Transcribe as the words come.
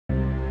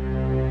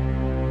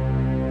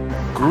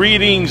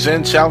Greetings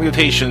and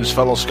salutations,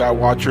 fellow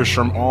Skywatchers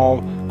from all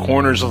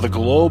corners of the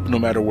globe, no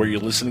matter where you're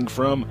listening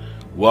from.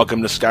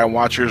 Welcome to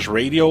Skywatchers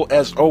Radio.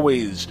 As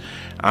always,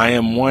 I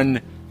am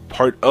one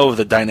part of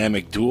the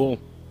dynamic duo,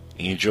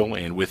 Angel,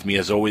 and with me,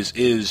 as always,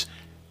 is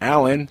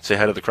Alan. Say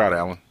hi to the crowd,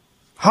 Alan.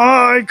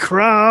 Hi,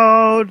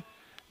 crowd!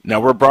 Now,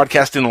 we're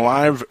broadcasting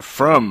live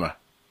from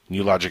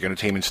New Logic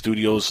Entertainment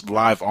Studios,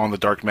 live on the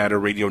Dark Matter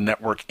Radio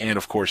Network, and,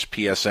 of course,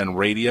 PSN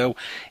Radio.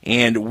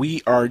 And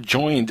we are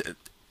joined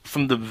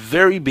from the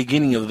very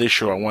beginning of this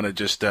show. I want to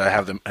just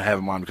have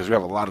him on because we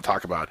have a lot to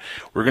talk about.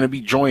 We're going to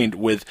be joined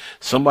with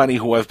somebody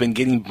who I've been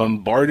getting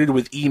bombarded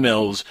with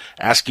emails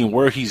asking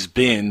where he's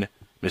been,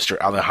 Mr.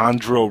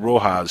 Alejandro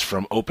Rojas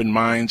from Open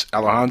Minds.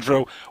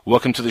 Alejandro,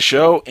 welcome to the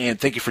show, and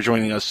thank you for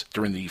joining us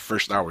during the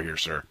first hour here,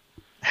 sir.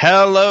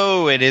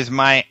 Hello, it is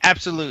my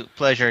absolute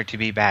pleasure to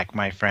be back,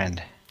 my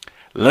friend.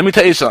 Let me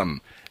tell you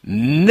something.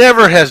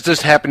 Never has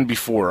this happened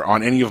before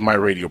on any of my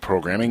radio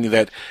programming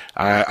that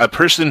a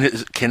person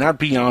cannot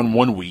be on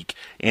 1 week,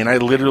 and I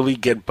literally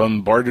get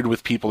bombarded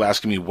with people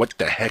asking me, what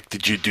the heck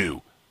did you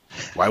do?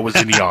 Why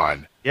wasn't he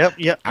on?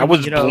 Yep. I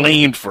was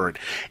blamed for it.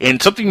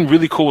 And something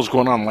really cool was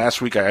going on last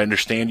week. I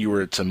understand you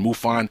were at some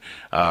MUFON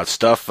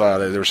stuff.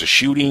 There was a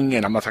shooting,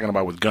 and I'm not talking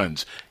about with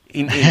guns.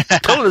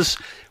 Tell us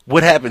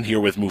what happened here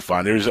with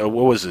MUFON. There's what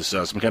was this?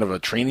 Some kind of a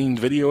training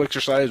video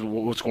exercise?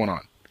 What's going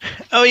on?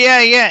 Oh,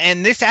 yeah,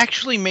 and this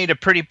actually made a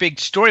pretty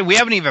big story. We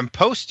haven't even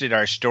posted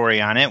our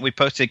story on it. We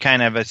posted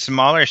kind of a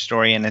smaller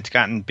story, and it's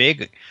gotten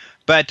big.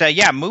 But,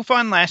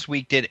 MUFON last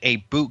week did a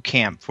boot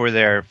camp for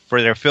their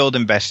field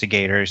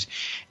investigators,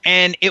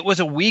 and it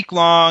was a week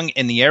long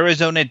in the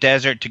Arizona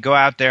desert to go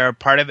out there.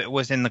 Part of it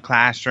was in the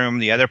classroom.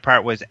 The other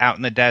part was out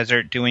in the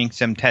desert doing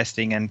some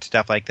testing and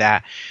stuff like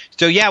that.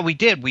 So, yeah, we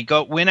did. We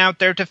went out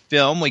there to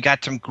film. We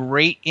got some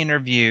great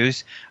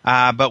interviews,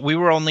 but we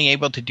were only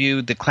able to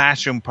do the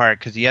classroom part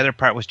because the other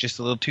part was just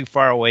a little too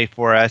far away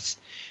for us.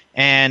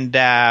 And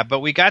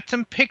but we got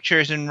some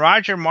pictures, and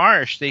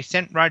they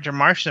sent Roger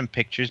Marsh some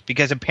pictures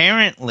because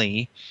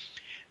apparently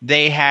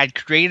they had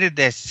created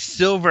this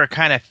silver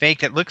kind of fake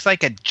that looks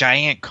like a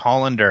giant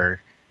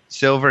colander,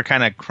 silver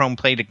kind of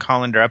chrome-plated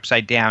colander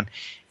upside down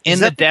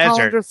in the desert. Is that the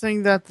colander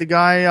thing that the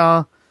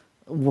guy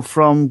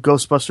from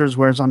Ghostbusters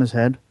wears on his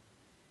head?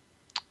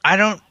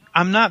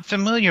 I'm not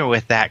familiar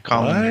with that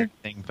colander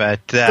thing, but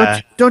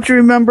don't you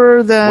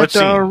remember that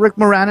Rick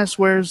Moranis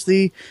wears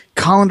the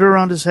colander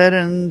around his head,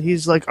 and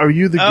he's like, "Are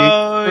you the?"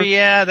 Oh,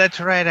 yeah, that's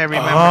right. I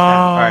remember that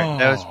part.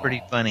 That was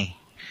pretty funny.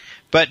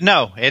 But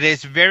no, it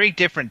is very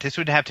different. This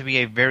would have to be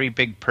a very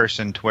big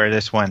person to wear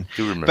this one.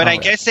 But I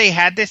guess they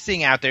had this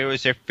thing out there. It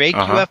was their fake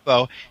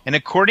UFO, and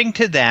according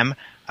to them,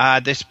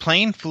 this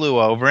plane flew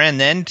over, and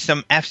then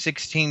some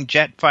F-16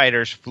 jet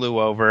fighters flew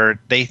over,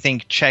 they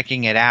think,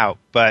 checking it out.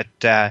 But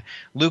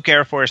Luke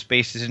Air Force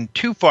Base isn't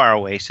too far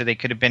away, so they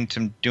could have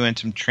been doing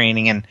some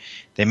training, and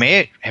they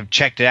may have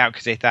checked it out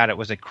because they thought it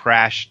was a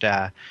crashed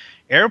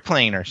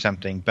airplane or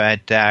something.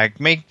 But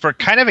make for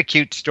kind of a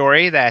cute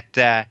story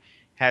that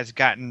has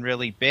gotten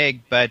really big.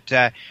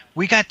 But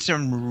we got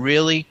some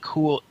really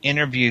cool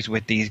interviews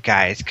with these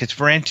guys because,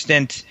 for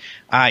instance,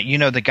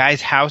 the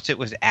guy's house it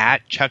was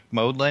at, Chuck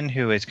Modlin,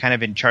 who is kind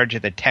of in charge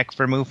of the tech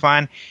for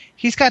MUFON,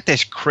 he's got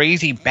this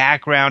crazy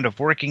background of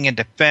working in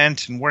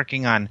defense and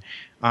working on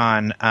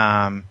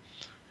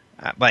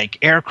like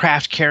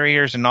aircraft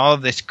carriers and all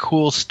of this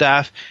cool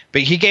stuff.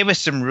 But he gave us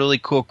some really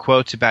cool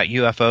quotes about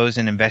UFOs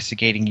and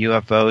investigating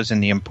UFOs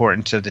and the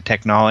importance of the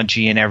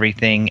technology and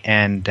everything,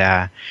 and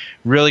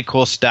really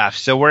cool stuff.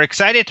 So we're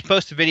excited to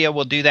post a video.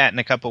 We'll do that in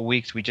a couple of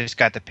weeks. We just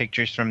got the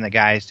pictures from the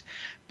guys.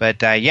 But,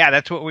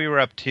 that's what we were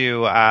up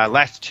to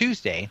last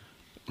Tuesday.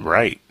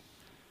 Right.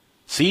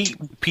 See,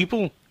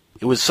 people,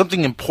 it was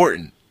something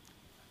important.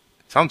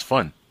 Sounds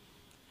fun.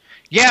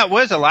 Yeah, it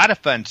was a lot of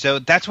fun. So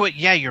that's what,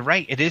 you're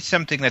right. It is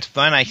something that's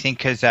fun, I think,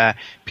 because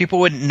people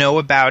wouldn't know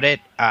about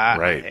it.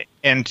 Right.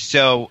 And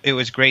so it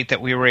was great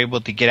that we were able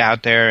to get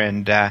out there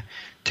and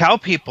tell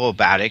people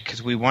about it,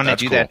 because we want to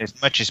do that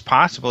as much as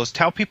possible, is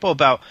tell people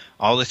about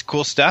all this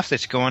cool stuff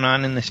that's going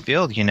on in this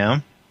field,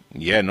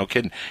 Yeah, no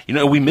kidding.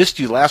 We missed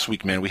you last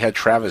week, man. We had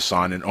Travis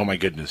on, and oh my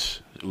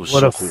goodness, it was what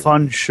so a cool.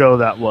 Fun show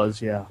that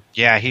was. Yeah.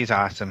 Yeah, he's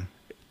awesome.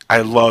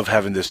 I love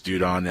having this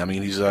dude on. I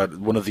mean, he's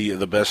one of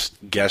the best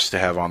guests to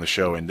have on the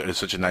show, and it's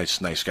such a nice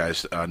guy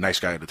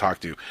to talk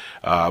to.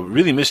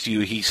 Really missed you.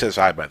 He says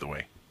hi, by the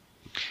way.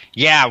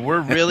 Yeah,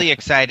 we're really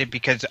excited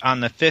because on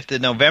the 5th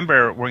of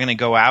November, we're going to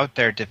go out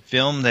there to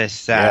film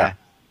this.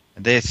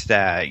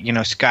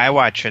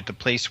 Skywatch at the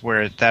place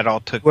where that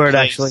all took place. Where it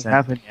actually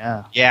happened,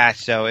 yeah. Yeah,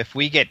 so if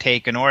we get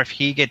taken or if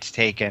he gets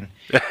taken,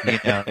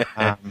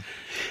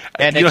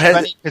 and it's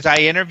funny because I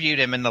interviewed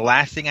him, and the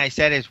last thing I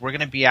said is, we're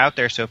going to be out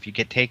there, so if you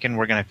get taken,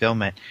 we're going to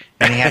film it.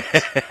 And he had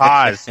to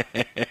pause.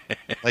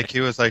 Like, he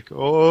was like,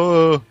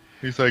 oh,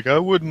 he's like, I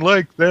wouldn't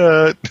like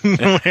that.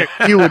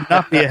 He would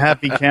not be a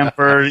happy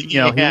camper.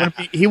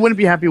 He wouldn't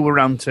be happy with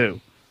round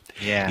 2.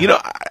 Yeah.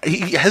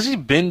 Has he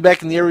been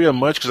back in the area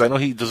much? Because I know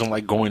he doesn't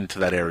like going to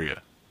that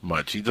area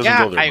much. He doesn't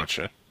go there much.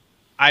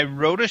 I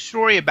wrote a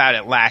story about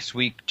it last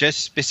week,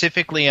 just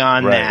specifically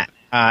on that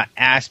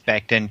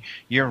aspect. And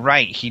you're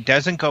right. He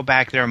doesn't go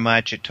back there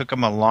much. It took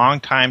him a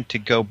long time to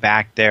go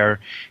back there.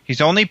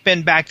 He's only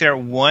been back there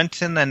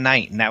once in the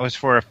night, and that was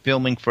for a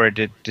filming for a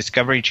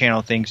Discovery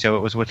Channel thing. So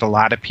it was with a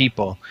lot of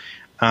people.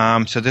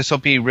 So this will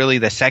be really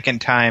the second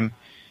time.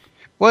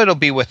 Well, it'll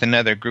be with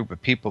another group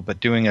of people, but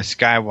doing a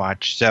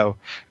Skywatch.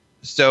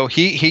 So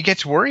he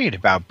gets worried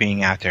about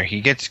being out there.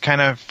 He gets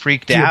kind of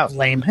freaked out. Do you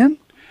blame him?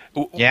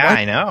 Yeah,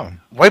 I know.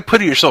 Why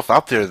put yourself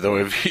out there, though,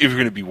 if you're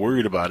going to be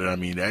worried about it? I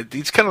mean,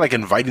 it's kind of like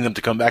inviting them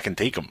to come back and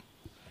take them.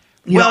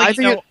 Well, I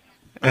think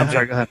I'm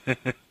sorry, go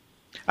ahead.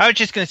 I was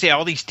just going to say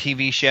all these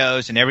TV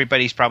shows, and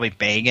everybody's probably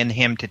begging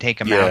him to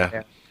take him out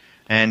there.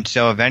 And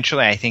so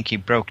eventually I think he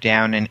broke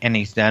down, and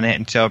he's done it.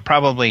 And so it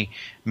probably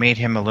made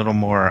him a little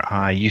more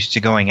used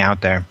to going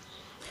out there.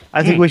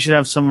 I think we should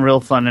have some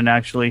real fun and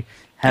actually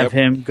have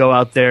him go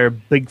out there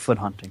Bigfoot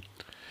hunting.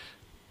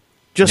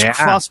 Just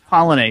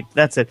cross-pollinate.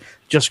 That's it.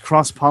 Just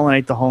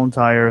cross-pollinate the whole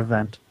entire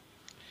event.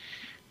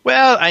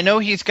 Well, I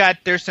know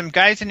there's some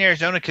guys in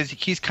Arizona because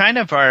he's kind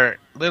of our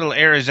little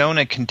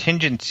Arizona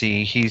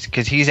contingency.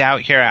 Because he's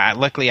out here.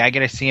 Luckily, I get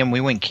to see him.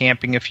 We went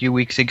camping a few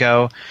weeks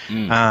ago.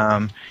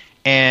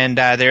 And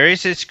there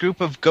is this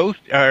group of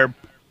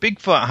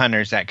Bigfoot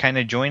hunters that kind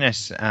of join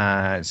us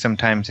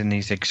sometimes in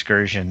these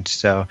excursions.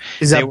 So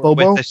they were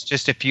with us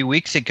just a few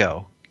weeks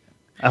ago.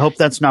 I hope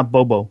that's not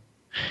Bobo.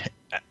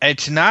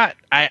 It's not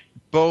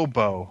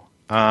Bobo.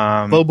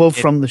 Bobo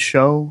from the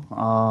show.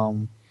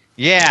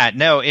 Yeah,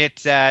 no,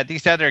 it's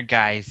these other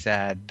guys.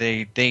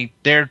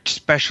 They're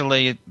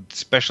specialize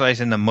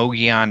in the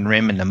Mogollon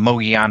Rim and the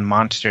Mogollon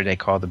Monster. They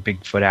call the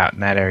Bigfoot out in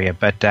that area,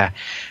 but.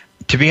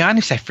 To be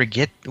honest, I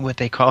forget what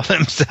they call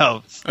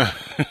themselves.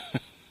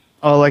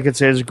 All I could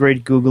say is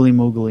great googly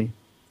moogly.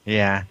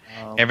 Yeah.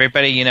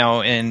 Everybody,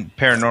 in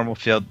paranormal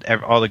field,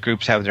 all the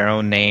groups have their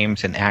own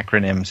names and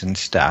acronyms and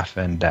stuff.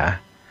 And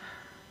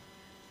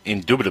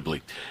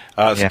indubitably.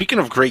 Speaking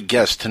of great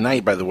guests,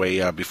 tonight, by the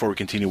way, before we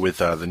continue with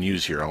the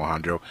news here,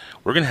 Alejandro,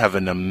 we're going to have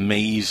an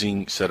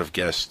amazing set of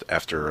guests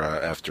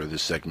after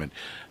this segment.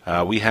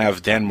 We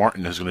have Dan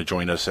Martin, who's going to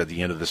join us at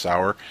the end of this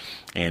hour,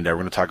 and we're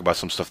going to talk about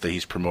some stuff that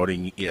he's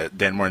promoting.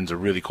 Dan Martin's a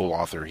really cool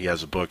author. He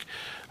has a book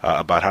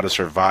about how to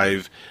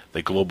survive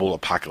the global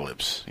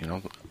apocalypse.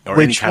 Or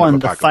which any kind one?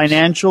 Of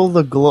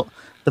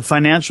the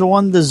financial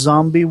one, the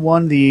zombie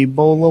one, the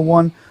Ebola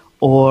one,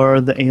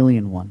 or the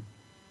alien one?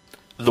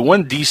 The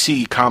one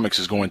DC Comics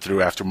is going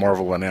through after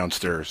Marvel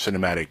announced their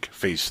cinematic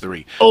Phase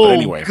 3. Oh, but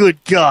anyway, good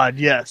God,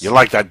 yes. You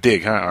like that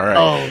dig, huh? All right.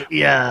 Oh,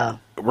 yeah.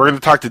 We're going to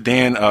talk to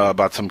Dan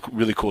about some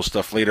really cool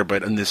stuff later,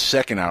 but in this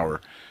second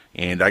hour,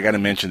 and I got to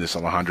mention this,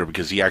 Alejandro,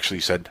 because he actually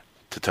said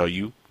to tell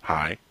you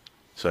hi.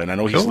 So, and I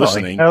know he's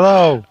listening.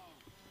 Hello.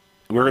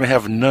 We're going to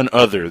have none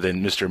other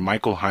than Mr.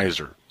 Michael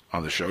Heiser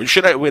on the show. Let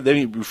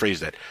me rephrase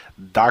that.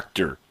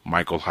 Dr.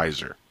 Michael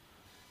Heiser.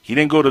 He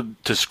didn't go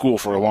to school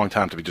for a long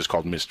time to be just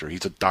called Mr.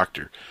 He's a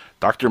doctor.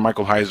 Dr.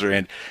 Michael Heiser.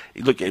 And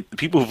look,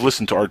 people who've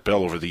listened to Art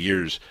Bell over the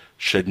years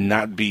should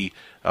not be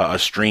a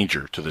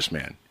stranger to this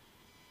man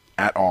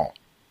at all.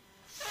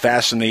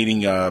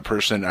 Fascinating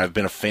person. I've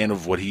been a fan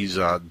of what he's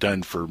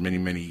done for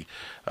many,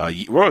 a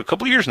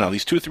couple of years now, at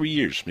least 2 or 3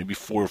 years, maybe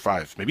 4 or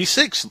 5, maybe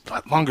 6, a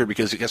lot longer,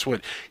 because guess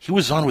what? He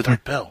was on with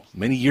Art Bell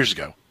many years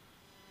ago.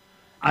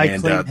 I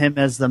claim him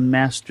as the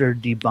master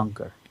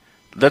debunker.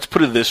 Let's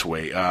put it this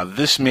way.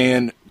 This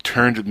man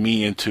turned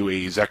me into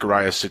a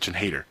Zecharia Sitchin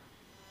hater.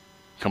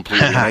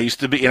 Completely. And I used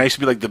to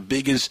be like the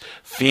biggest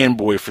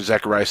fanboy for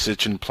Zecharia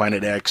Sitchin,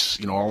 Planet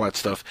X, all that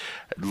stuff.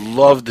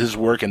 Loved his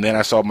work, and then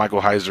I saw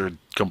Michael Heiser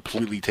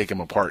completely take him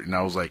apart, and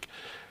I was like,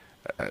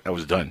 I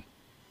was done.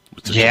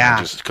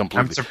 Just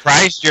completely. I'm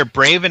surprised you're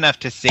brave enough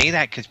to say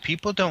that, because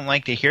people don't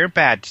like to hear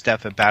bad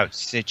stuff about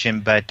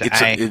Sitchin, but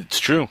it's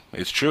true.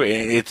 It's true.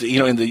 It's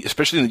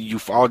especially in the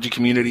ufology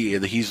community,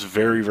 he's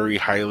very, very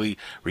highly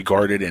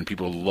regarded, and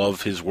people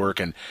love his work.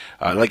 And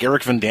like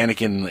Eric Van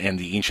Daniken and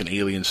the Ancient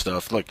Alien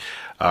stuff. Look,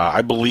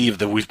 I believe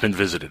that we've been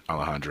visited,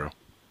 Alejandro.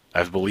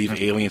 I believe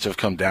aliens have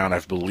come down. I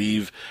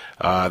believe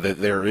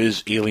that there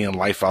is alien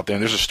life out there.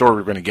 And there's a story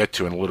we're going to get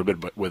to in a little bit,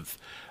 but with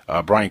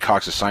Brian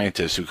Cox, a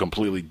scientist, who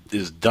completely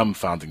is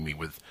dumbfounding me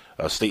with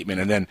a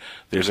statement. And then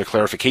there's a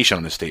clarification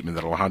on this statement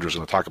that Alejandro's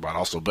going to talk about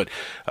also. But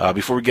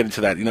before we get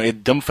into that,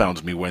 it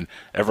dumbfounds me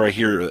whenever I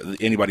hear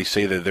anybody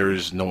say that there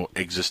is no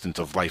existence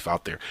of life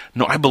out there.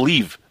 No, I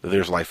believe that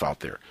there's life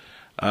out there.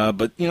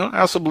 But, I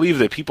also believe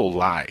that people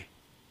lie.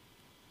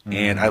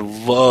 And I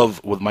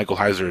love what Michael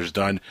Heiser has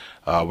done,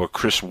 what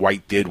Chris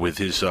White did with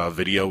his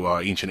video,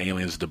 Ancient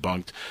Aliens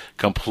Debunked.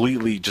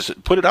 Completely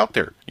just put it out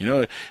there.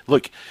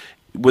 Look,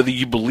 whether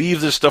you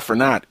believe this stuff or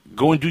not,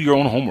 go and do your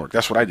own homework.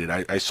 That's what I did.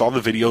 I saw the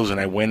videos, and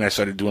I went and I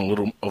started doing a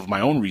little of my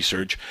own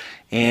research,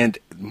 and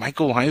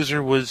Michael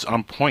Heiser was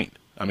on point.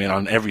 I mean,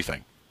 on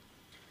everything.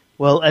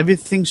 Well,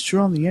 everything's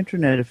true on the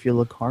internet if you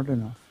look hard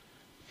enough.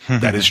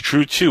 That is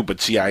true, too. But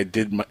see, I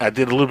did a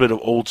little bit of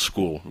old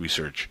school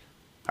research.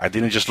 I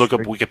didn't just look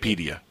up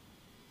Wikipedia.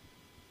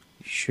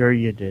 Sure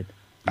you did.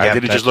 I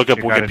didn't just look up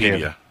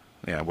Wikipedia.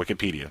 Yeah,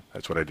 Wikipedia.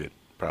 That's what I did.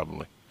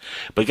 probably.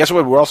 But guess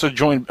what? We're also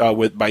joined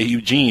by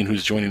Eugene,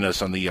 who's joining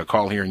us on the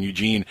call here. And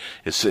Eugene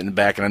is sitting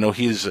back, and I know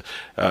he's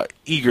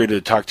eager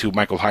to talk to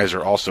Michael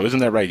Heiser also. Isn't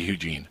that right,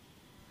 Eugene?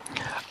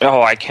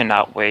 Oh, I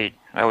cannot wait.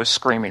 I was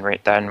screaming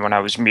right then when I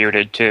was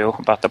muted, too,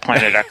 about the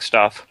Planet X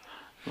stuff.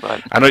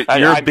 But I know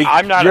you're a big...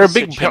 I'm not you're a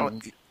big...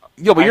 Sitchin.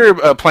 Yeah, but you're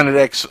a Planet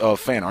X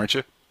fan, aren't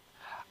you?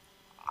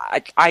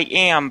 I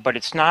am, but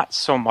it's not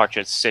so much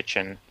as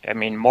Sitchin. I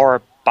mean,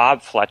 more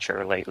Bob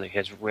Fletcher lately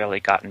has really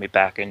gotten me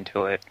back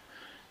into it.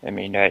 I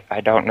mean,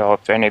 I don't know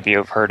if any of you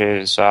have heard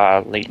his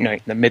Late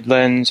Night in the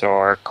Midlands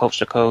or Coast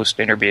to Coast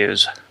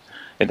interviews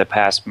in the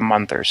past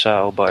month or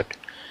so, but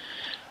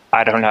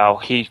I don't know.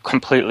 He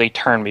completely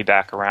turned me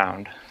back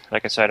around.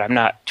 Like I said, I'm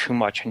not too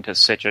much into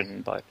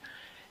Sitchin, but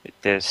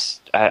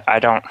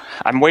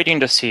I'm waiting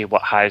to see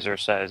what Heiser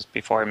says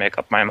before I make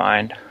up my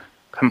mind.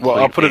 Completely.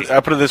 Well,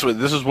 I'll put it this way.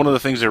 This is one of the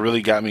things that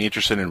really got me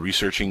interested in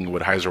researching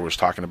what Heiser was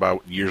talking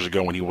about years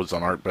ago when he was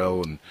on Art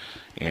Bell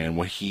and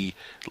when he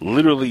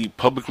literally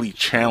publicly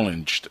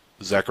challenged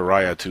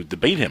Zecharia to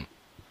debate him.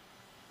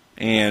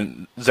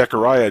 And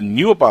Zecharia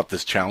knew about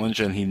this challenge,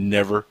 and he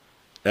never,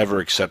 ever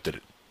accepted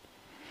it.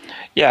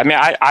 Yeah, I mean,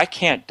 I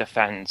can't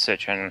defend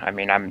Sitchin. I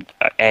mean, I'm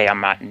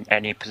not in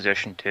any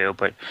position to,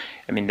 but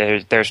I mean,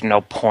 there's no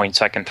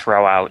points I can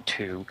throw out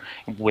to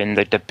win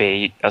the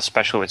debate,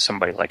 especially with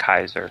somebody like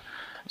Heiser.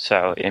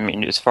 So, I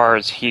mean, as far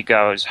as he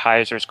goes,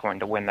 Heiser's going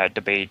to win that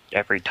debate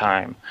every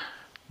time.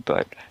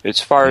 But as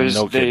far as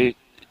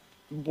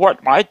what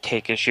I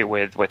take issue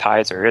with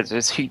Heiser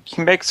is he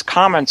makes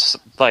comments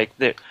like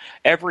that.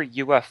 Every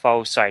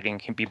UFO sighting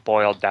can be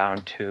boiled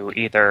down to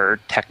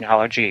either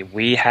technology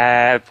we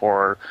have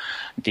or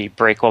the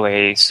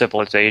breakaway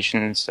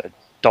civilizations that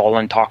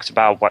Dolan talks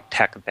about, what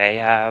tech they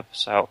have.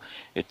 So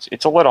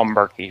it's a little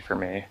murky for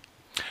me.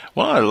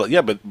 Well,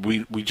 yeah, but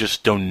we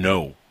just don't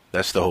know.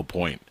 That's the whole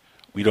point.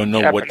 We don't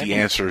know what the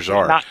answers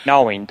are. Not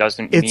knowing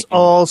doesn't mean... It's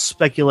all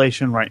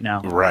speculation right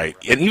now. Right.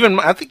 And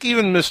I think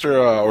even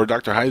Mr. Or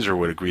Dr. Heiser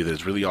would agree that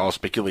it's really all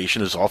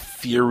speculation. It's all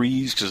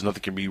theories because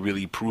nothing can be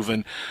really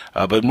proven.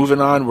 But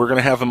moving on, we're going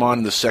to have him on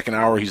in the second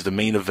hour. He's the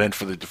main event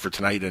for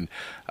tonight, and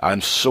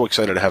I'm so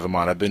excited to have him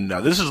on. I've been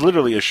this is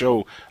literally a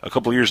show a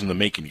couple of years in the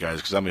making, guys,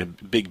 because I'm a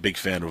big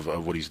fan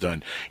of what he's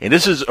done. And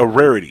this is a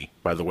rarity,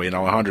 by the way, and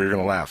Alejandro, you're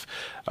going to laugh.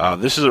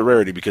 This is a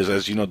rarity because,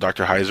 as you know,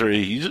 Dr. Heiser,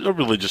 he's a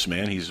religious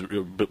man. He's a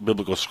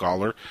biblical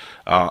scholar.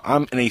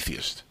 I'm an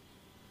atheist.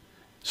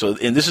 So,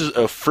 and this is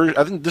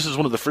I think this is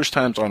one of the first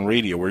times on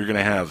radio where you're going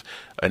to have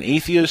an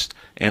atheist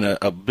and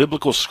a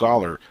biblical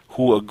scholar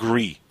who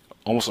agree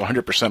almost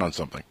 100% on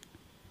something.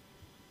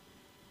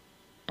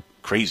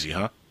 Crazy,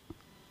 huh?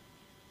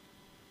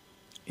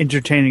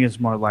 Entertaining is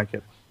more like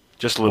it.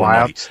 Just a little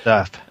wild nutty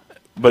stuff.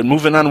 But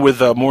moving on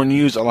with more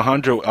news,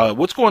 Alejandro,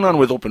 what's going on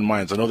with Open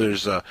Minds? I know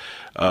there's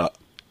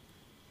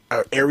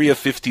Area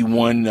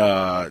 51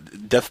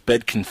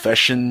 deathbed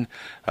confession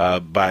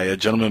by a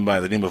gentleman by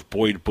the name of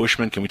Boyd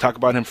Bushman. Can we talk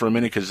about him for a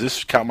minute? Because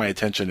this caught my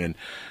attention,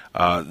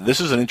 and this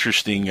is an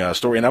interesting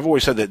story. And I've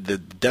always said that the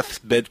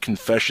deathbed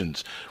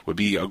confessions would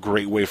be a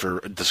great way for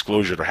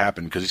disclosure to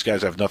happen because these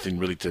guys have nothing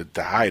really to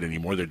hide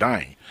anymore. They're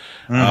dying.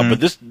 But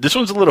this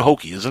one's a little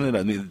hokey, isn't it?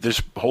 I mean,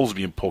 there's holes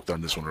being poked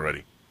on this one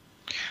already.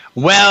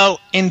 Well,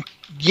 in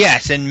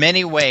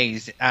many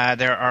ways,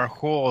 there are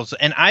holes.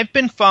 And I've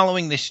been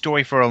following this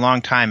story for a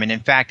long time. And in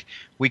fact,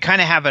 we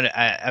kind of have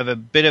a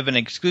bit of an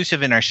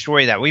exclusive in our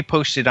story that we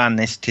posted on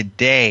this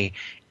today.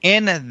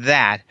 In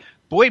that,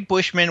 Boyd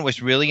Bushman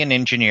was really an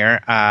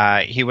engineer.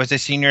 He was a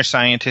senior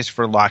scientist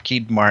for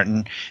Lockheed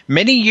Martin.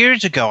 Many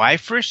years ago, I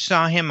first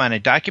saw him on a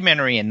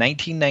documentary in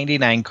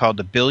 1999 called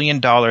The $1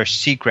 Billion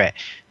Secret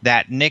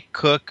that Nick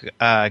Cook,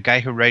 a guy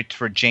who writes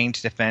for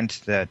Jane's Defense,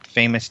 the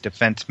famous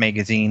defense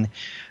magazine,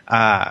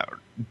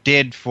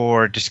 did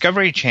for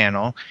Discovery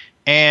Channel.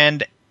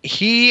 And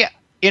he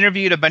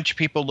interviewed a bunch of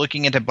people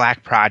looking into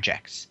black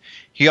projects.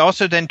 He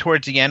also then,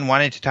 towards the end,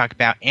 wanted to talk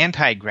about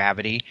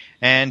anti-gravity,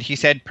 and he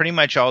said pretty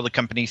much all the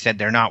companies said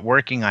they're not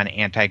working on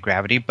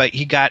anti-gravity, but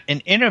he got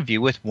an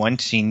interview with one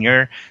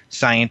senior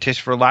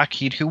scientist for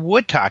Lockheed who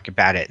would talk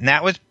about it, and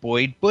that was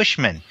Boyd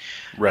Bushman.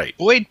 Right.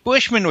 Boyd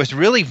Bushman was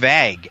really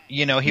vague.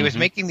 You know, he was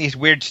making these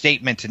weird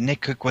statements, and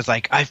Nick Cook was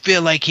like, I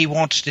feel like he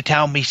wants to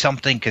tell me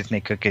something, because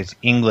Nick Cook is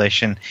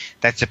English, and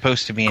that's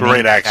supposed to be an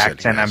great English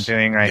accent I'm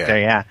doing right there,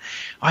 yeah.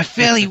 I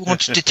feel he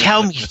wants to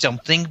tell me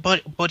something,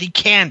 but he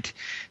can't.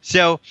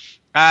 So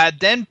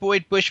then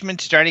Boyd Bushman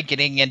started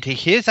getting into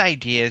his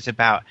ideas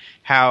about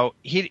how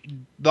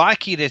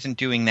Lockheed isn't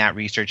doing that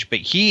research, but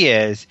he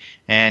is,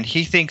 and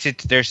he thinks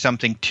there's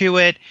something to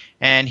it,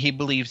 and he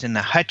believes in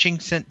the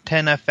Hutchinson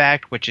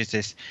effect, which is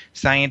this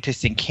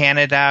scientist in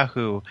Canada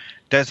who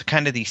does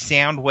kind of these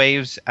sound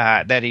waves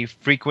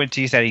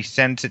frequencies that he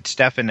sends at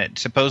stuff, and it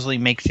supposedly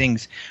makes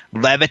things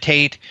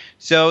levitate.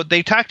 So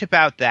they talked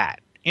about that.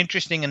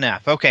 Interesting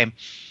enough. Okay.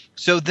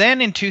 So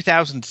then in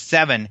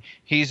 2007,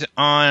 he's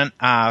on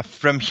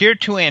From Here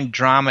to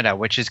Andromeda,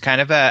 which is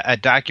kind of a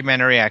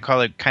documentary. I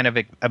call it kind of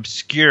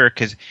obscure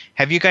because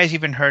have you guys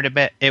even heard of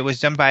it? It was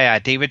done by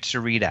David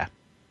Sarita.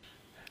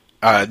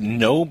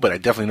 No, but I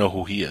definitely know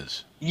who he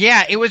is.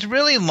 Yeah, it was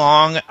really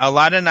long.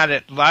 Not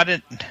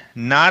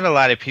a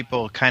lot of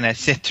people kind of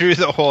sit through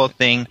the whole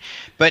thing,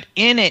 but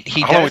in it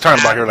he. How long are we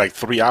talking about here? Like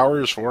 3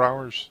 hours, 4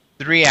 hours?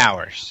 3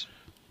 hours.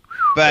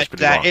 But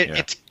long,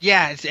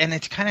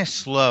 it's kind of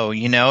slow,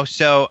 you know.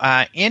 So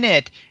in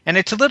it, and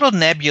it's a little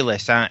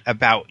nebulous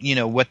about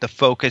what the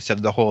focus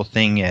of the whole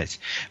thing is.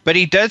 But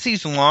he does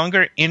these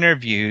longer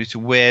interviews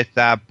with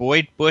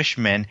Boyd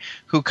Bushman,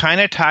 who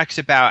kind of talks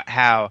about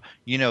how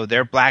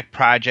their black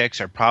projects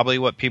are probably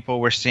what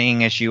people were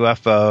seeing as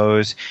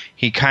UFOs.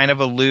 He kind of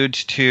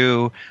alludes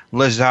to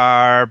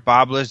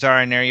Bob Lazar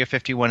in Area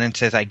 51, and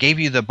says, "I gave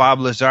you the Bob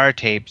Lazar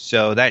tape,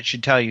 so that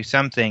should tell you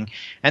something."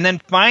 And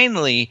then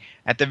finally,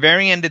 at the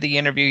very end of the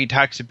interview, he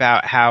talks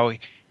about how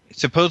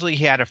supposedly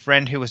he had a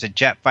friend who was a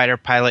jet fighter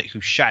pilot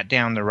who shot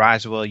down the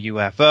Roswell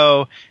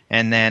UFO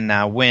and then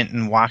went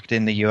and walked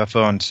in the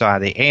UFO and saw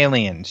the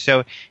aliens.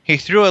 So he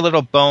threw a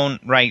little bone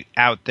right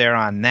out there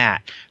on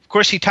that. Of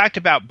course, he talked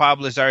about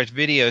Bob Lazar's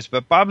videos,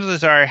 but Bob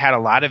Lazar had a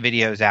lot of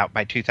videos out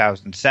by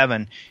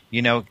 2007.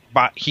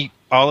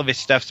 All of his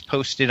stuff's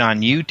posted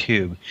on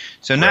YouTube,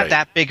 so not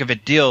that big of a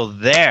deal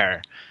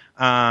there.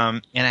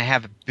 And I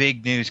have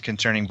big news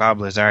concerning Bob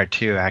Lazar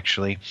too,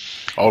 actually.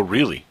 Oh,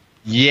 really?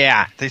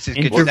 Yeah, this is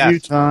interview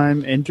good stuff.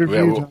 time.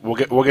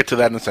 We'll get to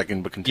that in a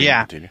second, but continue.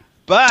 Yeah,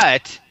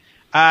 but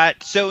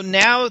so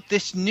now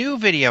this new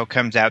video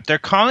comes out. They're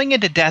calling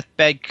it a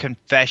deathbed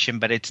confession,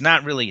 but it's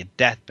not really a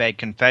deathbed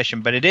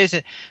confession. But it is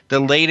the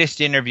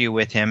latest interview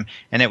with him,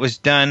 and it was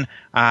done.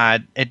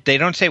 They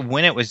don't say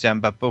when it was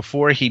done, but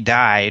before he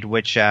died,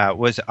 which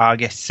was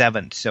August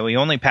 7th. So he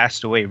only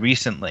passed away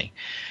recently.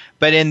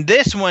 But in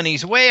this one,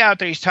 he's way out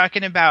there. He's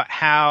talking about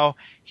how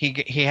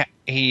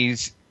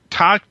he's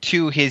talked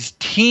to his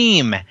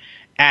team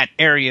at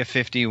Area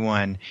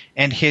 51,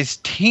 and his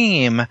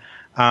team,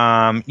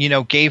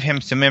 gave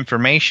him some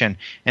information.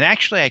 And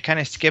actually, I kind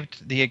of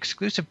skipped the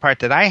exclusive part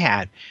that I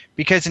had,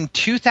 because in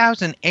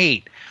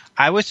 2008,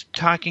 I was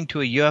talking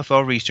to a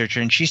UFO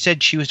researcher, and she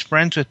said she was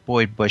friends with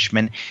Boyd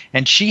Bushman,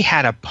 and she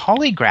had a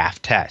polygraph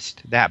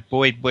test that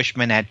Boyd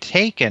Bushman had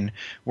taken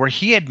where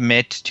he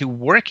admits to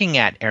working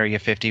at Area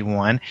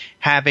 51,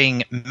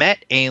 having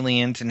met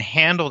aliens and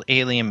handled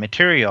alien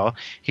material.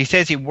 He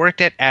says he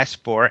worked at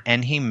S4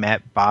 and he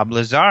met Bob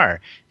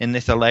Lazar in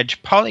this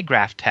alleged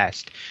polygraph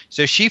test.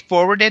 So she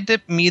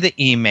forwarded me the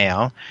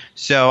email.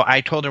 So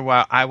I told her,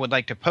 well, I would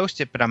like to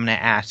post it, but I'm going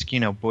to ask,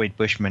 Boyd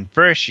Bushman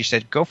first. She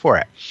said, go for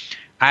it.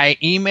 I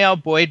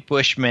emailed Boyd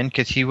Bushman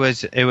because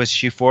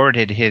she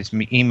forwarded his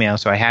email,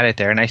 so I had it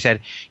there, and I said,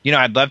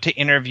 I'd love to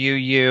interview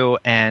you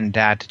and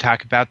to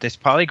talk about this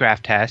polygraph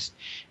test.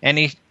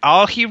 And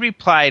all he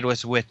replied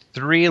was with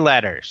 3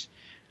 letters,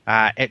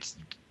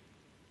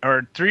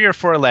 or 3 or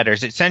 4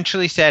 letters. It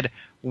essentially said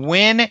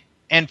when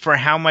and for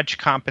how much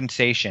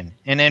compensation,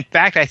 and in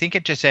fact, I think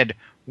it just said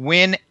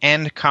when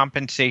and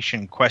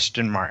compensation ?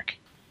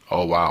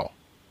 Oh wow.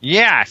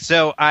 Yeah,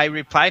 so I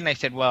replied and I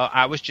said, well,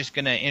 I was just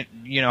going to,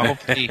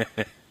 hopefully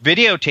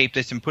videotape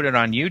this and put it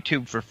on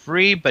YouTube for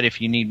free, but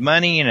if you need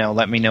money,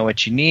 let me know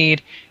what you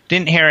need.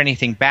 Didn't hear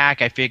anything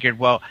back. I figured,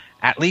 well,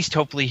 at least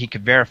hopefully he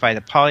could verify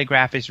the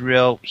polygraph is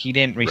real. He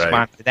didn't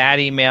respond to that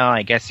email.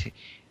 I guess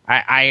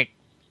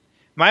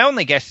my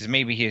only guess is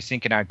maybe he was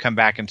thinking I'd come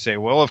back and say,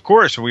 well, of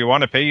course, we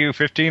want to pay you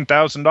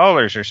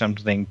 $15,000 or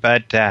something,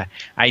 but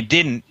I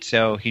didn't,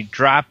 so he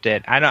dropped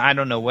it. I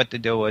don't know what the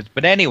deal was,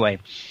 but anyway,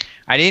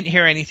 I didn't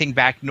hear anything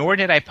back, nor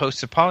did I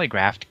post the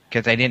polygraph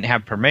because I didn't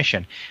have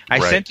permission. I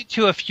sent it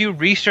to a few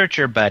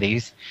researcher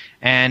buddies,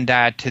 and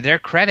to their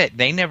credit,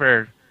 they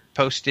never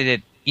posted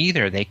it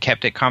either. They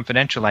kept it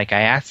confidential like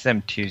I asked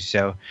them to,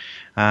 so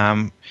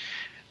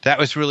that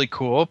was really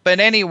cool.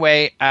 But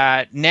anyway,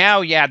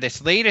 now,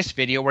 this latest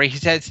video where he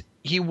says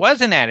he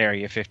wasn't at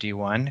Area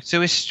 51,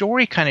 so his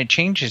story kind of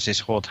changes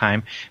this whole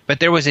time. But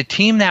there was a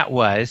team that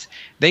was.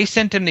 They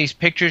sent him these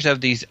pictures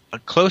of these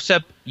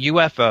close-up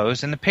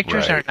UFOs, and the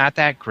pictures are not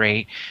that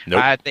great.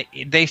 Nope.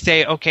 They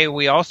say, okay,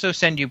 we also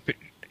send you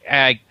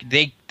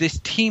this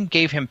team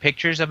gave him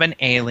pictures of an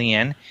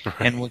alien,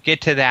 and we'll get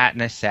to that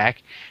in a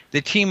sec.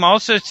 The team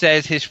also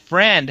says his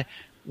friend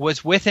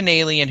was with an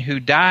alien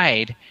who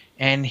died,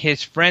 and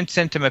his friend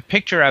sent him a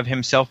picture of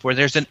himself where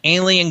there's an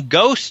alien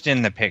ghost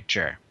in the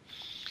picture.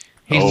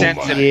 He sent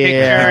a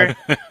picture.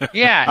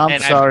 Yeah, I'm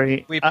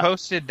sorry. We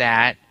posted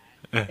that.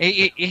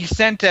 He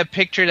sent a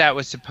picture that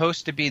was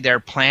supposed to be their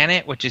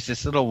planet, which is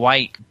this little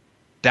white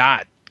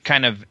dot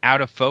kind of out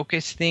of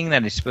focus thing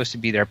that is supposed to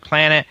be their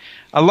planet.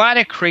 A lot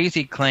of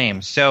crazy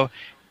claims. So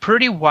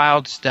pretty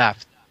wild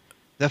stuff.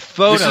 The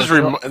photos.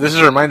 This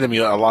is reminding me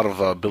a lot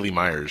of Billy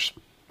Myers,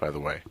 by the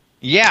way.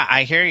 Yeah,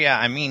 I hear you.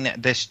 I mean,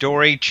 the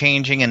story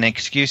changing and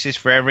excuses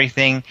for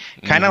everything.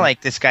 Kind of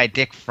like this guy,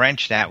 Dick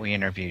French, that we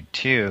interviewed,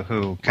 too,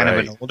 who kind of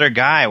an older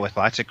guy with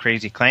lots of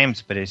crazy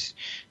claims, but his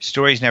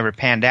stories never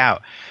panned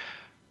out.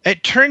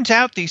 It turns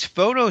out these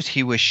photos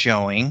he was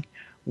showing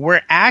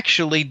were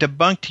actually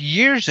debunked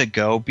years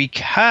ago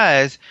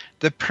because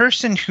the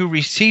person who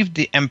received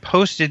and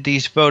posted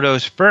these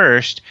photos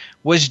first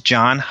was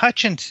John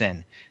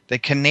Hutchinson. the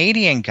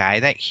Canadian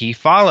guy that he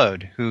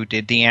followed, who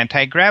did the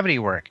anti-gravity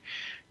work.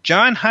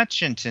 John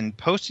Hutchinson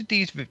posted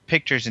these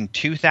pictures in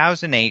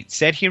 2008,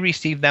 said he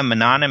received them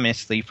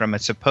anonymously from a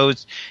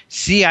supposed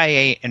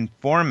CIA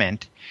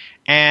informant,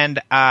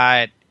 and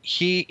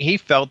he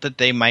felt that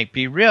they might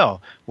be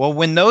real. Well,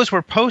 when those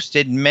were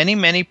posted,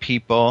 many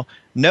people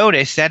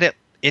noticed that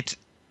it's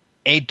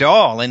a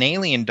doll, an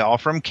alien doll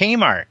from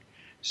Kmart.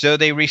 So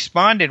they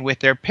responded with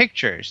their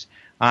pictures.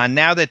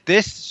 Now that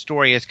this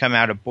story has come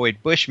out of Boyd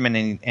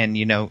Bushman and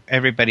you know,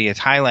 everybody is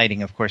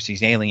highlighting, of course,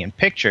 these alien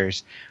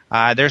pictures,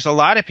 there's a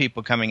lot of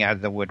people coming out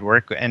of the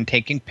woodwork and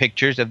taking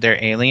pictures of their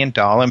alien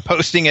doll and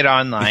posting it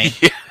online.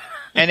 Yeah.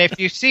 And if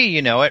you see,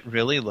 you know, it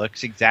really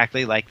looks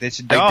exactly like this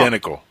doll.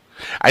 Identical.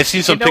 I've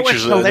seen some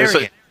pictures of this.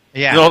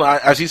 Yeah. You know,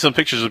 I see some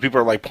pictures of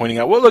people are like pointing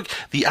out, well, look,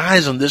 the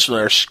eyes on this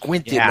one are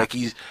squinted. Yeah.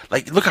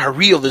 Look how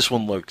real this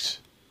one looks.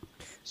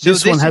 So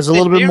this one has a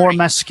little bit more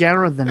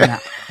mascara than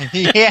that.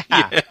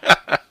 Yeah.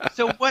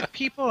 So what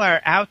people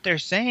are out there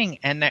saying,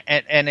 and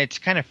it's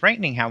kind of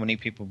frightening how many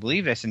people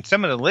believe this, and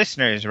some of the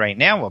listeners right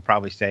now will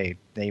probably say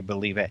they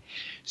believe it.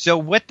 So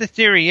what the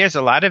theory is,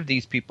 a lot of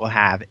these people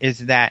have, is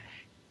that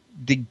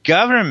the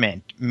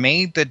government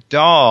made the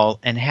doll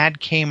and had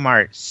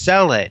Kmart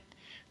sell it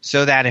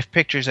so that if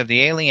pictures of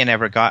the alien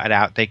ever got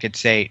out, they could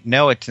say,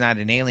 no, it's not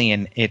an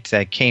alien, it's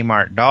a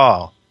Kmart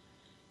doll.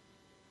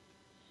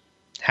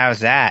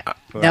 How's that?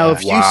 Now,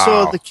 if you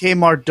saw the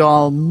Kmart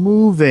doll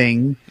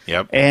moving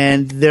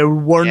and there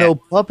were no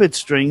puppet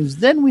strings,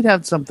 then we'd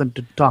have something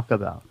to talk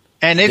about.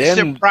 And it's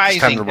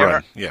surprising.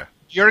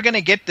 You're going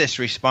to get this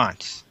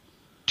response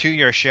to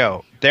your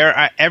show.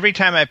 Every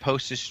time I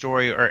post a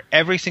story or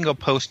every single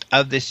post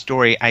of this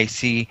story I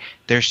see,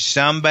 there's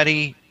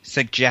somebody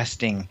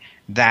suggesting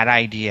that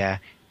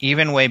idea,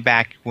 even way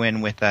back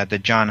when with the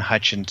John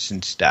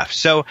Hutchinson stuff.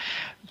 So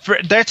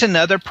that's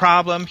another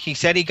problem. He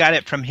said he got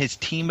it from his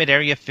team at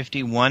Area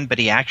 51, but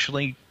he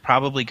actually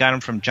probably got them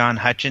from John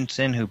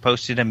Hutchinson, who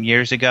posted them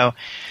years ago.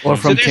 Or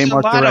from Kmart directly. There's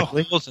a lot of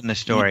holes in the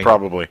story.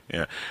 Probably,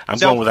 yeah. I'm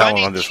going with that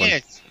one on this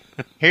one.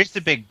 Here's the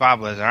big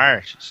Bob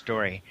Lazar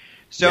story.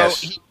 So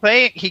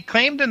he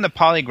claimed in the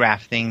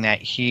polygraph thing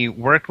that he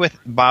worked with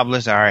Bob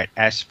Lazar at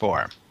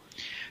S4.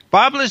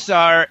 Bob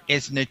Lazar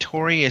is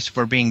notorious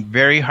for being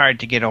very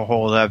hard to get a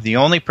hold of. The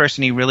only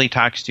person he really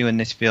talks to in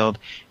this field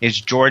is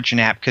George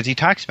Knapp, because he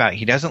talks about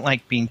he doesn't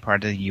like being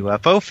part of the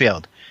UFO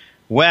field.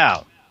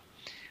 Well,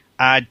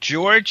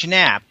 George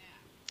Knapp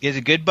is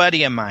a good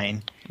buddy of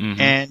mine,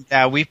 and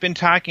we've been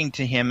talking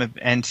to him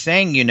and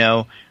saying, you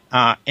know,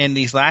 in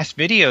these last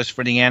videos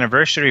for the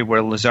anniversary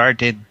where Lazar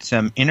did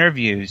some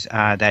interviews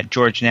that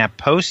George Knapp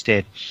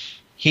posted,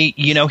 he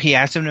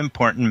has an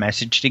important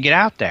message to get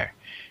out there.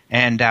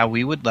 And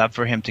we would love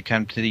for him to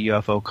come to the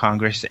UFO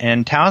Congress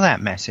and tell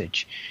that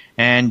message.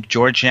 And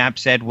George Knapp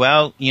said,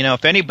 well, you know,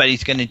 if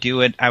anybody's going to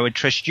do it, I would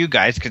trust you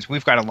guys because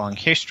we've got a long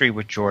history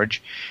with George.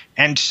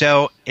 And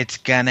so it's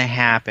going to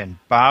happen.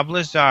 Bob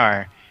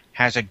Lazar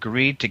has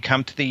agreed to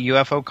come to the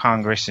UFO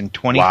Congress in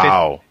 2015.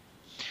 Wow.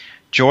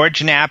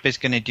 George Knapp is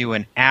going to do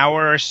an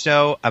hour or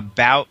so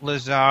about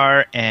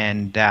Lazar,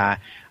 and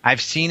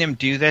I've seen him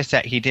do this.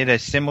 He did a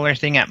similar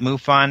thing at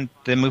MUFON,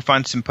 the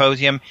MUFON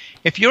Symposium.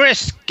 If you're a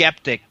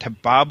skeptic to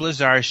Bob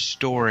Lazar's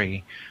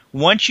story,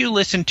 once you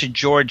listen to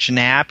George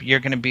Knapp, you're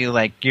going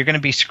to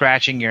be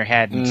scratching your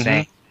head and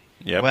saying,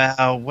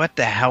 well, what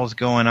the hell's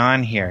going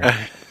on here?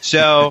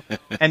 So,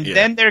 and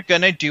then they're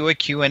going to do a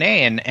Q&A,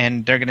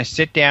 and they're going to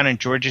sit down, and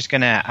George is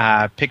going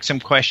to pick some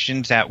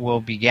questions that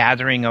we'll be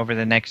gathering over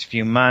the next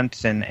few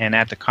months and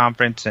at the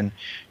conference, and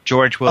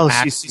George will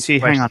ask.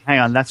 Hang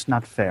on, that's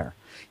not fair.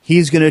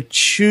 He's going to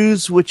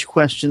choose which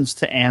questions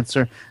to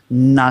answer,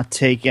 not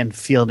take and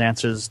field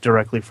answers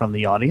directly from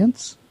the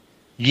audience?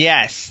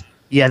 Yes.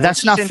 Yeah,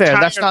 that's not fair.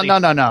 That's not.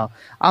 No.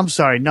 I'm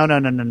sorry. No.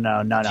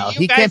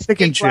 He can't pick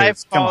and choose.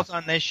 Live calls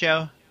on this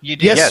show? You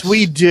do? Yes,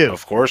 we do.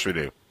 Of course we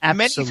do.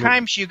 Absolutely. Many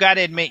times you got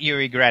to admit you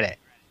regret it.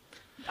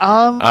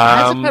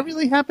 Hasn't that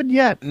really happened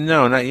yet?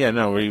 No, not yet.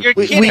 No, we've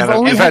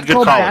only had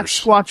good callers.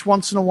 Squatch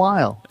once in a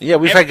while. Yeah,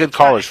 we've had good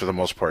callers for the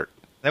most part.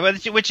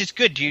 Which is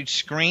good. Do you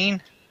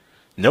screen?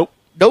 Nope.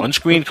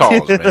 Unscreened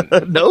calls, man.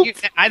 Nope.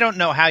 I don't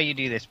know how you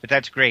do this, but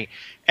that's great.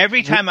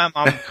 Every time I'm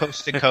on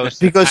Coast to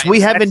Coast. Because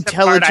we have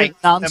intelligent,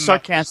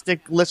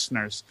 non-sarcastic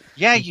listeners.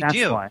 Yeah, you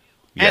do. Why.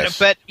 Yes.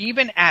 But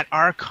even at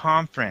our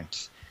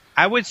conference,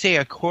 I would say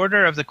a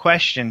quarter of the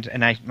questions,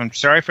 and I'm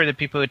sorry for the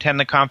people who attend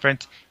the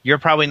conference, you're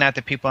probably not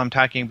the people I'm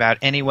talking about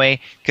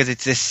anyway, because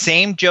it's the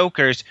same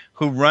jokers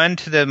who run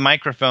to the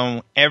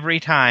microphone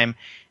every time,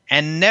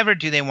 and never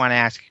do they want to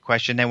ask a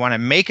question. They want to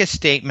make a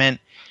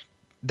statement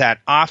that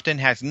often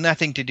has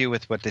nothing to do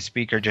with what the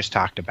speaker just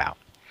talked about.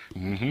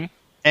 Mm-hmm.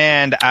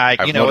 And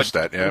I've noticed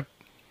that. Yeah.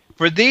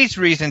 For these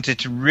reasons,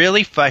 it's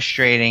really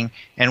frustrating,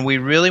 and we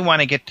really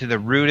want to get to the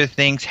root of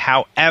things.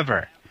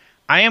 However,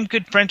 I am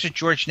good friends with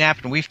George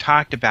Knapp, and we've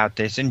talked about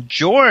this. And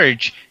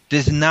George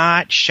does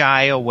not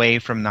shy away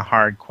from the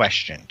hard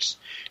questions.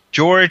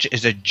 George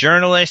is a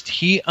journalist.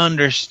 He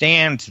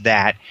understands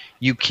that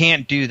you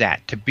can't do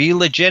that to be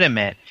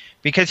legitimate,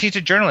 because he's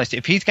a journalist.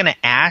 If he's going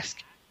to ask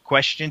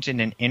questions in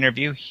an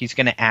interview, he's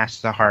going to ask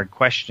the hard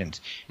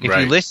questions. If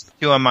Right. you listen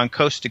to him on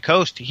Coast to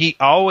Coast, he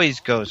always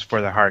goes for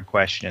the hard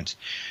questions.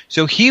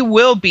 So he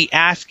will be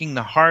asking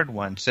the hard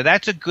ones. So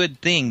that's a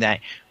good thing that,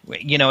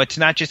 it's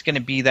not just going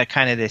to be that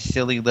kind of this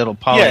silly little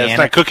Pollyanna. Yeah, it's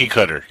not cookie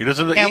cutter. He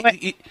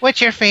doesn't.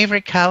 What's your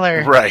favorite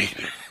color? Right.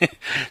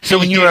 So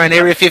when you were on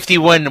Area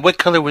 51, what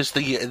color was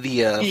the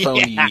phone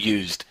you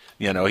used?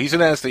 He's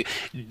an ass.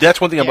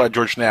 That's one thing about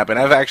George Knapp, and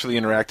I've actually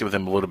interacted with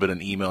him a little bit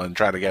in email and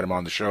tried to get him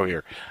on the show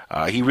here.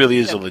 He really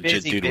is a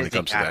legit dude when it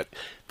comes to that.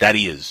 That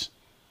he is.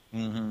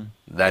 Mm-hmm.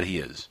 That he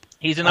is.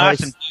 He's an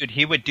awesome dude.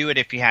 He would do it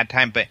if he had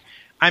time, but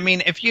I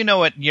mean, if you know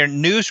what, your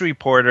news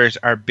reporters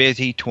are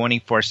busy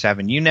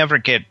 24/7. You never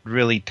get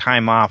really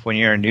time off when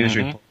you're a news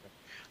reporter.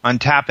 On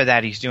top of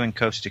that, he's doing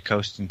Coast to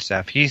Coast and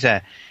stuff. He's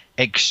a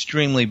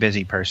extremely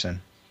busy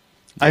person.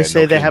 I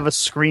say they have a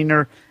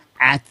screener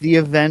at the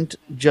event,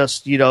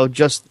 just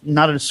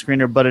not a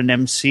screener, but an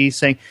MC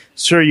saying,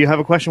 "Sir, you have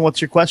a question.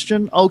 What's your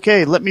question?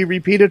 Okay, let me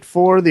repeat it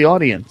for the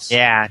audience."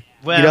 Yeah,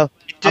 well,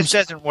 it just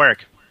doesn't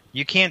work.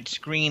 You can't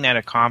screen at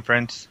a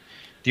conference.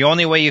 The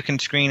only way you can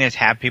screen is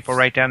have people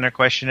write down their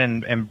question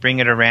and bring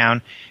it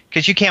around,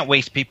 because you can't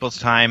waste people's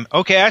time.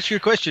 Okay, ask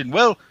your question.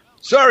 Well,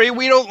 sorry,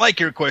 we don't like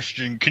your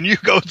question. Can you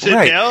go sit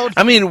down?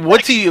 I mean,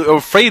 what's he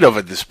afraid of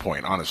at this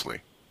point, honestly?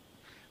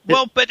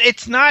 Well, but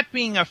it's not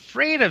being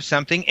afraid of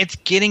something. It's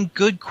getting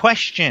good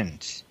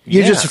questions.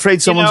 You're just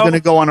afraid someone's going to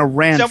go on a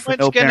rant for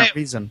no apparent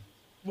reason.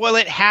 Well,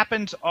 it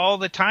happens all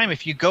the time.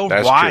 If you go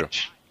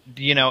watch,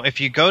 if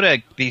you go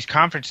to these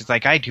conferences,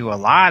 like I do a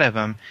lot of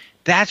them,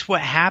 that's what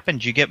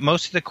happens. You get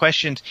most of the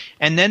questions,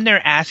 and then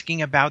they're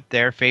asking about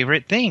their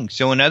favorite thing.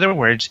 So in other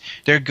words,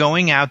 they're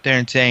going out there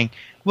and saying,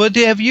 well,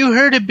 have you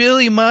heard of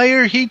Billy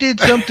Meyer? He did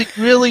something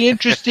really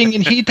interesting,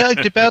 and he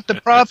talked about the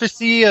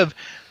prophecy of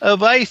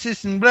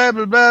ISIS and blah,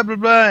 blah, blah, blah,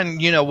 blah.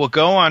 And, we'll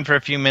go on for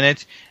a few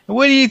minutes.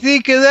 What do you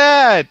think of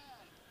that?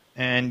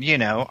 And,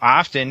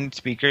 often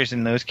speakers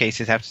in those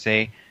cases have to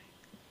say,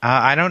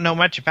 I don't know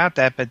much about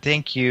that, but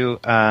thank you.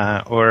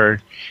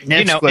 Or,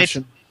 Next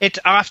question. It's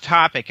off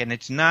topic, and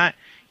it's not,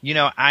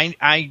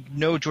 I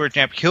know George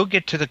Knapp. He'll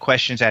get to the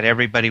questions that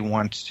everybody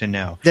wants to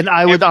know. Then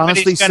I would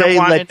honestly say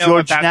let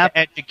George Knapp. The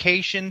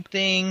education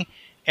thing.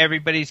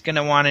 Everybody's going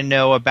to want to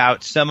know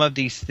about some of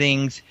these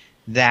things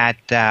that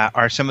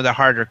are some of the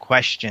harder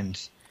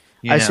questions.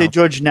 I say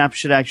George Knapp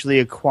should actually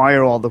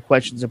acquire all the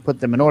questions and put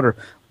them in order,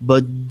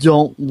 but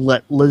don't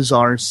let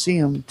Lazar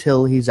see them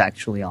till he's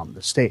actually on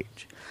the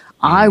stage.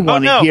 I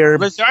want to hear.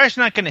 Lazar's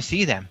not going to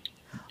see them.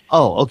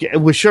 Oh, okay.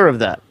 We're sure of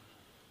that.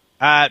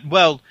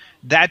 Well,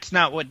 that's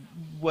not what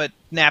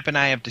Knapp and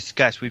I have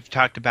discussed. We've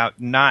talked about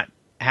not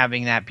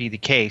having that be the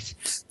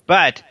case.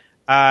 But,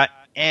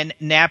 and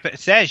Knapp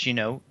says,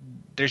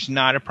 there's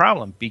not a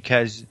problem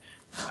because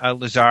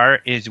Lazar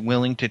is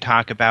willing to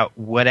talk about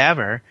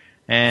whatever.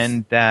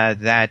 And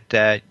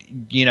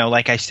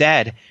like I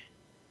said,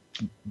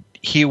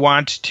 he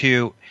wants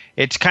to,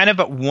 it's kind of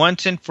a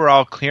once and for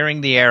all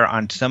clearing the air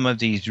on some of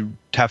these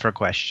tougher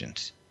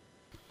questions.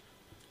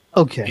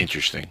 Okay.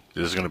 Interesting.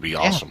 This is going to be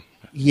awesome.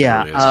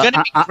 Yeah,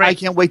 I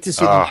can't wait to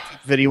see the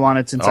video on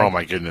it. Oh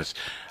my goodness,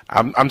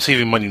 I'm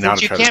saving money now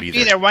to try to be there. You can't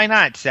be there. Why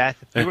not,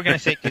 Seth? You were going to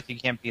say because you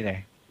can't be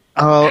there.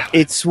 Oh,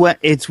 it's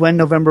when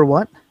November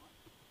what?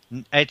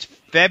 It's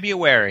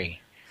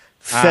February.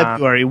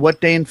 February. What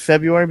day in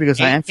February?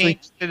 Because I actually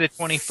to the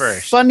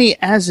 21st. Funny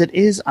as it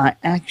is, I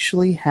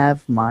actually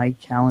have my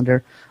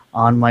calendar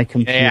on my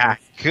computer. Yeah,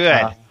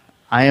 good.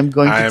 I am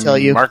going to tell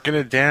you. I'm marking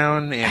it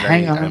down,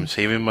 and I'm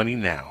saving money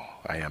now.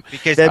 I am.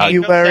 Because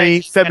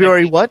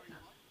February what?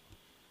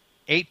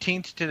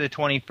 18th to the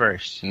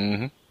 21st.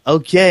 Mm-hmm.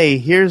 Okay,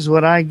 here's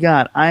what I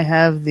got. I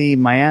have the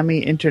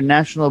Miami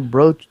International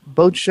Boat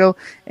Show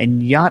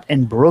and Yacht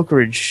and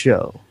Brokerage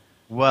Show.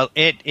 Well,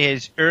 it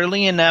is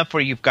early enough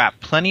where you've got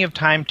plenty of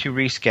time to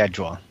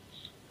reschedule.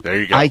 There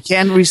you go. I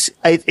can.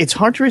 It's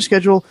hard to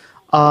reschedule.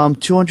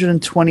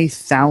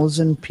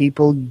 220,000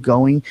 people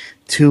going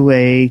to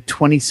a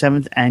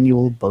 27th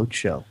annual boat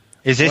show.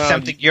 Is this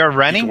something you're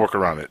running? You can work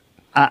around it.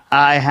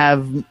 I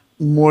have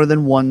more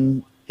than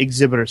one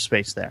exhibitor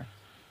space there.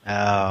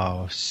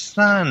 Oh,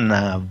 son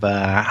of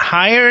a...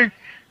 Hire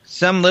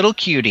some little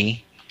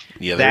cutie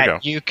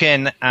that you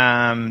can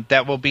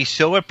that will be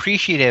so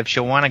appreciative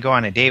she'll want to go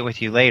on a date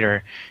with you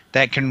later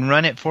that can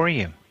run it for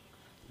you.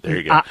 There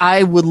you go.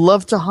 I would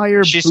love to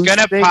hire. She's going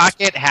to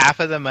pocket half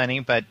of the money,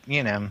 but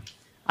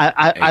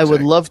I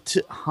would love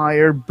to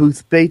hire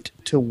Booth Bait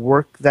to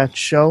work that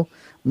show.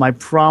 My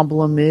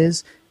problem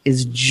is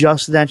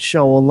just that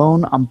show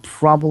alone. I'm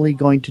probably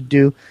going to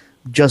do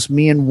just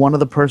me and one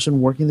other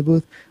person working the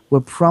booth. We're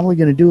probably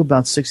going to do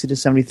about $60,000 to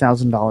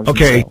 $70,000 in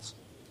sales.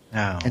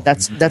 Oh, and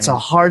that's a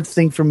hard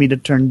thing for me to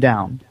turn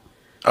down.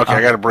 Okay,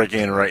 I got to break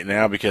in right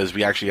now because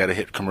we actually got to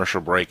hit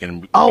commercial break.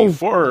 And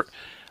before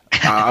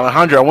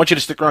Alejandro, I want you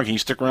to stick around. Can you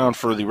stick around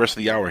for the rest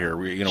of the hour here?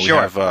 We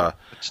sure. have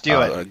let's do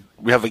it.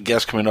 we have a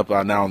guest coming up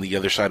now on the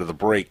other side of the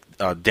break.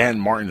 Dan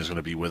Martin is going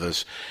to be with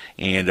us,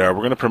 and we're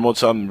going to promote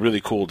something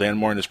really cool. Dan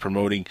Martin is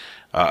promoting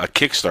a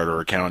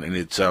Kickstarter account, and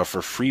it's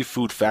for free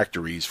food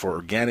factories, for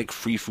organic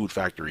free food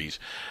factories.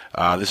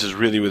 This is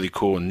really, really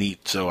cool and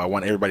neat, so I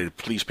want everybody to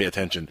please pay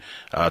attention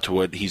to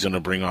what he's going to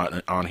bring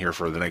on here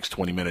for the next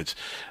 20 minutes.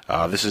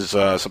 This is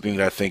something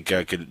that I think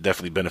could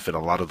definitely benefit a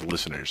lot of the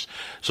listeners.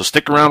 So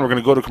stick around. We're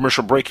going to go to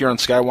commercial break here on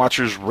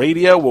Skywatchers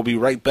Radio. We'll be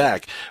right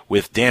back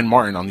with Dan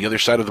Martin on the other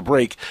side of the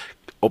break.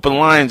 Open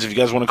lines if you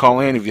guys want to call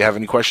in. If you have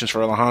any questions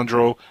for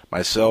Alejandro,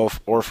 myself,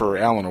 or for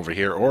Alan over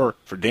here, or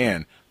for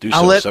Dan, do so.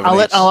 I'll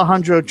let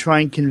Alejandro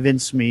try and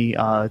convince me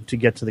to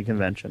get to the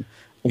convention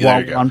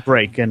while on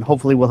break, and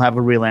hopefully we'll have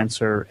a real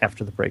answer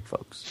after the break,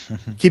 folks.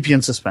 Keep you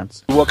in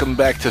suspense. Welcome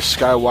back to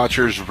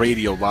Skywatchers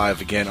Radio, live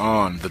again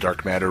on the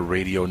Dark Matter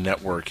Radio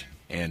Network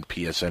and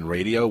PSN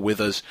Radio. With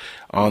us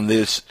on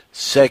this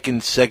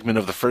second segment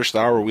of the first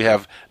hour, we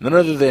have none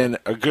other than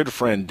a good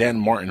friend, Dan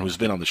Martin, who's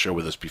been on the show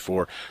with us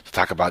before to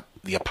talk about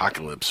the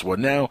apocalypse. Well,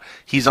 now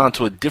he's on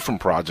to a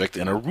different project,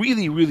 and a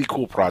really, really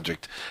cool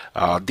project.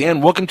 Dan,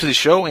 welcome to the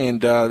show,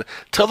 and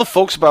tell the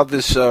folks about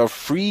this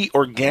free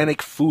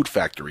organic food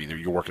factory that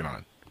you're working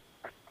on.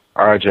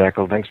 All right,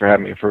 Jackal, thanks for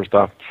having me first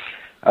off.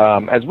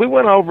 As we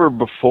went over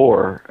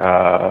before,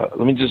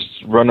 let me just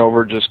run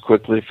over just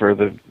quickly for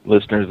the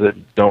listeners that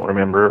don't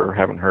remember or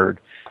haven't heard.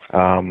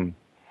 A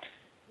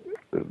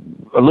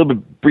little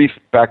bit brief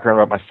background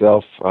about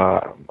myself.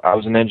 I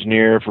was an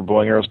engineer for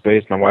Boeing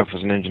Aerospace. My wife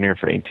was an engineer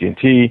for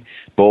AT&T.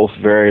 Both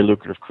very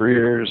lucrative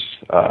careers.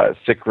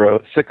 Sick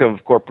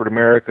of corporate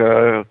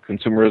America,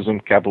 consumerism,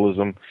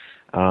 capitalism.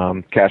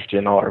 Cashed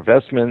in all our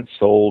investments.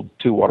 Sold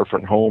 2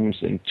 waterfront homes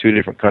in 2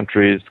 different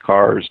countries.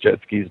 Cars, jet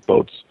skis,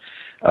 boats.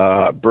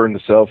 Burned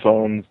the cell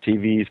phones,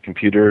 TVs,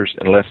 computers,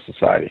 and left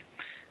society.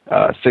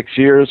 6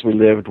 years, we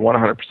lived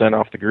 100%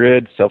 off the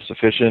grid,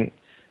 self-sufficient.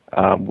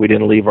 We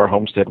didn't leave our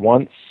homestead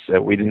once.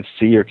 We didn't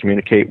see or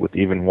communicate with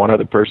even one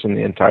other person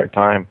the entire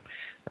time.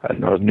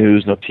 No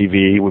news, no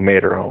TV. We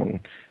made our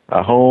own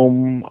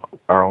home,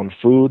 our own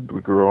food.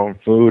 We grew our own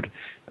food.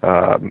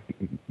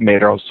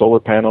 Made our own solar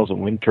panels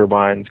and wind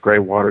turbines, gray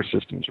water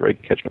systems,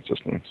 rake catchment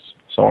systems,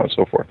 so on and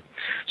so forth.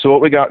 So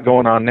what we got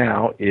going on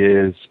now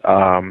is...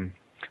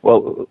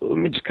 well, let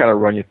me just kind of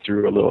run you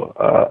through a little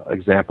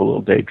example, a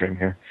little daydream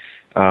here.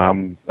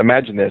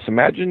 Imagine this.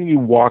 Imagine you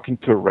walk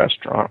into a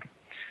restaurant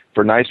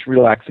for a nice,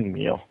 relaxing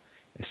meal.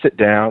 You sit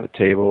down at the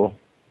table,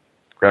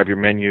 grab your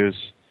menus,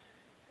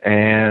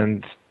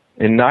 and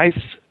in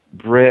nice,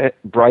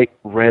 bright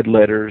red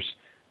letters,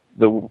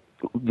 the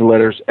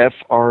letters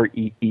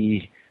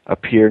F-R-E-E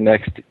appear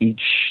next to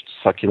each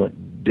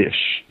succulent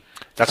dish.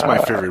 That's my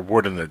favorite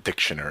word in the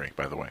dictionary,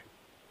 by the way.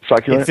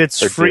 Succulent? If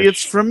it's free, dish?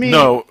 It's from me.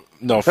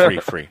 No,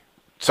 free.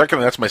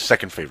 Second, that's my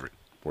second favorite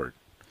word.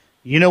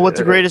 You know what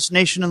the greatest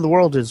nation in the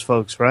world is,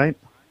 folks, right?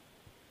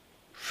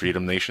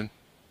 Freedom Nation?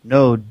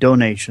 No,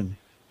 donation.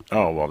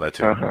 Oh, well, that's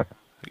it. Uh-huh.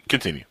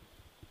 Continue.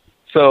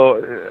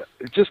 So,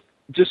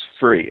 just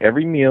free.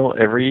 Every meal,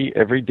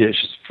 every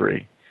dish is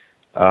free.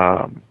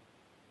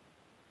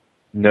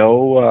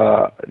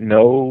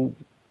 No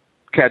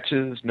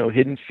catches, no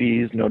hidden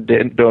fees, no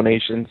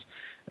donations,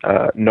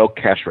 no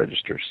cash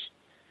registers.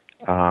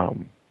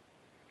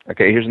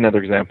 Okay, here's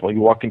another example. You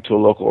walk into a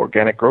local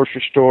organic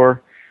grocery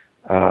store,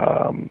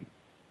 and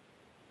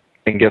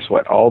guess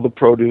what? All the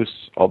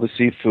produce, all the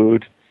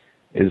seafood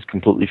is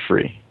completely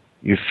free.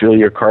 You fill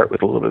your cart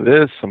with a little bit of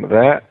this, some of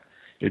that.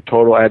 Your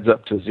total adds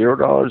up to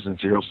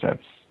 $0.00.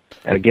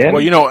 And again,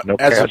 well, you know, no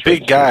as a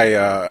big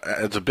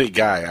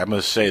guy, I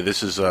must say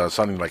this is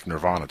sounding like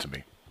Nirvana to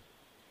me.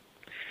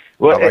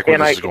 Well, I like where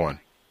this is going.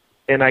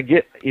 And I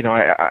get, you know,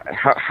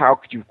 how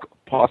could you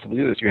possibly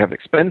do this? You have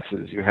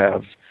expenses, you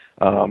have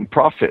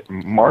profit,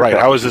 markup. Right.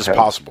 How is this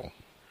possible?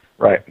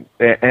 Right.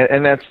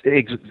 And that's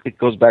it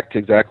goes back to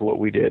exactly what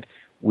we did.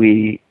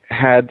 We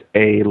had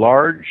a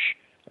large,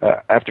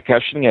 after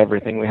cashing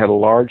everything, we had a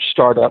large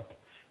startup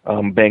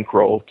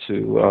bankroll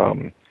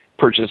to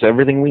purchase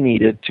everything we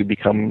needed to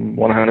become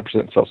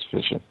 100%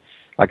 self-sufficient.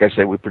 Like I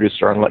said, we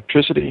produced our own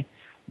electricity.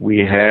 We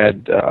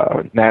had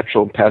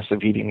natural and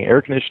passive heating and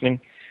air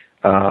conditioning.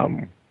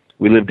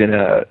 We lived in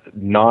a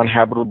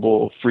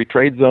non-habitable free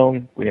trade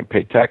zone. We didn't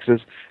pay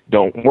taxes.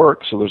 Don't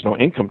work, so there's no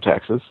income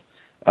taxes.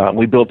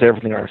 We built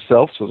everything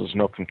ourselves, so there's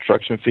no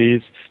construction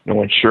fees,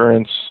 no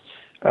insurance,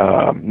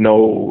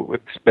 no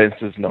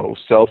expenses, no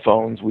cell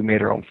phones. We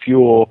made our own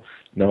fuel,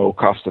 no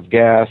cost of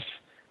gas,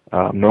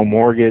 no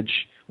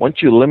mortgage.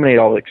 Once you eliminate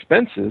all the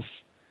expenses,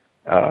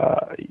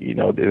 you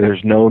know,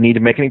 there's no need to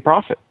make any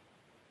profit.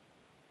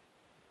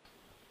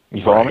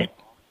 You follow me?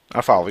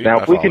 I follow you.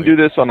 Now, if we can do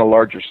this on a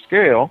larger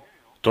scale...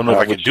 Don't know if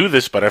I can do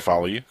this, but I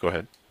follow you. Go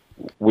ahead.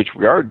 Which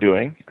we are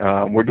doing.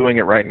 We're doing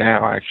it right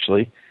now,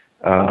 actually.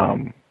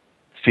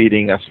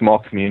 Feeding a small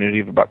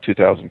community of about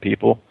 2,000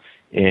 people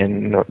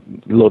in a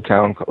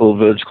little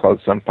village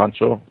called San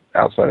Pancho,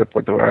 outside of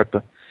Puerto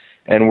Vallarta.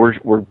 And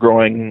we're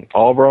growing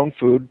all of our own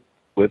food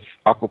with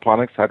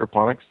aquaponics,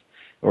 hydroponics.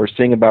 And we're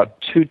seeing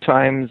about 2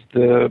 times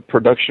the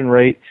production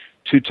rate,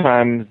 2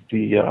 times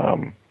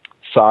the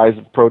size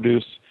of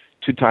produce,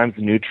 2 times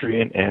the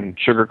nutrient and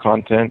sugar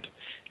content,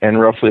 and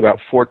roughly about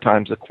 4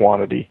 times the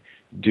quantity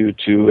due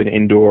to an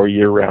indoor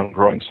year-round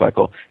growing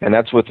cycle. And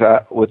that's with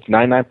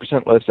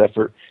 99% less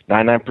effort,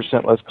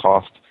 99% less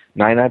cost,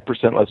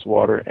 99% less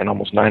water, and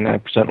almost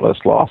 99% less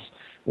loss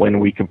when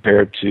we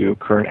compare it to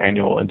current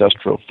annual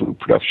industrial food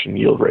production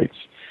yield rates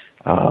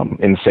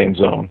in the same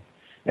zone.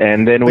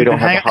 And then we don't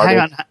have the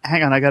hardest...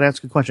 Hang on, I got to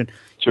ask a question.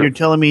 Sure. You're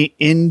telling me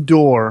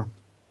indoor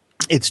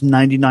it's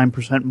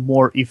 99%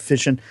 more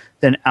efficient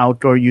than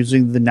outdoor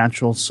using the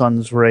natural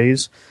sun's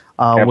rays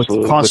with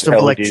the cost of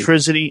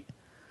electricity.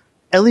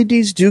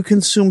 LEDs do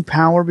consume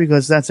power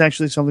because that's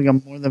actually something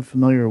I'm more than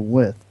familiar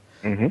with.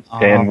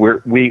 Mm-hmm. And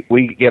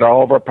we get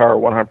all of our power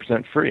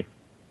 100% free.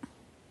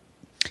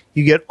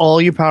 You get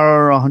all your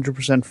power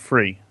 100%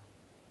 free.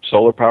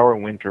 Solar power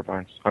and wind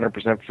turbines,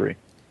 100% free.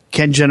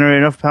 Can generate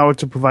enough power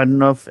to provide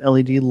enough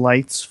LED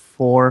lights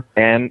for...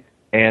 And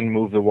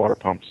move the water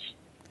pumps.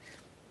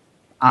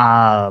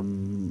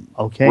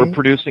 Okay. We're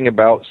producing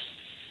about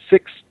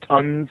 6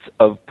 tons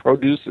of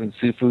produce and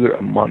seafood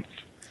a month.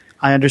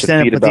 I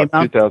understand it, but the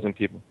amount... 2,000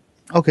 people.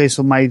 Okay,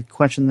 so my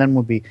question then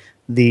would be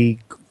the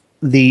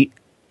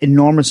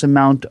enormous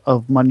amount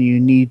of money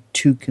you need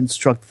to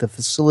construct the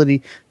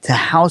facility to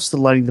house the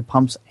lighting, the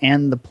pumps,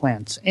 and the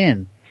plants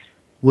in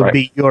would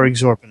be your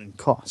exorbitant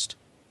cost.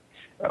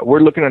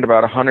 We're looking at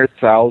about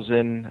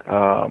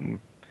 $100,000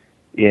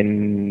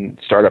 in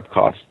startup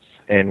costs,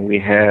 and we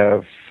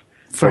have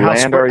for how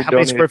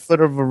many square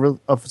foot of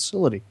a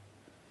facility?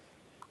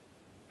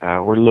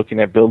 We're looking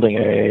at building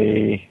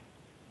a.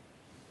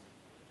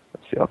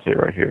 Let's see, I'll tell you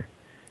right here.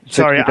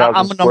 Sorry,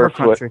 I'm a number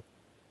country.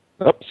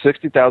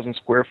 60,000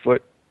 square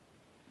foot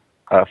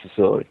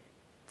facility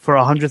for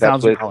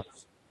 $100,000.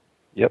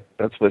 Yep,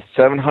 that's with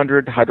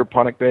 700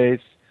 hydroponic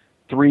bays,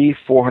 3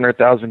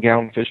 400,000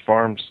 gallon fish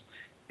farms,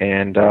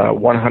 and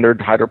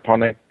 100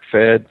 hydroponic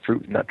fed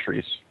fruit and nut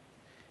trees.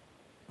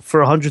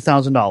 For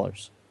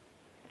 $100,000.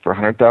 For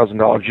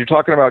 $100,000, you're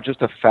talking about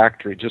just a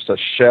factory, just a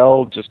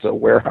shell, just a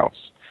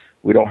warehouse.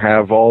 We don't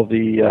have all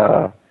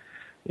the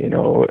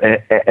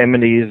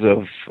amenities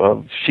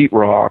of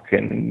sheetrock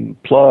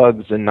and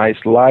plugs and nice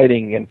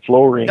lighting and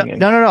flooring.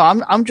 No.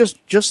 I'm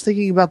just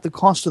thinking about the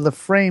cost of the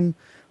frame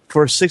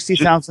for a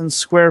 60,000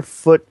 square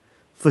foot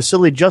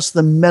facility. Just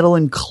the metal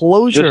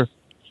enclosure.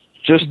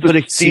 Just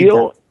the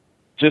steel.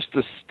 Just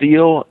the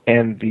steel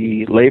and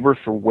the labor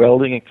for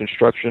welding and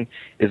construction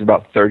is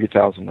about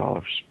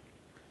 $30,000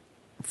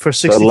 for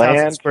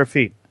 60,000 square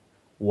feet.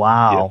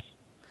 Wow. Yes.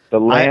 The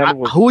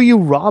land who are you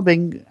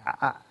robbing?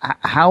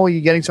 How are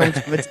you getting someone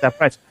to commit to that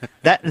price?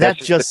 That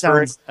just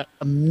sounds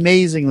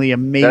amazingly.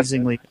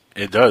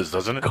 It does,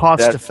 doesn't it?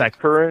 Cost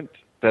effective.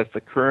 That's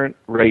the current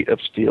rate of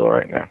steel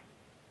right now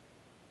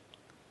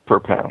per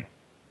pound.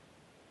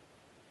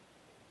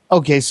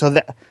 Okay, so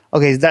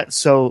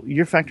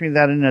you're factoring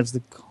that in as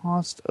the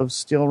cost of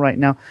steel right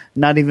now,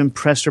 not even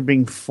pressed or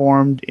being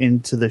formed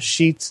into the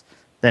sheets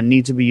that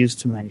need to be used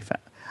to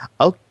manufacture.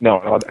 Oh.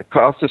 No, the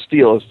cost of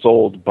steel is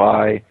sold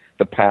by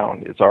the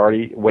pound. It's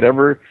already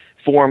whatever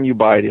form you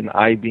buy it in,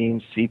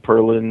 I-beam,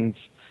 C-purlins,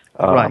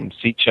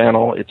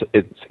 C-channel.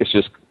 It's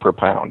just per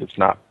pound. It's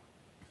not.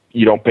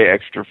 You don't pay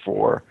extra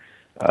for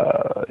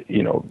the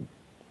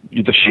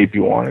shape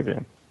you want it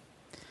in.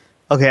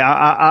 Okay,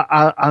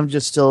 I'm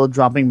just still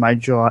dropping my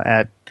jaw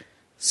at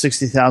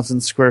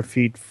 60,000 square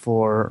feet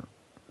for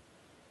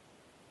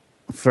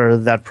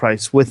that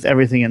price with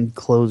everything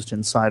enclosed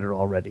inside it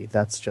already.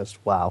 That's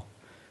just wow.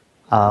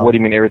 What do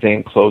you mean everything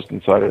enclosed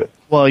inside of it?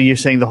 Well, you're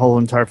saying the whole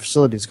entire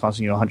facility is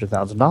costing you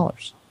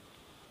 $100,000.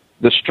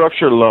 The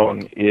structure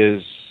alone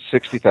is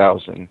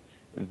 $60,000.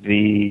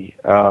 The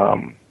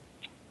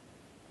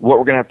what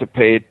we're going to have to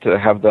pay to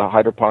have the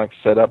hydroponics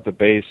set up, the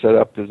bay set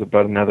up, is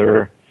about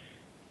another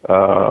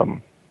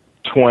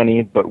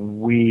 $20,000. But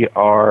we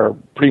are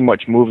pretty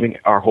much moving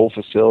our whole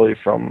facility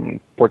from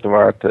Puerto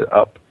Vallarta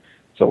up.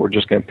 So we're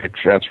just going to pay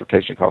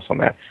transportation costs on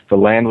that. The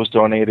land was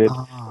donated.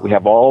 We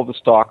have all the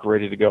stock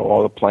ready to go,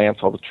 all the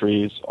plants, all the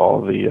trees,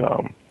 all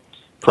the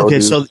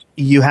produce. Okay, so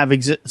you have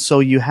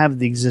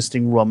the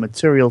existing raw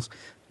materials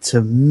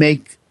to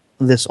make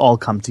this all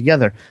come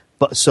together.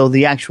 But so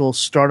the actual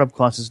startup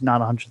cost is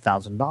not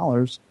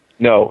 $100,000.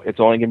 No, it's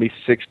only going to be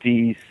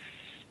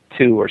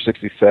 62 or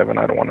 67.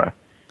 I don't want to.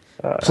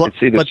 It's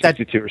either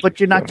 62 or 67.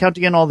 But you're not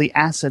counting in all the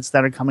assets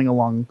that are coming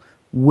along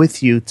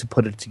with you to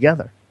put it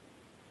together.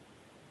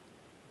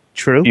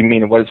 True. You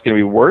mean what it's going to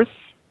be worth?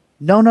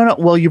 No.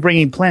 Well, you're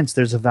bringing plants.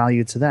 There's a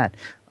value to that.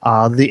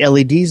 The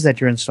LEDs that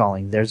you're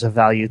installing, there's a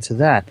value to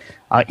that.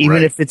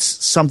 Even if it's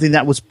something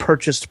that was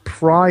purchased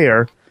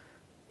prior,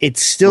 it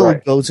still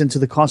goes into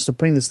the cost of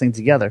putting this thing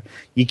together.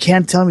 You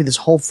can't tell me this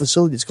whole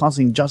facility is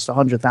costing just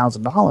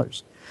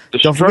 $100,000. The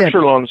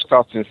structure loan is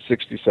costing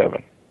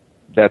 $67,000.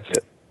 That's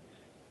it.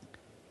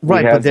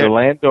 Right, we have the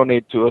land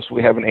donated to us.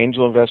 We have an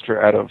angel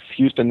investor out of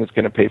Houston that's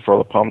going to pay for all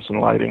the pumps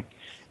and lighting.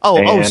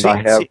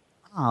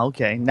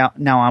 Okay.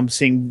 Now I'm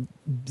seeing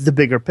the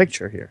bigger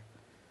picture here.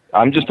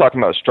 I'm just talking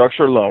about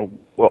structure loan.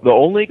 Well,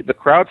 the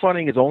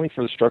crowdfunding is only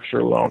for the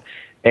structure loan.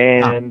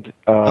 and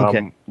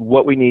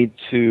what we need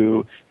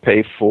to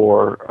pay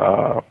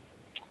for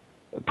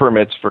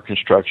permits for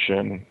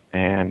construction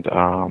and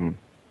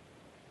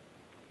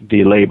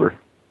the labor.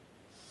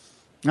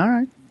 All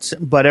right,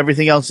 but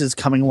everything else is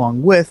coming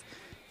along with.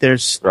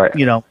 There's, right.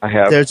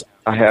 There's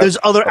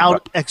other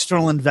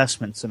external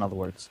investments. In other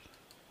words,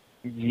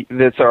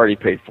 that's already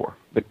paid for.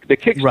 The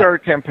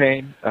Kickstarter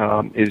campaign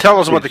is. Tell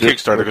us about the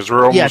Kickstarter, because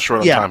we're almost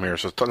short on time here.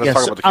 So let's talk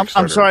about the Kickstarter.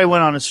 I'm sorry I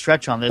went on a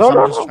stretch on this.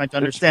 I'm just trying to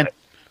understand.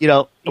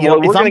 We're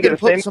going to get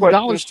the same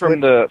questions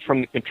from the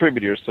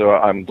contributors, so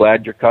I'm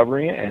glad you're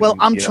covering it. And,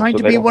 I'm trying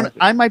to be one.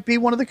 I might be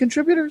one of the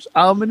contributors.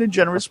 I'm in a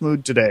generous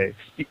mood today.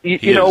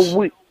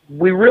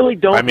 We really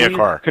don't need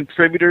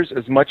contributors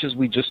as much as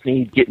we just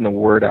need getting the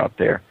word out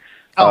there.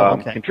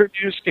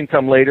 Contributors can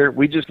come later.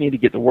 We just need to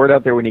get the word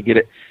out there. We need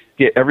to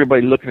get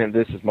everybody looking at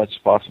this as much as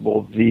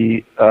possible.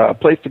 The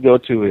place to go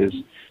to is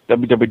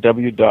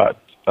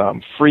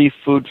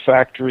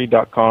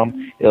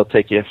www.freefoodfactory.com. It'll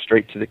take you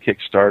straight to the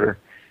Kickstarter.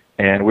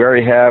 And we're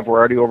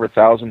already over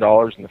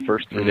 $1,000 in the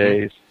first 3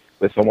 days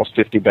with almost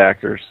 50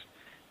 backers.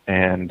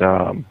 And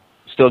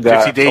still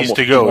got 50 days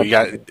to go. You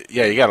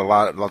got a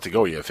lot to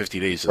go. You have 50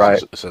 days.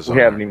 Right. We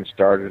haven't even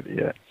started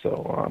yet.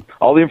 So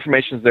all the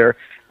information's there.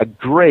 A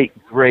great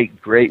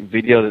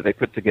video that they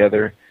put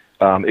together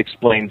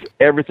explains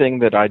everything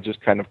that I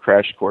just kind of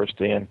crash coursed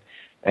in,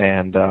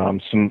 and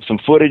some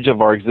footage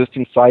of our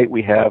existing site.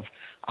 We have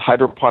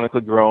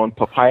hydroponically grown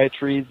papaya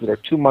trees that are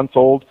 2 months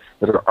old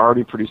that are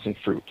already producing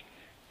fruit.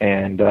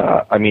 And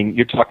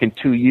you're talking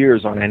 2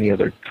 years on any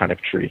other kind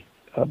of tree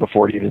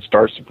before it even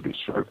starts to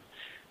produce fruit.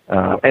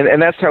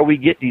 And that's how we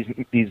get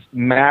these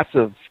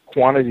massive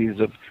quantities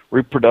of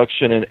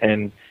reproduction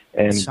and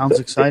sounds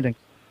exciting.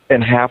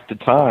 And half the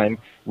time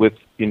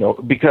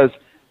because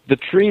the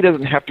tree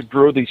doesn't have to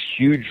grow these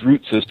huge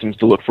root systems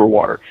to look for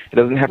water. It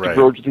doesn't have to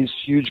grow these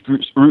huge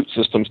root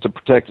systems to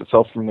protect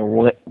itself from the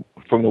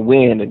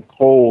wind and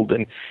cold.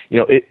 And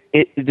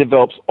it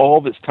develops all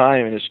of its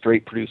time and is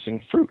straight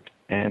producing fruit.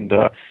 And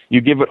you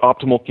give it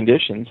optimal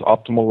conditions,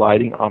 optimal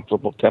lighting,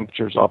 optimal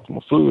temperatures,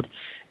 optimal food,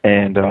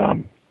 and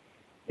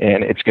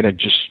it's going to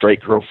just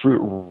straight grow fruit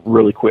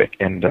really quick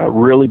and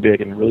really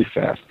big and really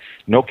fast.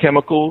 No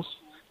chemicals,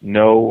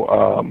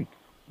 no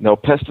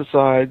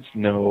pesticides,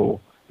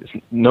 no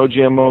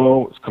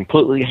GMO. It's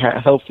completely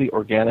healthy,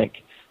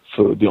 organic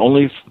food. The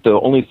only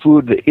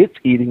food that it's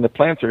eating, the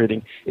plants are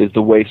eating, is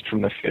the waste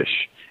from the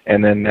fish,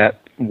 and then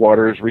that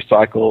water is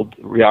recycled,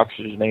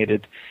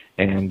 reoxygenated,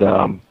 and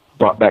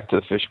brought back to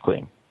the fish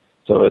clean.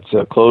 So it's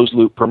a closed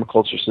loop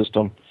permaculture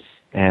system,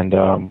 and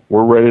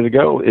we're ready to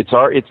go. It's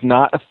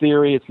not a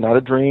theory, it's not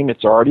a dream.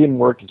 It's already in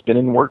work. It's been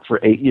in work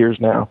for 8 years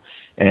now,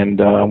 and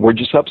we're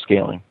just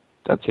upscaling.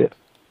 That's it.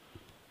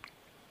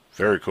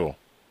 Very cool.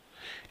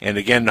 And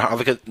again,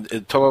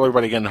 tell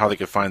everybody again how they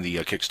can find the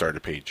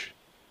Kickstarter page.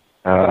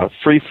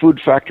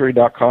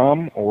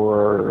 Freefoodfactory.com,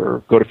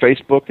 or go to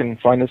Facebook and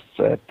find us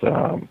at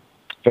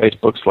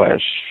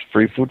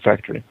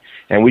Facebook/FreeFoodFactory.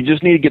 And we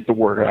just need to get the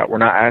word out. We're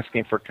not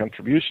asking for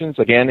contributions.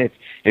 Again,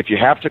 if you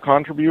have to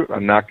contribute,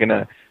 I'm not going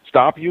to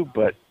stop you,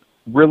 but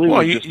really...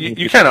 Well,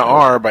 you kind of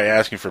are by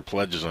asking for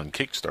pledges on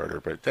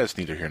Kickstarter, but that's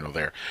neither here nor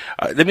there.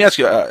 Let me ask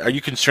you, are you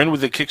concerned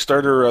with the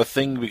Kickstarter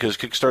thing? Because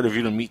Kickstarter, if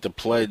you don't meet the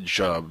pledge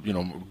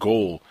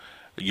goal,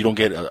 you don't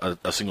get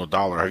a single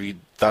dollar. Have you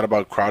thought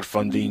about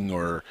crowdfunding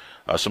or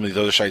some of these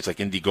other sites like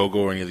Indiegogo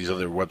or any of these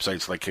other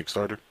websites like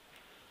Kickstarter?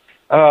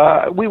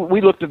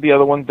 We looked at the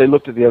other ones. They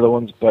looked at the other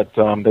ones, but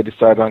they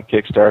decided on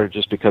Kickstarter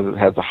just because it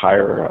has a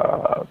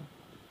higher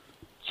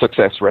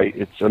success rate.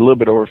 It's a little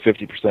bit over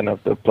 50%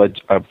 of the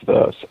pledge of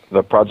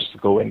the projects to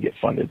go in and get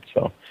funded.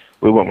 So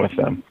we went with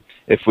them.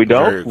 If we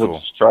don't, we'll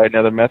just try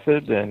another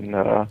method. And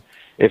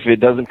if it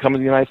doesn't come to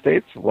the United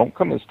States, it won't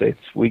come to the States.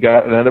 We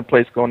got another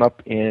place going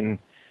up in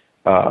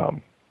I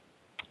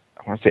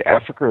want to say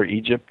Africa or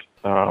Egypt.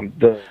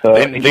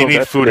 They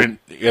need food.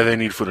 They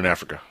need food in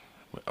Africa.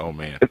 Oh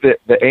man!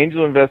 The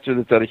angel investor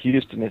that's out of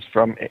Houston is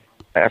from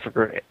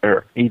Africa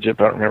or Egypt.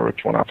 I don't remember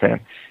which one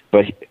offhand.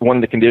 But one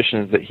of the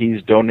conditions that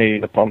he's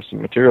donating the pumps and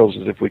materials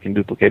is if we can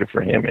duplicate it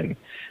for him in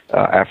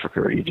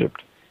Africa or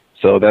Egypt.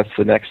 So that's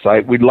the next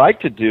site. We'd like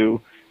to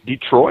do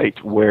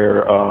Detroit,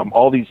 where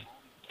all these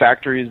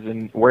factories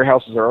and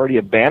warehouses are already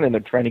abandoned.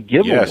 They're trying to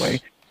give them away.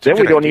 Then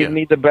we don't even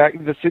need the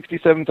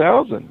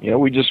 $67,000.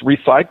 We just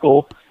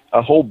recycle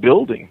a whole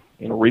building.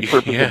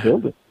 Repurpose a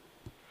building.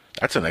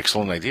 That's an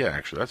excellent idea,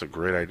 actually. That's a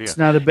great idea. It's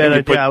not a bad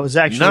idea. I was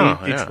actually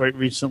in Detroit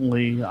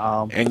recently.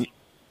 And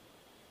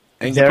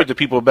you put the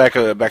people back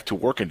to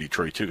work in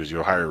Detroit, too, because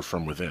you'll hire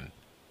from within.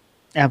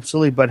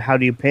 Absolutely, but how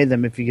do you pay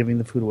them if you're giving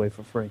the food away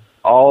for free?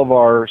 All of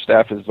our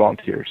staff is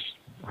volunteers.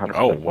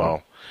 Oh,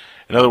 wow.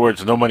 In other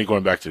words, no money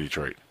going back to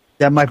Detroit.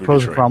 That might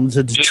pose a problem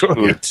to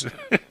Detroit.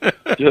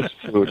 Just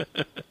food.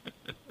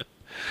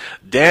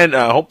 Dan,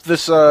 I hope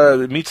this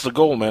meets the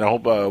goal, man. I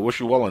hope wish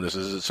you well on this.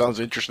 It sounds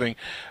interesting.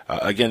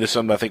 Again, this is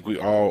something I think we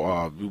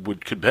all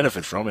could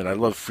benefit from, and I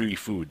love free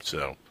food,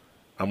 so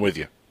I'm with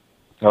you.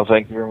 Oh,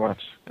 thank you very much.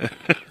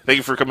 Thank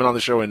you for coming on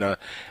the show. And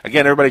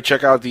again, everybody,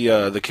 check out the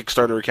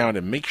Kickstarter account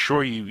and make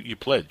sure you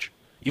pledge.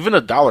 Even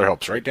 $1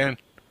 helps, right, Dan?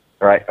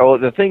 All right. Oh,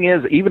 the thing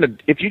is, even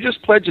if you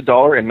just pledge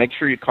 $1 and make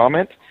sure you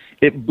comment,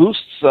 it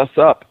boosts us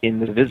up in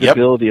the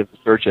visibility of the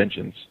search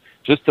engines.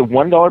 Just the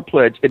 $1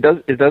 pledge. It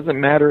doesn't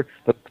matter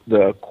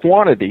the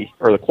quantity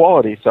or the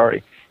quality.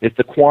 Sorry, it's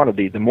the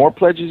quantity. The more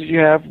pledges you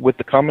have with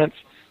the comments,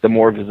 the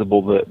more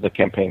visible the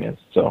campaign is.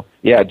 So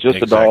yeah, just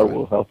 $1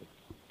 will help.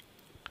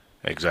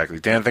 Exactly.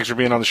 Dan, thanks for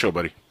being on the show,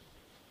 buddy.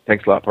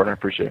 Thanks a lot, partner. I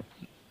appreciate it.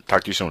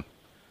 Talk to you soon.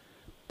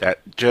 That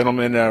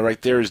gentleman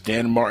right there is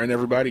Dan Martin,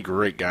 everybody.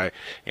 Great guy.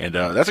 And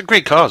that's a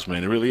great cause,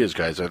 man. It really is,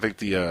 guys. I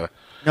think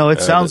No,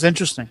 it sounds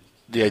interesting.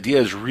 The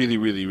idea is really,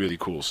 really, really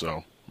cool.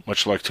 So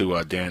much luck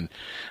to Dan.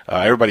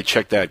 Everybody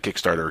check that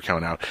Kickstarter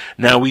account out.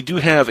 Now, we do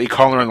have a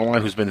caller on the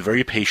line who's been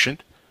very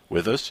patient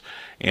with us,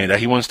 and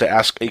he wants to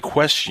ask a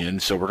question,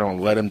 so we're going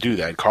to let him do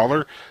that.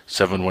 Caller,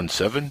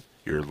 717.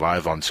 You're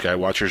live on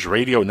Skywatchers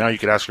Radio. Now you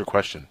can ask your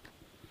question.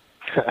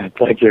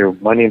 Thank you.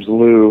 My name's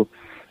Lou.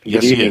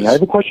 Yes, Good evening. he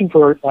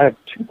is. I have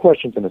two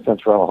questions in a sense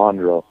for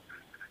Alejandro.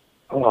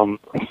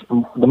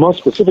 The most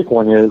specific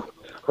one is,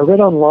 I read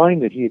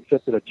online that he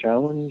accepted a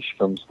challenge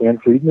from Stan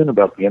Friedman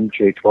about the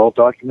MJ12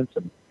 documents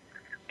and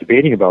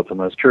debating about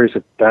them. I was curious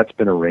if that's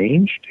been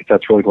arranged, if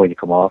that's really going to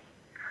come off.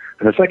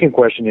 And the second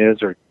question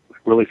is, or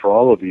really for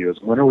all of you, is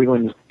when are we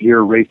going to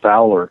hear Ray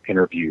Fowler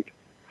interviewed?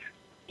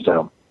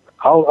 So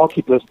I'll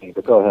keep listening,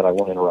 but go ahead. I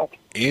won't interrupt.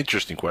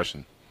 Interesting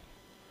question.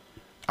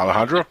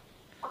 Alejandro?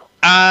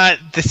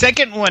 The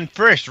second one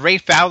first, Ray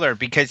Fowler,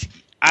 because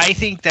I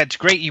think that's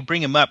great you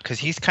bring him up because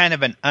he's kind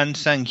of an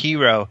unsung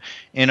hero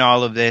in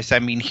all of this. I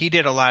mean, he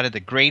did a lot of the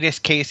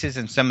greatest cases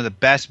and some of the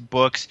best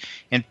books.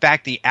 In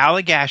fact, the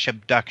Allagash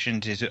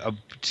abductions is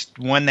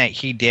one that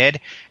he did,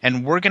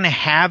 and we're going to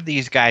have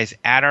these guys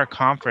at our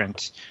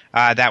conference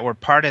that were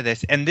part of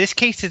this. And this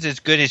case is as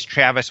good as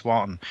Travis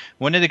Walton.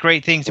 One of the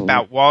great things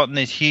about Walton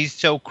is he's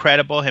so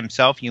credible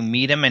himself. You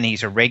meet him, and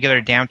he's a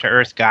regular,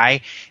 down-to-earth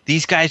guy.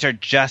 These guys are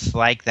just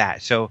like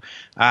that. So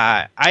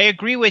I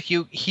agree with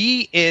you.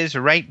 He is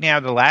right now,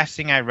 the last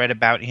thing I read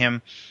about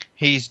him,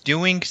 he's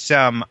doing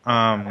some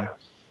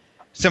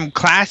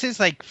classes,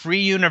 like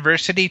free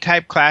university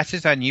type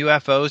classes on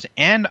UFOs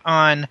and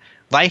on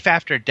life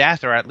after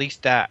death, or at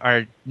least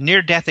our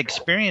near-death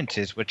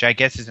experiences, which I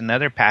guess is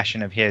another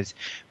passion of his.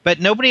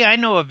 But nobody I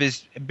know of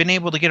has been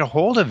able to get a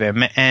hold of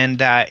him, and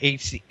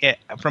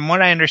from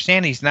what I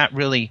understand, he's not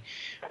really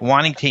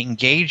wanting to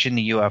engage in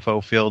the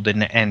UFO field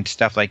and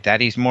stuff like that.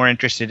 He's more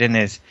interested in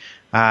his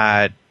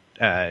death,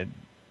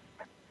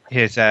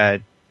 his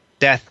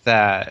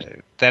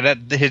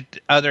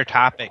other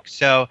topics.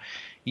 So,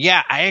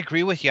 yeah, I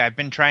agree with you. I've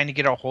been trying to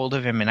get a hold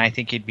of him, and I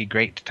think he'd be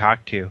great to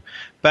talk to.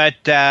 But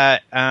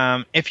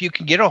if you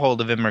can get a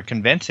hold of him or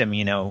convince him,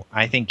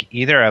 I think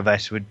either of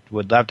us would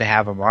love to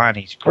have him on.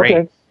 He's great.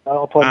 Okay.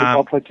 I'll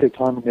probably take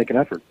time and make an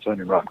effort. So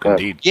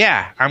Indeed.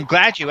 Yeah, I'm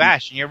glad you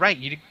asked. And you're right.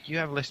 You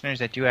have listeners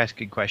that do ask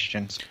good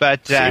questions.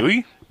 But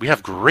we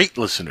have great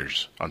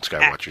listeners on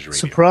Skywatchers Radio.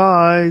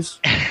 Surprise!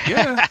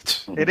 Yeah.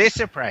 It is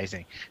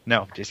surprising.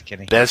 No, just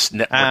kidding. Best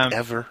network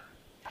ever.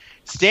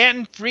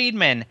 Stanton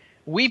Friedman.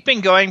 We've been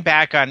going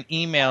back on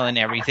email and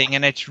everything,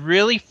 and it's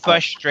really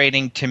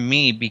frustrating to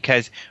me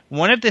because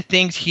one of the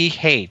things he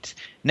hates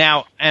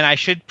now, and I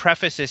should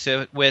preface this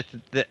with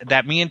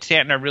that me and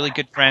Stanton are really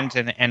good friends,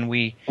 and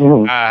we,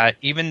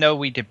 even though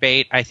we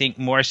debate, I think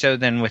more so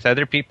than with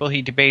other people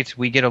he debates,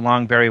 we get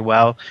along very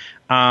well.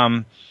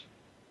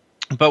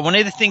 But one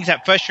of the things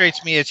that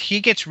frustrates me is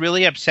he gets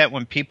really upset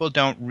when people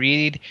don't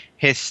read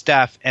his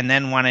stuff and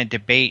then want to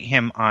debate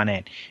him on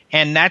it.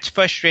 And that's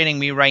frustrating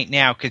me right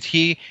now because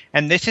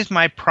and this is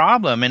my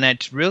problem, and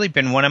it's really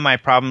been one of my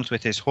problems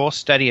with his whole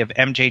study of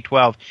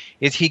MJ12,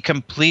 is he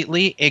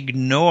completely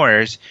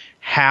ignores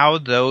how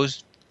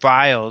those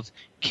files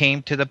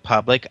came to the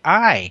public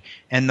eye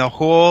and the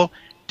whole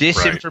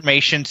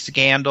disinformation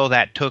scandal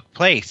that took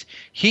place.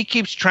 He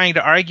keeps trying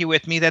to argue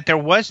with me that there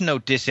was no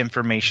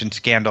disinformation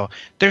scandal.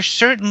 There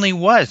certainly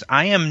was.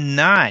 I am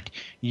not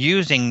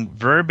using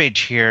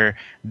verbiage here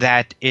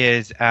that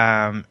is,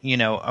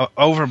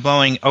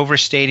 overblowing,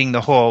 overstating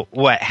the whole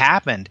what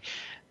happened.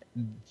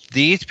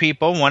 These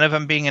people, one of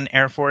them being an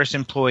Air Force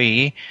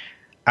employee,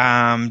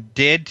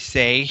 did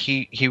say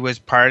he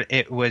was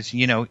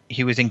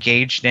he was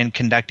engaged in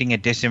conducting a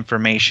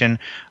disinformation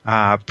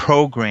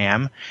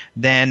program.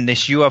 Then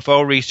this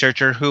UFO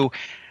researcher who,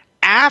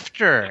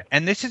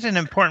 and this is an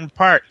important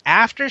part,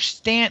 after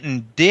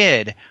Stanton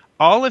did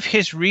all of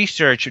his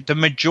research, the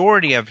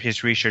majority of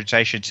his research,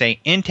 I should say,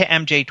 into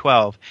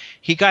MJ12,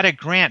 he got a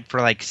grant for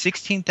like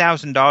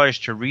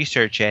 $16,000 to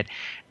research it.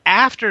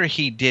 After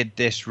he did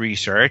this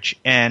research,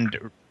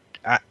 and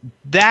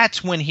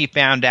that's when he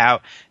found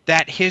out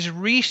that his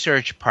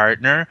research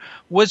partner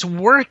was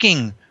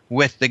working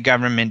with the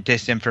government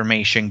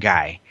disinformation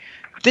guy.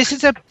 This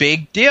is a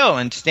big deal,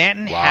 and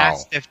Stanton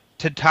has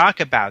to talk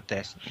about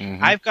this.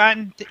 I've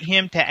gotten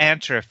him to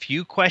answer a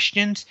few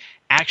questions.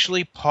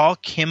 Actually, Paul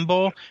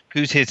Kimball,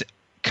 who's his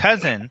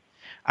cousin,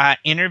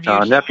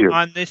 interviewed nephew.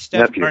 on this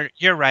stuff. Nephew. Or,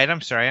 you're right.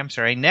 I'm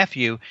sorry.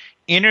 Nephew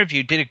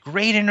did a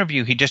great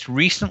interview. He just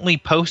recently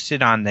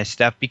posted on this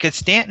stuff because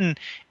Stanton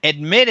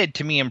admitted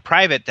to me in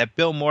private that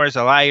Bill Moore is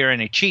a liar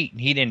and a cheat,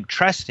 and he didn't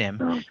trust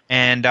him.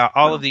 And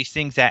all of these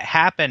things that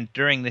happened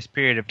during this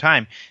period of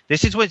time.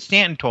 This is what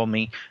Stanton told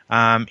me.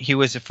 He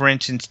was, for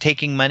instance,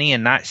 taking money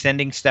and not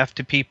sending stuff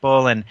to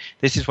people, and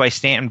this is why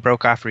Stanton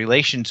broke off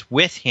relations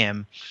with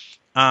him.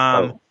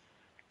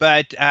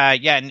 But,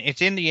 and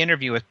it's in the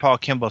interview with Paul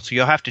Kimball, so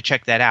you'll have to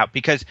check that out.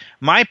 Because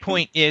my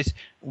point is,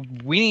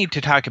 we need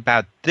to talk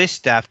about this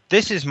stuff.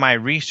 This is my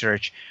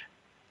research.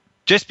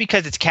 Just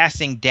because it's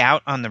casting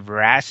doubt on the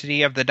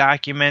veracity of the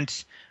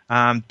documents,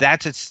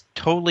 that's a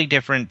totally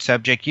different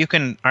subject. You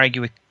can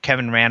argue with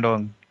Kevin Randall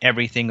and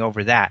everything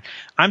over that.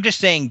 I'm just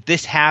saying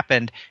this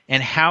happened,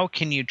 and how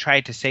can you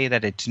try to say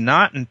that it's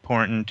not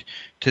important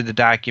to the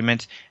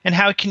documents? And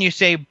how can you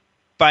say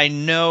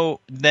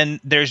then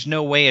there's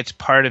no way it's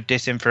part of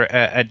this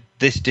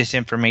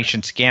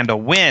disinformation scandal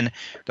when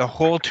the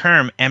whole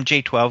term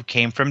MJ-12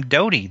 came from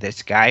Doty,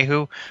 this guy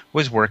who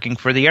was working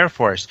for the Air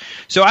Force.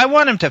 So I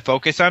want him to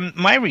focus on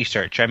my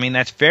research. I mean,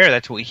 that's fair.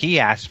 That's what he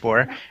asked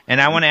for. And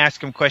I want to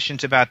ask him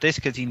questions about this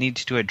because he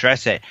needs to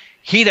address it.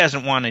 He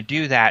doesn't want to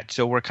do that,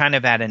 so we're kind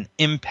of at an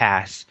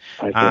impasse.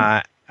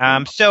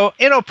 So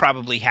it'll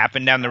probably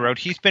happen down the road.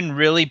 He's been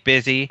really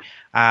busy.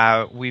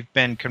 We've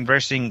been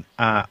conversing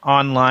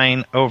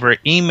online over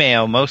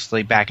email,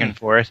 mostly back and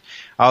forth,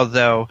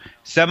 although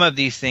some of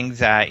these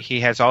things he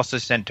has also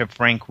sent to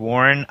Frank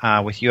Warren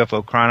with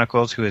UFO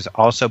Chronicles, who has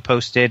also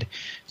posted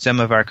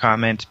some of our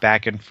comments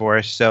back and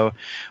forth. So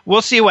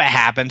we'll see what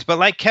happens. But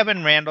like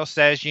Kevin Randall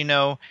says,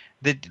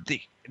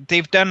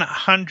 they've done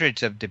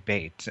hundreds of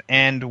debates,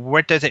 and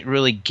what does it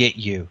really get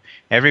you?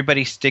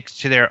 Everybody sticks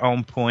to their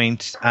own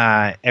points.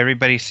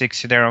 Everybody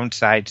sticks to their own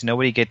sides.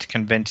 Nobody gets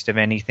convinced of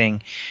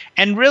anything.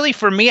 And really,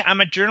 for me, I'm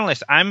a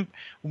journalist.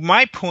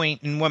 My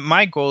point and what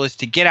my goal is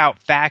to get out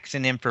facts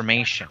and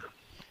information.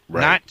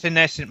 Right. Not to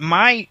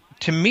necessarily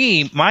to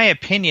me, my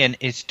opinion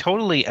is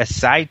totally a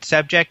side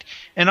subject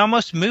and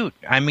almost moot.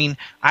 I mean,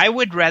 I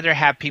would rather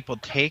have people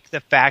take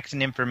the facts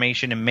and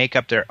information and make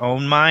up their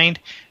own mind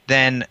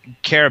than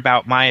care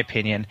about my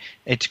opinion.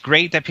 It's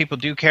great that people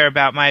do care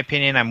about my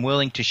opinion. I'm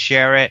willing to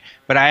share it.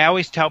 But I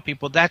always tell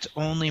people that's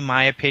only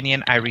my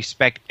opinion. I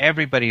respect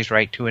everybody's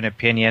right to an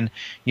opinion.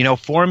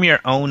 Form your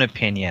own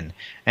opinion.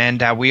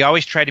 And we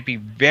always try to be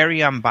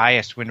very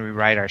unbiased when we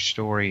write our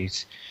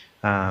stories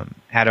at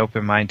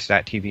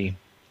openminds.tv.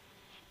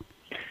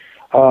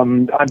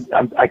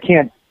 I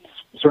can't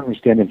certainly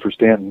stand in for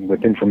Stanton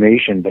with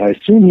information, but I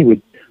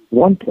assume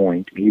one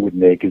point he would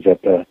make is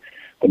that the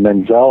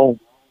Menzel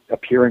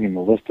appearing in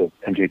the list of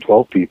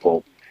MJ-12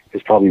 people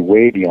is probably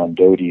way beyond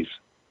Doty's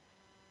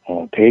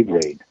pay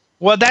grade.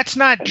 Well, that's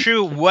not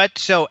true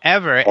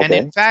whatsoever. Okay. And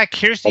in fact,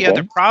 here's the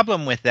other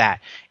problem with that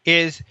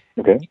is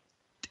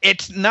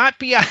it's not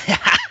beyond.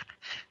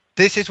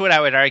 This is what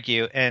I would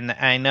argue, and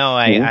I know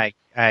I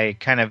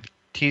kind of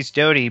tease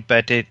Doty,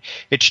 but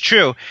it's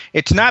true.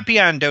 It's not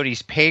beyond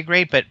Doty's pay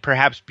grade, but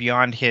perhaps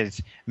beyond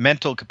his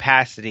mental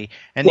capacity.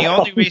 And the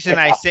only reason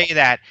I say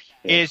that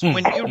is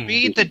when you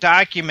read the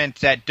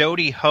documents that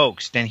Doty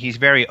hoaxed, and he's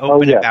very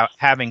open about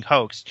having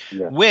hoaxed,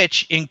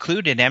 which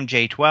included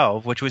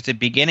MJ-12, which was the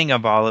beginning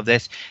of all of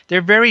this,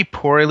 they're very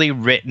poorly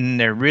written.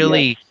 They're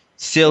really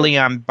silly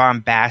and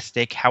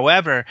bombastic.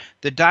 However,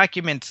 the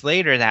documents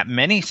later that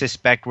many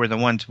suspect were the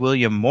ones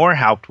William Moore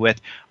helped with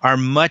are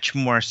much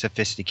more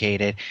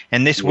sophisticated.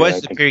 And this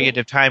was the period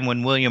of time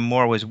when William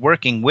Moore was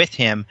working with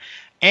him.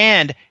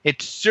 And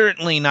it's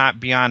certainly not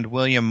beyond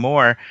William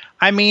Moore.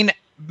 I mean,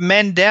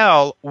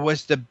 Mendel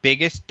was the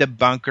biggest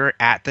debunker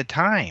at the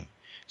time.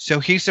 So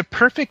he's a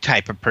perfect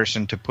type of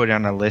person to put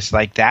on a list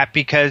like that,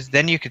 because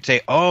then you could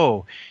say,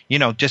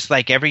 just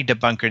like every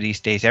debunker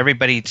these days,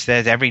 everybody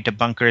says every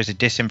debunker is a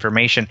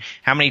disinformation.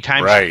 How many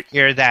times do you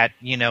hear that,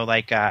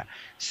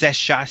 Seth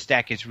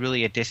Shostak is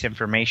really a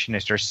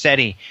disinformationist, or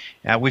SETI?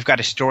 We've got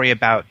a story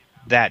about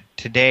that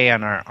today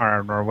on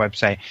our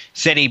website,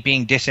 SETI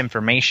being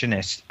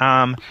disinformationist.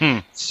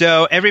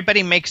 So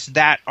everybody makes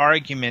that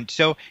argument.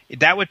 So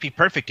that would be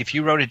perfect if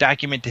you wrote a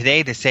document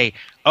today to say,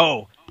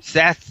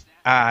 Seth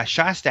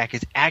Shostak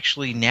is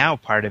actually now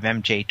part of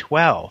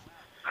MJ-12.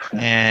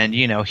 And,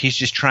 he's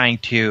just trying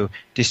to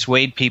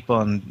dissuade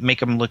people and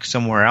make them look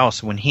somewhere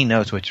else when he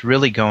knows what's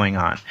really going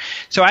on.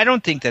 So I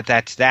don't think that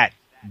that's that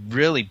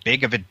really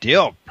big of a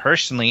deal,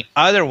 personally.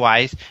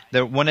 Otherwise,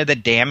 one of the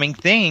damning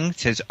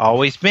things has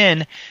always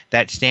been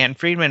that Stanton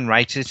Friedman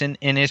writes this in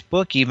his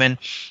book even,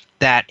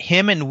 that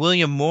him and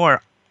William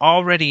Moore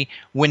already,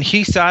 when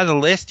he saw the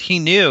list, he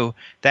knew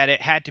that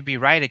it had to be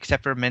right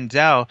except for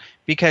Menzel,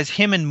 because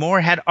him and Moore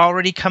had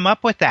already come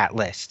up with that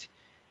list.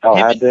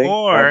 Had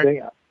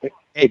they?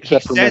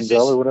 Except for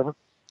Menzel or whatever?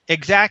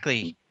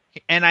 Exactly.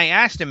 And I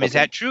asked him, is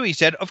that true? He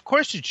said, of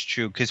course it's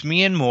true, because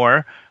me and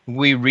Moore,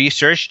 we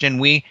researched and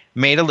we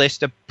made a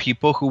list of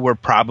people who were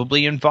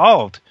probably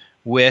involved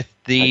with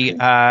the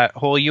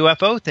whole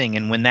UFO thing.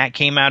 And when that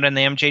came out in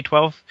the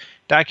MJ-12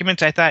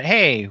 documents, I thought,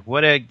 hey,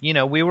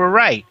 we were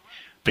right.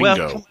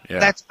 Bingo.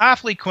 That's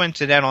awfully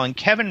coincidental. And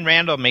Kevin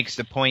Randall makes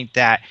the point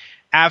that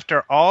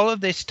after all of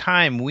this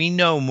time, we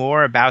know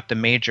more about the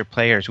major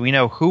players. We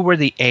know who were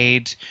the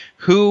aides,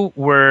 who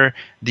were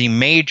the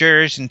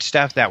majors and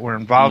stuff that were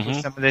involved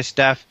with some of this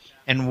stuff,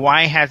 and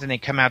why hasn't it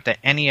come out that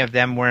any of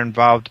them were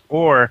involved,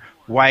 or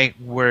why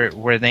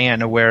were they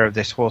unaware of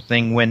this whole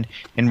thing when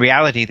in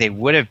reality they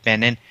would have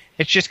been? And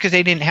it's just because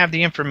they didn't have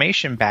the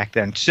information back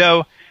then.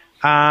 So,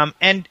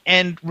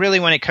 and really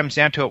when it comes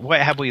down to it,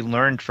 what have we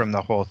learned from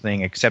the whole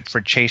thing except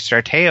for chase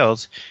our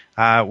tails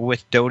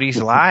with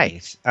Doty's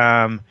lies?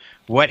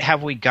 What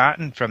have we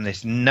gotten from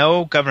this?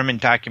 No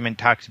government document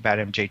talks about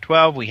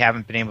MJ-12. We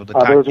haven't been able to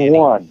talk there's to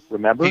one.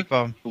 Remember?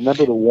 People.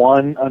 Remember the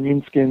one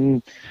onion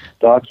skin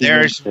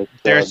document?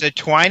 There's a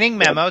Twining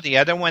memo. The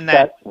other one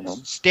that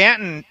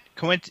Stanton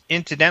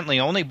coincidentally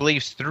only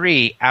believes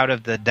 3 out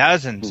of the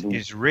dozens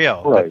is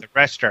real, but the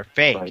rest are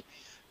fake. Right.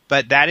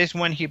 But that is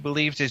one he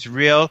believes is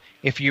real.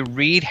 If you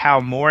read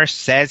how Morse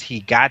says he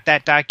got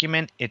that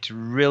document, it's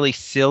really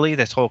silly,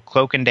 this whole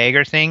cloak and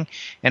dagger thing.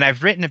 And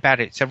I've written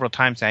about it several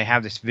times. I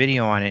have this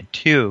video on it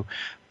too.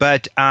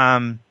 But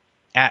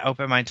at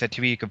Open Mindset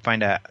TV, you can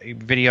find a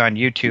video on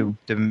YouTube,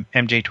 the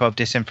MJ-12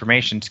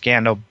 disinformation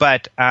scandal.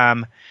 But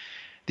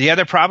the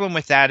other problem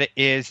with that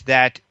is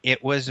that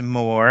it was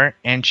Moore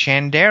and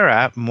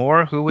Chandera,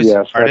 Moore who was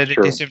part of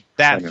the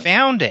that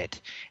found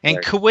it.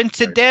 And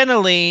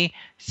coincidentally,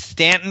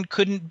 Stanton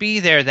couldn't be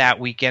there that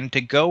weekend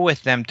to go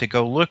with them to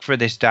go look for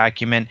this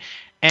document.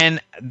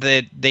 And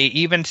they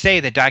even say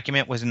the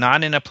document was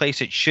not in a place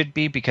it should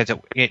be because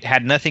it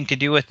had nothing to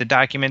do with the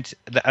documents,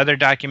 the other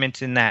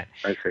documents in that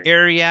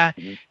area.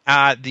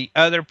 The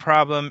other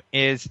problem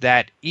is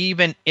that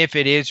even if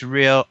it is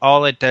real,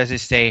 all it does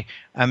is say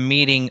a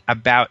meeting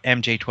about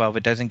MJ-12.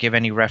 It doesn't give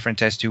any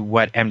reference as to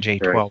what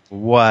MJ-12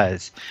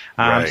 was.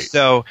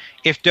 So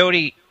if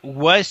Doty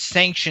was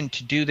sanctioned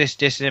to do this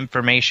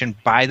disinformation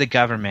by the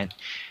government,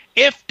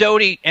 if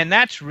Doty, and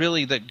that's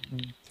really the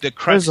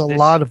crux. There's a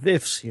lot of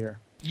ifs here.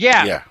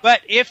 Yeah,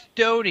 but if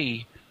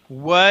Doty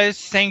was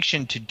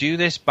sanctioned to do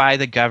this by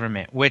the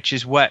government, which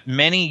is what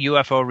many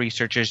UFO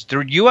researchers, the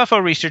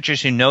UFO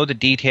researchers who know the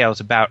details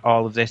about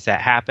all of this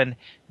that happened,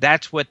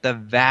 that's what the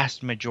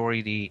vast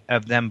majority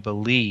of them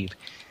believe.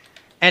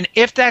 And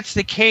if that's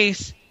the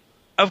case,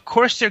 of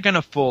course they're going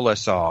to fool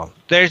us all.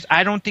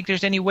 I don't think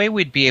there's any way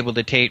we'd be able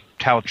to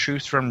tell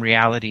truth from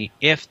reality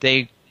if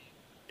they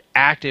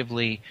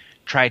actively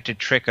tried to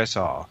trick us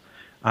all.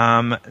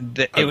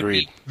 It would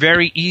be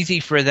very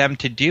easy for them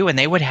to do, and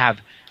they would have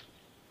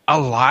a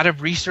lot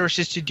of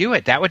resources to do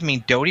it. That would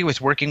mean Doty was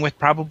working with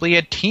probably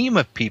a team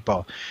of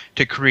people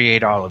to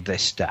create all of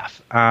this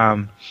stuff.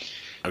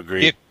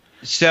 Agreed.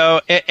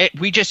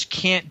 We just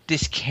can't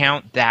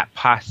discount that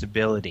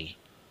possibility.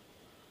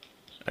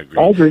 Agreed.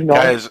 I agree. No,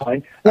 guys,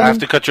 I have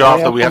to cut you off,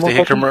 though. We have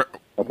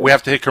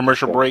to hit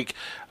commercial break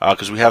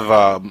because we have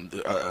a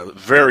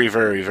very,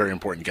 very, very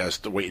important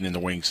guest waiting in the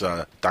wings.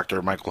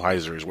 Dr. Michael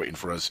Heiser is waiting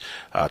for us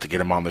to get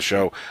him on the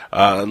show.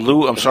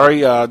 Lou, I'm sorry.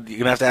 You're going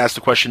to have to ask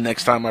the question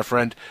next time, my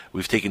friend.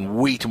 We've taken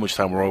way too much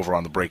time. We're over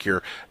on the break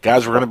here.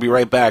 Guys, we're going to be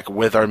right back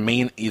with our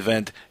main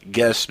event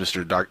guest,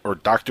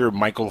 Dr.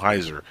 Michael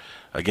Heiser.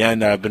 Again,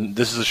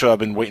 this is a show I've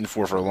been waiting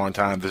for a long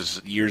time. This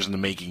is years in the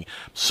making.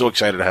 I'm so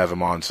excited to have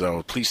him on,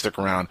 so please stick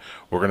around.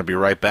 We're going to be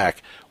right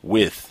back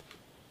with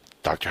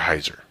Dr.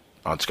 Heiser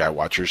on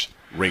Skywatchers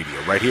Radio,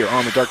 right here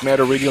on the Dark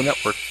Matter Radio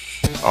Network.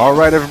 All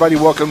right, everybody,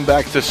 welcome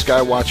back to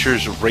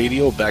Skywatchers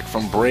Radio, back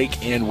from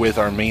break, and with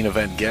our main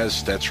event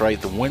guest. That's right,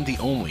 the one, the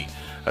only,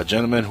 a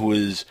gentleman who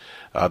has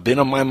been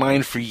on my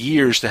mind for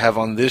years to have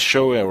on this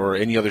show or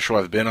any other show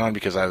I've been on,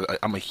 because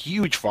I'm a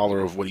huge follower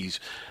of what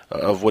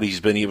he's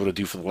been able to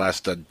do for the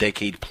last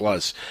decade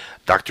plus.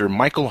 Dr.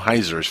 Michael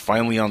Heiser is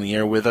finally on the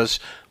air with us.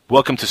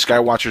 Welcome to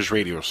Skywatchers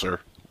Radio, sir.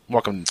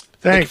 Welcome.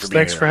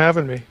 Thanks for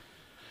having me.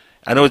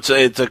 I know it's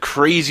a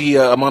crazy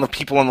amount of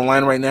people on the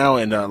line right now,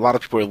 and a lot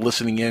of people are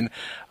listening in.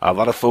 A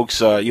lot of folks,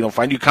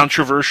 find you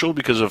controversial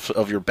because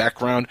of your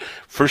background.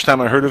 First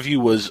time I heard of you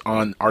was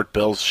on Art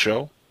Bell's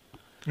show,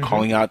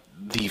 calling out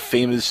the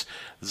famous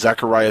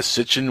Zecharia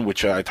Sitchin,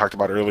 which I talked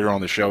about earlier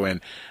on the show, and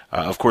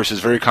of course,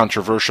 it's very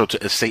controversial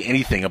to say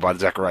anything about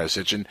Zecharia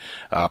Sitchin.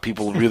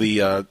 People really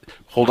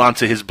hold on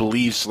to his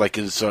beliefs like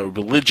his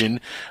religion.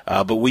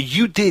 But what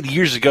you did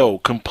years ago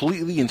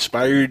completely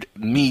inspired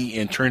me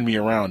and turned me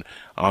around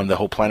on the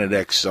whole Planet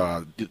X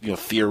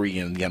theory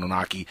and the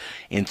Anunnaki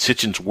and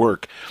Sitchin's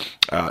work.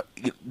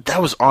 That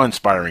was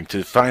awe-inspiring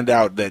to find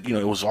out that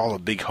it was all a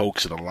big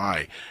hoax and a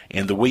lie.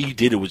 And the way you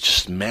did it was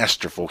just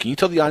masterful. Can you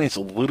tell the audience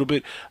a little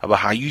bit about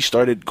how you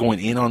started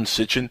going in on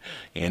Sitchin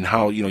and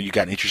how you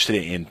got interested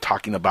in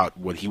talking about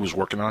what he was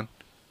working on?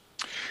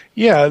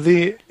 Yeah,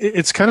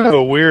 it's kind of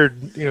a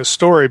weird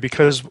story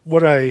because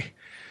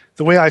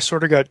the way I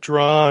sort of got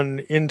drawn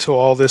into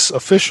all this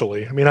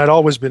officially. I mean, I'd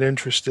always been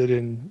interested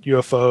in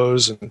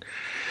UFOs and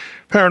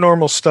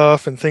paranormal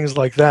stuff and things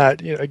like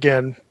that.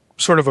 Again,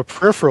 sort of a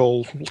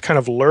peripheral kind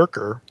of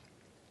lurker.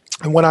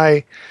 And when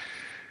I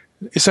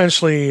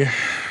essentially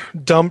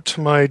dumped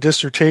my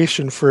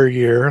dissertation for a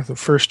year, the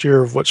first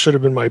year of what should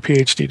have been my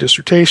PhD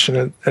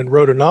dissertation, and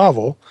wrote a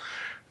novel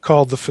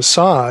called The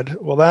Facade.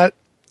 Well, that,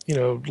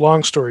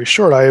 long story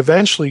short, I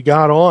eventually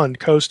got on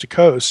Coast to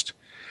Coast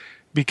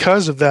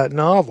because of that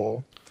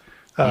novel.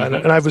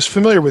 And I was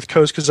familiar with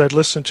Coast because I'd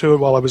listened to it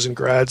while I was in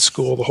grad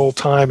school the whole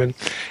time, and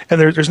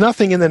there's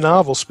nothing in the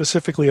novel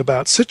specifically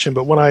about Sitchin,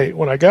 but when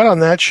I got on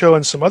that show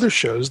and some other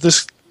shows,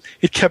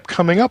 it kept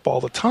coming up all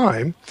the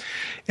time,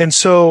 and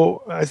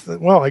so I thought,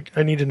 well,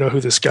 I need to know who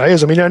this guy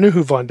is. I mean, I knew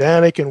who Von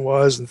Daniken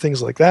was and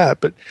things like that,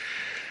 but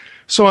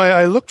so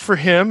I looked for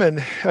him,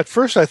 and at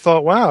first I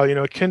thought, wow,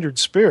 kindred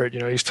spirit,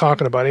 he's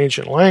talking about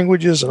ancient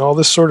languages and all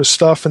this sort of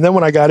stuff, and then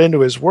when I got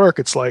into his work,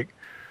 it's like,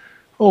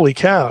 holy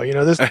cow,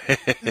 this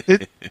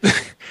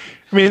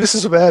this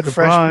is a bad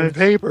freshman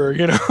paper,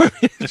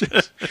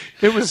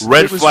 it was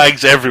red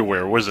flags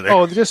everywhere, wasn't it?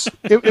 Oh,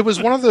 it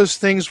was one of those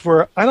things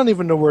where I don't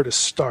even know where to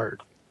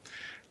start,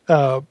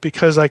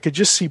 because I could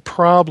just see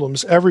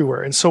problems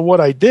everywhere. And so what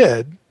I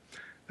did,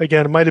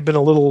 again, it might have been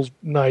a little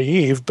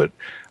naive, but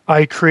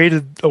I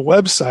created a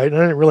website, and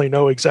I didn't really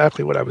know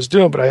exactly what I was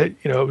doing, but it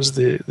was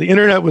the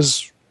internet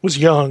was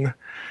young.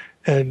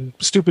 And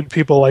stupid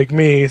people like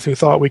me who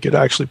thought we could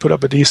actually put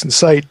up a decent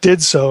site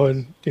did so,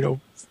 and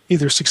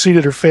either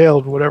succeeded or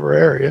failed in whatever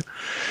area.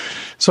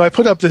 So I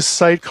put up this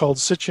site called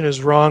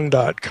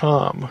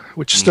SitchinIsWrong.com,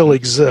 which still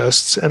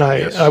exists, and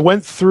I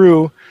went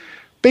through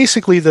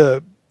basically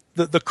the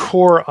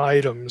core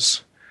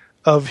items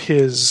of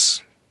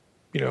his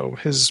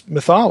his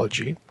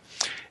mythology.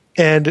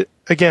 And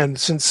again,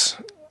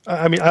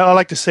 I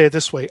like to say it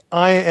this way: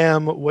 I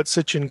am what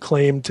Sitchin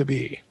claimed to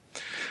be.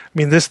 I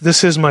mean,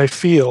 this is my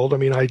field. I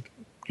mean,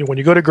 when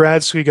you go to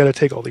grad school, you got to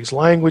take all these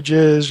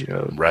languages,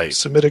 right.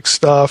 Semitic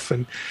stuff,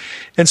 and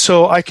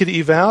so I could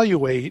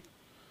evaluate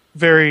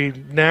very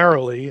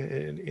narrowly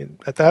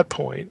at that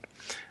point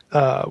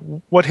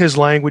what his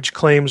language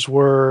claims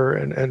were,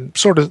 and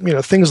sort of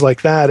things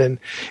like that. And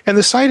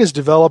the site has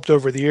developed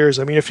over the years.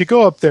 I mean, if you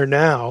go up there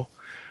now,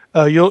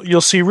 you'll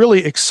see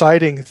really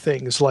exciting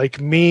things like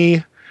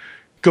me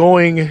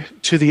going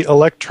to the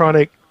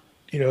electronic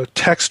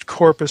text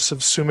corpus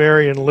of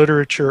Sumerian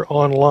literature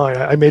online.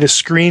 I made a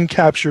screen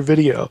capture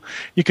video.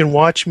 You can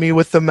watch me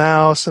with the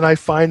mouse, and I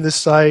find the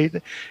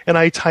site, and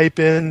I type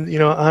in,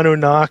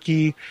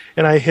 Anunnaki,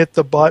 and I hit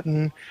the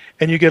button,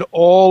 and you get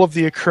all of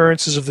the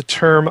occurrences of the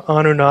term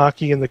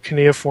Anunnaki in the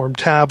cuneiform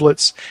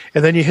tablets,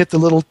 and then you hit the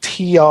little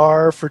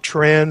TR for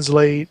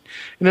translate.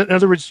 In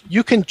other words,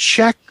 you can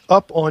check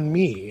up on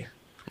me.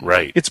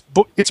 Right. It's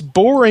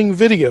boring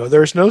video.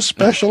 There's no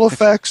special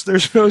effects.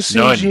 There's no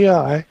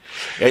CGI.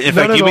 In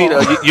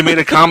fact, you made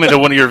a comment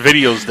on one of your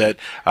videos that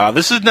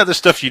this is not the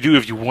stuff you do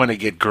if you want to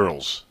get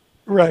girls.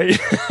 Right.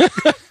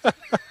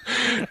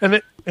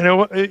 And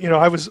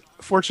I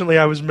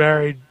was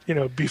married.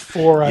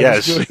 Before I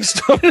was doing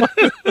stuff.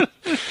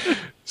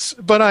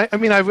 But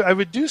I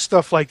would do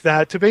stuff like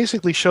that to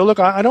basically show. Look,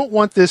 I don't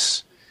want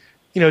this.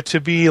 To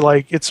be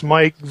like it's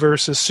Mike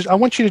versus. I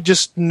want you to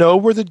just know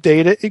where the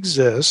data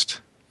exist.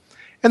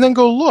 And then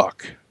go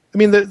look. I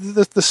mean,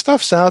 the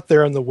stuff's out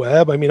there on the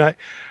web. I mean, I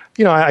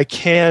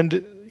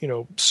canned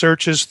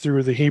searches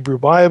through the Hebrew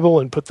Bible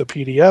and put the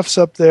PDFs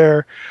up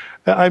there.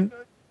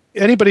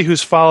 Anybody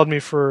who's followed me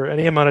for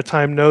any amount of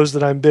time knows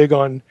that I'm big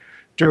on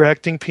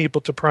directing people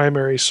to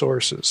primary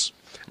sources.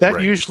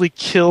 That usually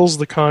kills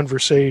the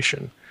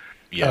conversation.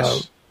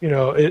 Yes.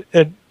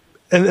 And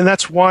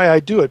that's why I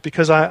do it,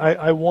 because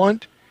I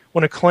want.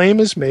 When a claim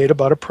is made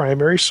about a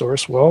primary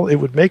source, well, it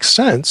would make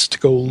sense to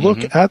go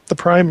look at the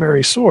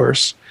primary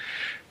source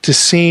to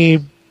see,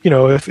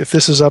 if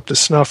this is up to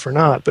snuff or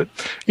not. But,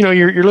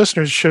 your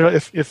listeners should,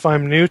 if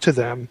I'm new to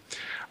them,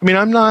 I mean,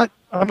 I'm not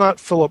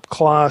Philip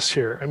Klass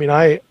here. I mean,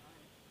 I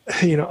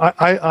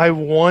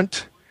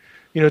want,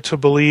 to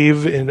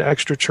believe in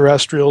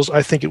extraterrestrials.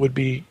 I think it would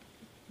be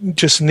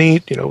just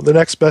neat, the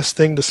next best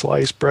thing to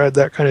sliced bread,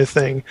 that kind of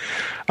thing.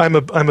 I'm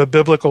a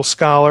biblical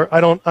scholar.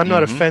 I'm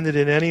not offended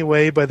in any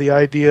way by the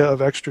idea of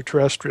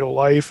extraterrestrial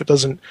life. It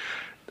doesn't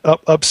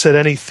upset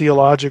any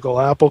theological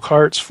apple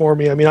carts for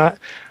me. I mean,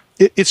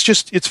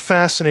 it's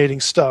fascinating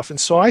stuff. And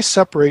so I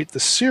separate the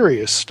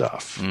serious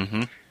stuff,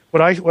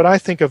 what I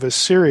think of as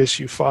serious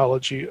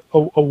ufology,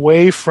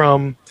 away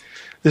from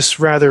this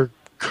rather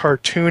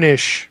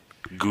cartoonish,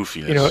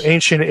 goofiness,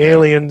 ancient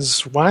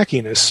aliens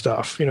wackiness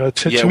stuff.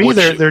 To me,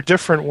 they're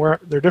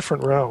different. They're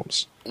different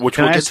realms. Which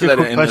we'll get to that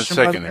in a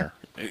second here.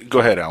 Go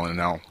ahead, Alan.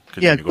 And I'll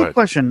continue. Yeah, quick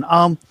question.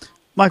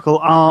 Michael,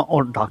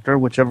 or Doctor,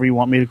 whichever you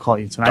want me to call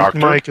you tonight. Doctor?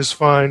 Mike is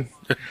fine.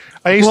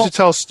 I used to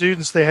tell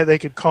students they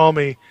could call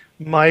me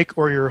Mike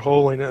or Your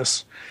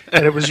Holiness,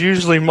 and it was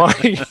usually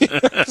Mike.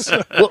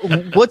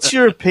 What's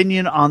your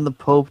opinion on the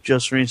Pope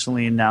just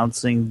recently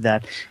announcing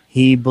that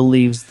he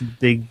believes the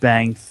Big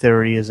Bang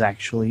Theory is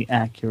actually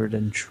accurate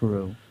and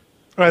true?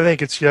 I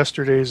think it's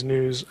yesterday's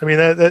news. I mean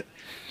that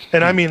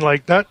and I mean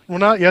like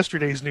not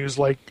yesterday's news,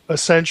 like a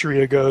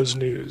century ago's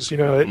news.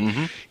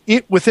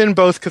 It within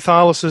both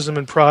Catholicism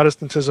and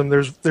Protestantism,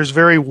 there's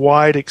very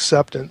wide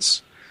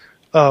acceptance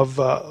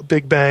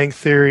Big Bang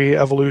theory,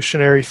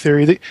 evolutionary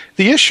theory.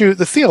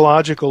 The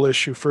theological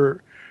issue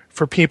for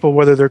people,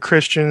 whether they're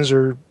Christians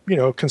or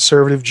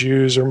conservative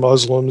Jews or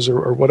Muslims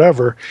or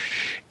whatever,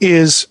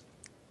 is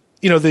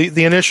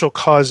the initial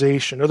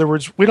causation. In other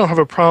words, we don't have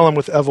a problem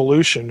with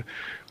evolution.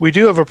 We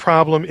do have a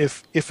problem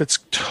if it's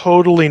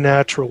totally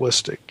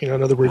naturalistic.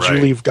 In other words, right.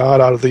 You leave God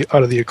out of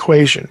the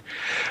equation.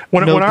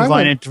 When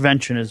divine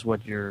intervention is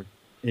what you're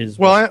is.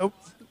 Well,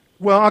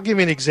 I'll give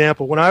you an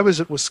example. When I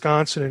was at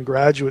Wisconsin in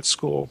graduate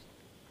school,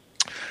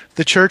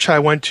 the church I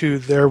went to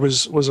there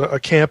was a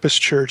campus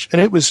church,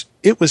 and it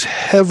was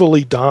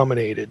heavily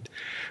dominated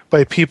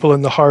by people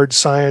in the hard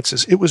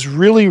sciences. It was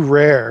really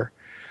rare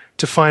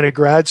to find a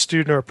grad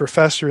student or a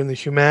professor in the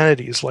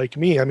humanities like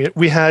me. I mean,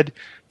 we had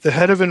the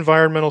head of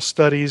environmental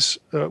studies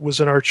was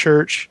in our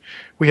church.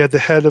 We had the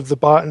head of the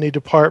botany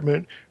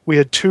department. We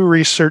had 2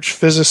 research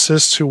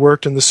physicists who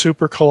worked in the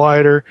super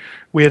collider.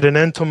 We had an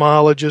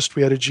entomologist.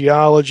 We had a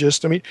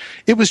geologist. I mean,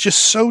 it was just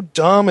so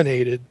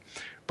dominated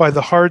by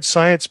the hard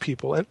science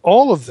people, and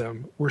all of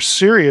them were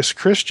serious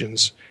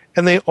Christians.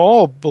 And they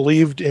all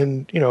believed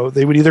in,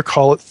 they would either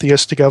call it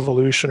theistic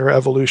evolution or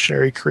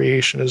evolutionary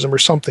creationism or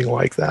something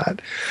like that.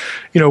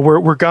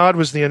 Where God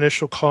was the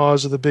initial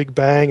cause of the Big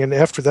Bang, and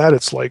after that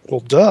it's like,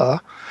 well, duh.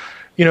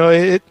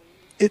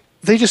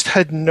 They just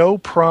had no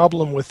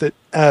problem with it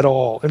at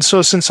all. And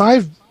so since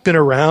I've been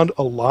around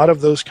a lot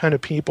of those kind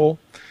of people,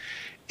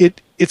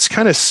 it's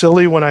kind of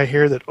silly when I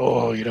hear that,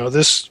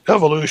 this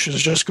evolution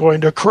is just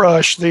going to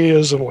crush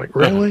theism. Like,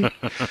 really?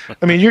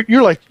 I mean,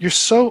 you're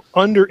so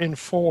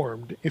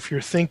underinformed if you're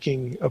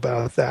thinking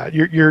about that.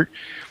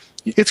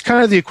 It's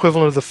kind of the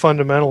equivalent of the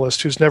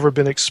fundamentalist who's never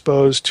been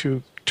exposed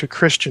to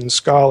Christian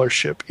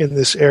scholarship in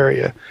this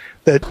area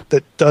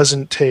that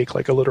doesn't take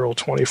like a literal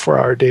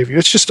 24-hour day view.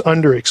 It's just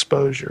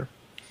underexposure.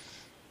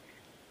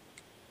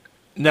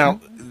 Now,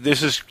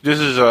 this is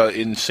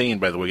insane,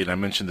 by the way, and I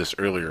mentioned this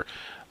earlier.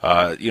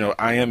 I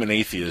am an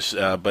atheist,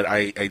 but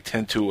I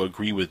tend to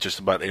agree with just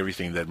about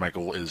everything that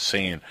Michael is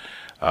saying,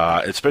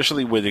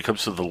 especially when it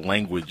comes to the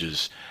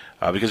languages.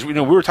 Because we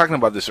were talking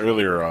about this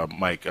earlier,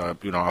 Mike,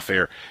 off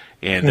air,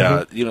 and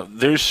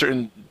there's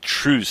certain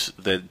truths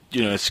that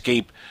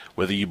escape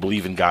whether you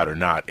believe in God or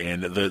not.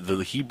 And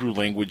the Hebrew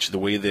language, the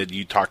way that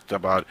you talked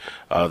about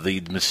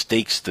the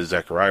mistakes that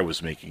Zecharia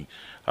was making,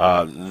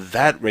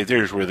 that right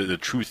there is where the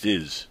truth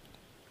is,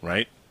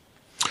 right?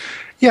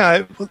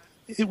 Yeah.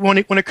 When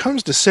it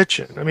comes to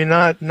Sitchin, I mean,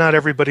 not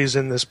everybody's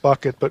in this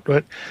bucket, but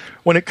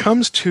when it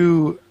comes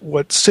to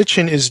what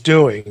Sitchin is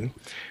doing,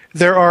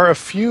 there are a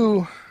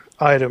few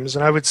items,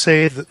 and I would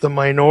say that the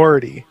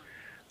minority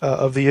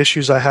of the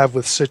issues I have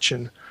with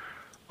Sitchin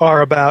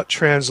are about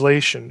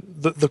translation.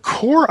 The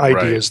core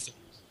ideas,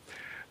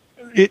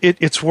 right.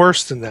 It's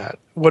worse than that.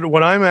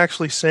 What I'm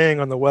actually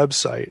saying on the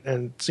website,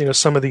 and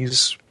some of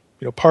these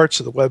parts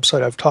of the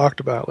website I've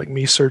talked about, like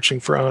me searching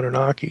for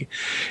Anunnaki,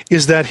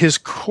 is that his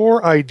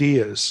core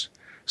ideas,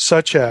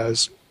 such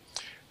as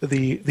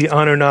the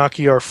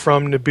Anunnaki are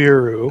from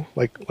Nibiru,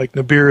 like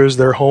Nibiru is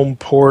their home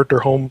port or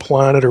home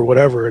planet or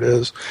whatever it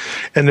is,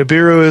 and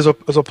Nibiru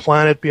is a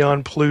planet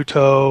beyond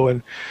Pluto,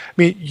 and I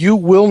mean, you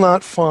will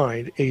not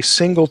find a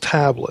single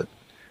tablet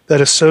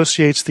that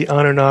associates the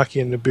Anunnaki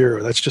and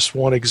Nibiru. That's just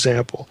one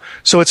example.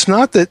 So it's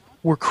not that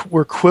we're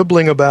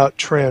quibbling about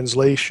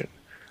translation.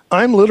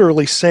 I'm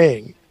literally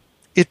saying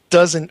it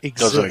doesn't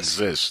exist. Doesn't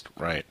exist,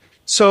 right.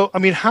 So, I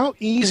mean, how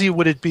easy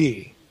would it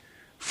be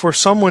for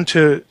someone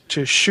to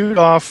shoot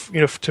off,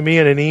 to me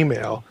in an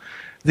email,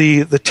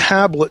 the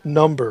tablet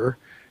number,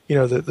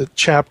 the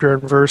chapter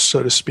and verse,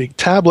 so to speak,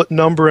 tablet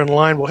number and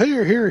line. Well,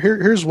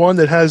 here's one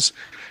that has,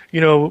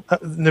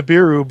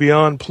 Nibiru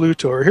beyond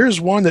Pluto, or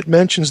here's one that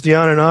mentions the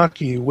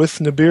Anunnaki with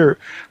Nibiru.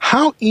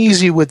 How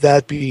easy would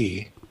that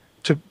be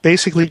to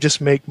basically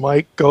just make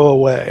Mike go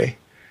away?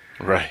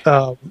 Right.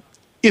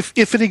 If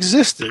it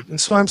existed.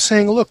 And so I'm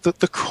saying, look,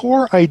 the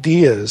core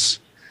ideas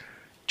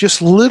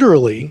just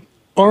literally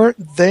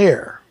aren't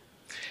there.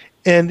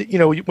 And,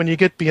 when you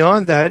get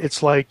beyond that,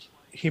 it's like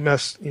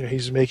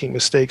he's making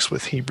mistakes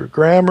with Hebrew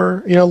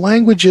grammar.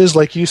 Language,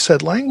 like you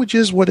said, language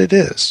is what it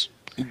is.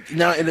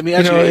 Now, and let me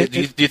ask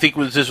you, do you think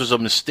this was a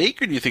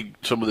mistake, or do you think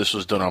some of this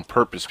was done on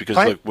purpose? Because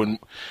when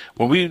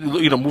we,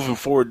 moving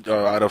forward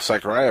out of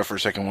Zecharia for a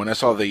second, when I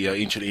saw the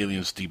Ancient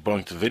Aliens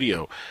Debunked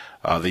video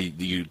that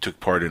you took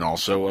part in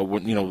also,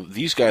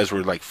 these guys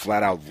were like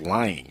flat out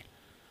lying.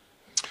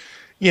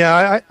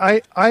 Yeah,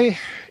 I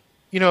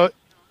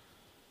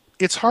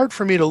it's hard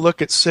for me to look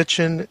at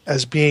Sitchin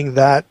as being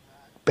that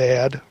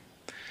bad,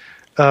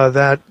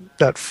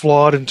 that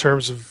flawed in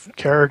terms of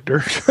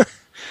character.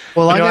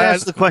 Well, I got to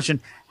ask the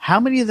question: how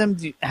many of them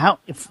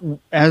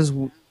as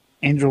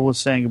Angel was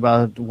saying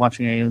about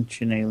watching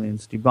Ancient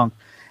Aliens Debunked,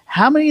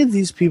 how many of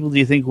these people do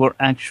you think were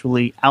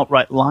actually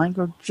outright lying,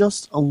 or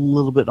just a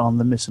little bit on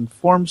the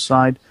misinformed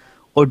side,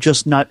 or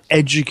just not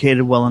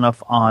educated well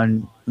enough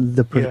on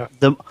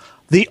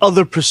the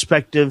other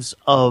perspectives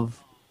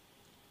of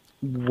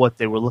what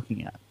they were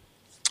looking at?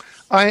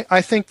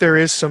 I think there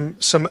is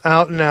some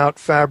out and out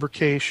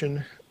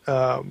fabrication.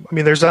 I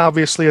mean, there's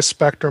obviously a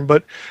spectrum,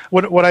 but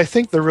what I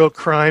think the real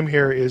crime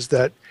here is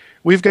that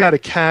we've got a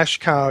cash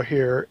cow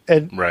here,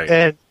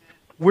 and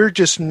we're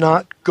just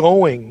not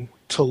going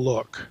to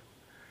look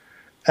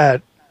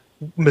at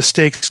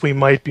mistakes we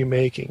might be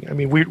making. I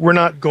mean, we're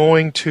not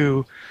going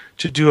to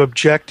do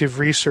objective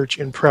research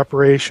in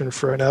preparation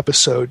for an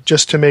episode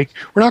we're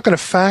not going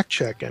to fact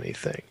check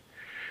anything.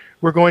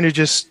 We're going to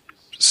just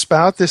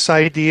spout this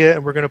idea,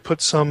 and we're going to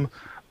put some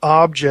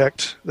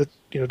object that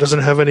doesn't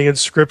have any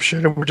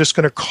inscription, and we're just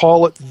going to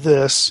call it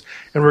this,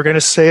 and we're going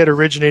to say it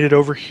originated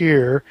over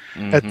here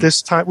at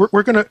this time.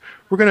 We're going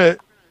to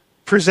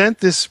present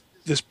this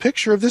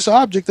picture of this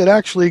object that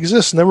actually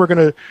exists, and then we're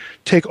going to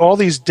take all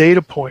these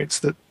data points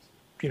that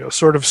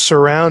sort of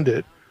surround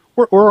it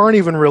or aren't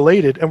even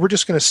related, and we're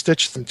just going to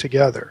stitch them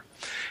together,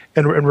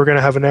 and we're going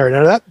to have a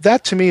narrative. Now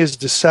that to me is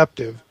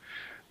deceptive.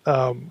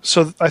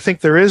 So I think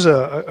there is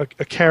a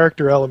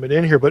character element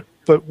in here, but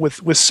with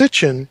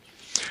Sitchin,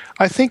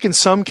 I think in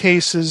some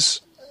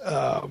cases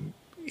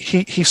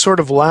he sort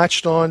of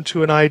latched on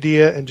to an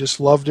idea and just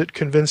loved it,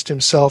 convinced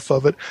himself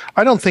of it.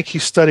 I don't think he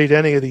studied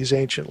any of these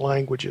ancient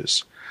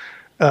languages.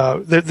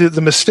 The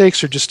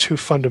mistakes are just too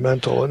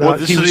fundamental.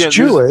 And he was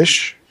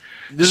Jewish.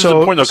 This is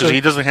the point, though, because he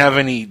doesn't have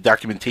any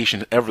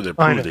documentation ever that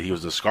proves that he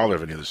was a scholar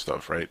of any of this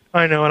stuff, right?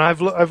 I know, and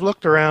I've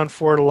looked around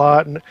for it a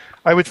lot, and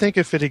I would think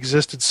if it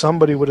existed,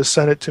 somebody would have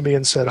sent it to me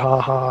and said,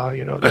 "Ha ha,"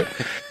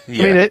 That, I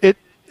mean,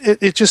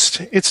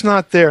 it's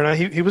not there. Now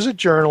he was a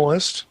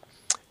journalist,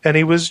 and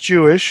he was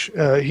Jewish.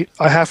 I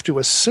have to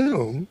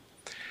assume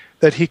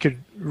that he could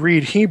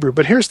read Hebrew,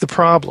 but here's the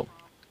problem.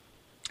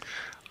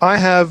 I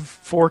have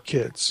 4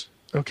 kids.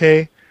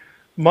 Okay,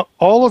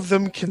 all of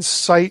them can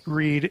sight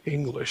read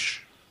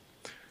English.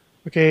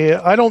 Okay,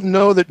 I don't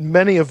know that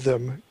many of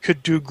them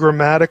could do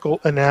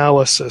grammatical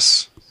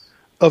analysis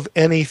of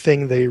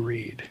anything they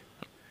read.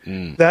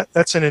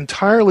 That's an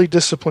entirely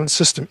disciplined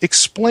system.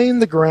 Explain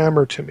the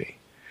grammar to me.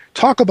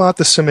 Talk about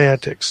the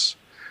semantics.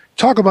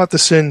 Talk about the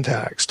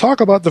syntax.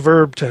 Talk about the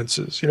verb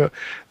tenses.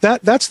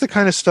 That's the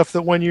kind of stuff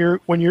that when you're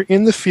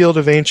in the field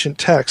of ancient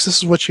text, this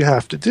is what you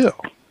have to do.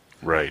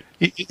 Right.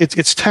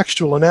 It's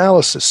textual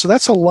analysis. So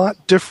that's a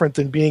lot different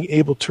than being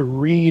able to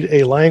read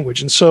a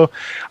language. And so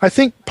I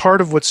think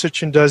part of what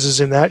Sitchin does is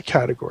in that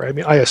category. I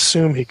mean, I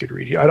assume he could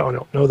read. I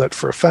don't know that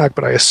for a fact,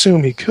 but I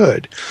assume he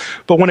could.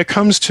 But when it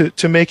comes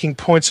to making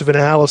points of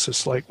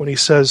analysis, like when he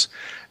says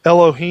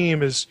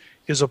Elohim is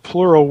a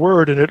plural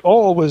word and it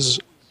always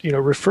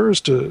refers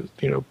to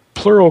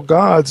plural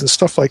gods and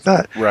stuff like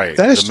that. Right.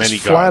 That is just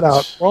flat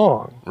out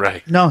wrong.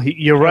 Right. No,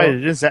 you're right.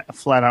 It is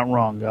flat out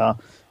wrong.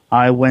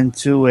 I went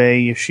to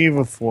a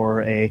yeshiva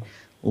for a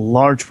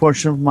large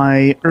portion of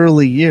my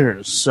early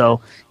years.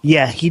 So,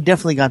 yeah, he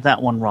definitely got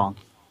that one wrong.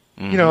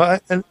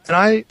 Mm-hmm.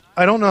 I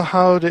don't know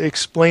how to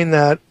explain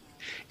that.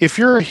 If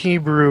you're a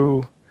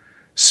Hebrew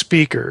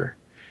speaker,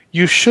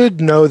 you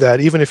should know that,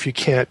 even if you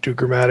can't do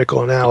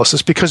grammatical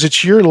analysis, because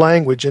it's your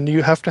language, and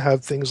you have to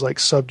have things like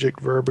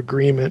subject-verb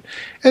agreement.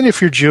 And if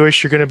you're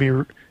Jewish, you're going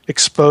to be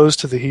exposed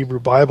to the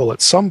Hebrew Bible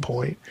at some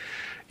point.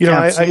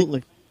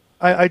 Absolutely.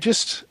 I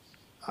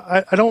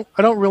don't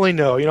really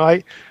know.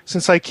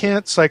 Since I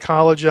can't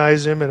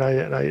psychologize him, and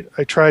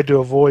I tried to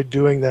avoid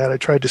doing that. I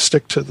tried to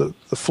stick to the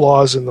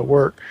flaws in the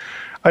work.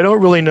 I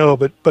don't really know,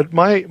 but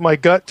my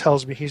gut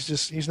tells me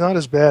he's not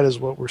as bad as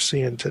what we're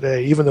seeing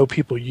today, even though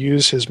people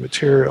use his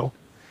material.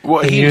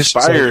 Well, he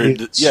inspired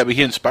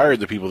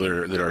the people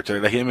that are today.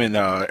 Like him and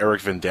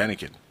Eric Van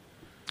Daniken.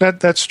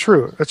 That's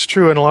true. That's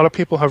true, and a lot of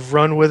people have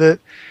run with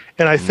it,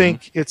 and I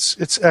think it's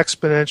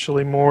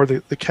exponentially more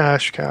the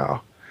cash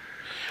cow.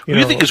 Who do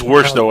you think is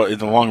worse, though, in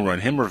the long run,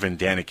 him or Van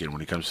Daniken,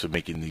 when it comes to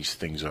making these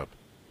things up?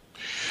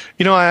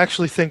 I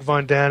actually think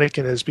Van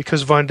Daniken is,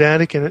 because Van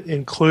Daniken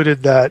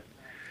included that,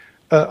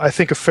 I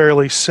think, a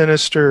fairly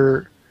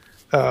sinister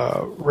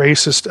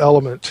racist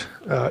element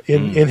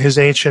in his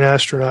ancient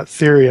astronaut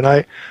theory. And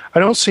I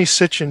don't see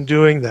Sitchin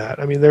doing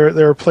that. I mean,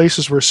 there are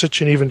places where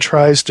Sitchin even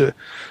tries to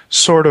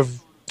sort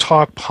of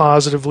talk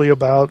positively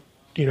about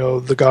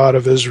the God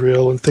of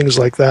Israel and things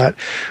like that.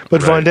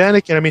 But Van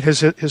Daniken, I mean,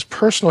 his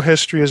personal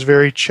history is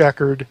very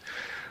checkered.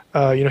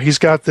 He's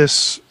got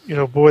this,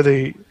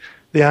 the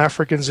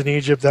Africans in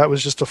Egypt, that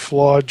was just a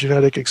flawed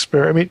genetic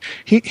experiment.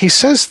 I mean, he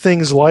says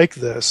things like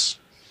this,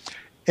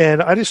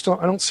 and I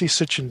don't see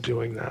Sitchin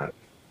doing that.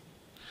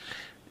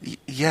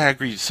 Yeah, I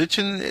agree.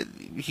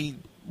 Sitchin, he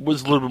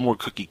was a little bit more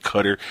cookie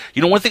cutter.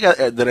 One thing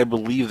that I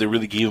believe that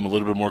really gave him a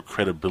little bit more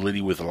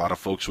credibility with a lot of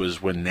folks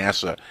was when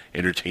NASA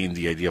entertained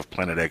the idea of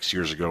Planet X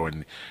years ago,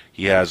 and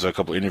he has a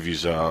couple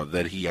interviews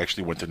that he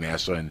actually went to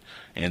NASA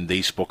and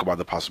they spoke about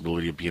the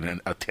possibility of being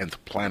a 10th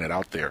planet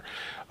out there.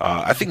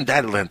 I think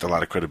that lent a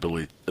lot of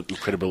credibility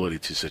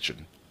to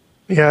Sitchin.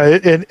 Yeah,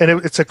 and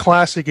it's a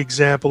classic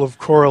example of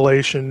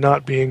correlation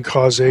not being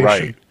causation.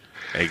 Right,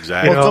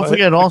 exactly. Well, don't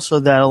forget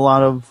also that a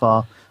lot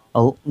of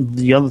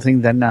the other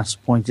thing that NASA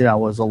pointed out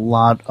was a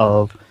lot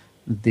of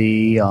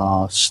the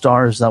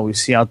stars that we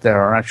see out there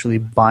are actually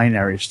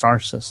binary star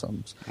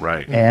systems.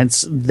 Right. And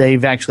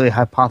they've actually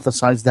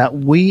hypothesized that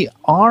we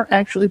are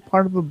actually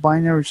part of a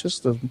binary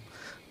system.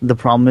 The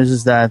problem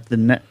is that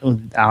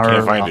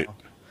can't find it.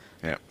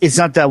 Yeah. It's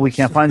not that we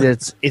can't find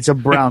it. It's a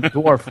brown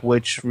dwarf,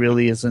 which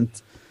really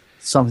isn't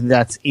something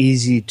that's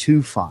easy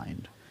to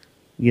find.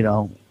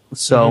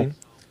 So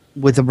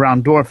with a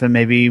brown dwarf and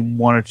maybe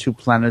one or two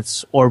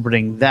planets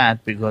orbiting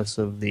that because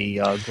of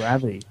the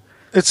gravity.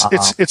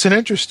 It's an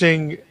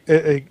interesting.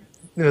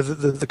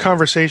 The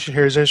conversation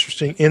here is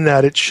interesting in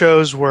that it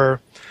shows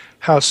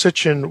how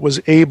Sitchin was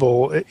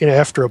able,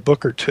 after a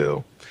book or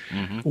two,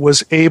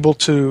 was able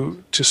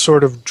to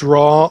sort of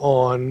draw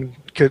on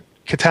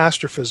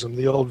catastrophism,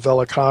 the old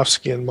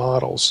Velikovskian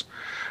models,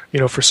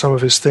 for some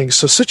of his things.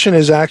 So Sitchin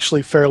is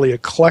actually fairly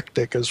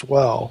eclectic as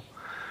well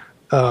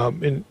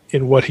in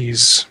what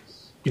he's.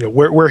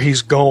 Where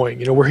he's going,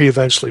 where he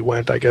eventually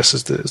went, I guess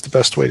is the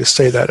best way to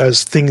say that,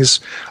 as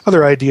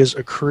other ideas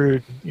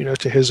accrued,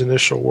 to his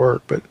initial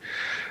work. But,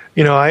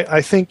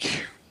 I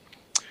think,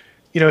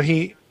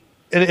 he,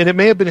 and it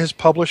may have been his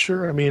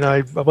publisher. I mean,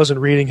 I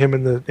wasn't reading him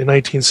in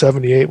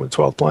 1978 when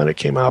 12th Planet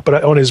came out,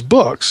 but on his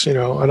books, I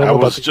don't know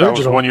about the original. I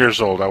was 1 year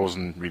old. I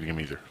wasn't reading him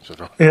either.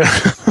 So.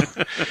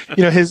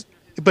 Yeah.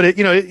 But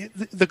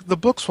the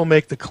books will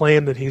make the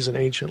claim that he's an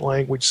ancient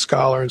language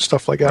scholar and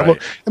stuff like that.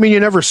 Right. Well, you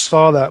never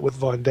saw that with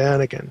von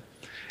Daniken,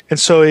 and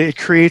so it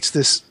creates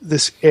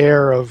this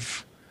air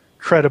of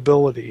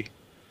credibility,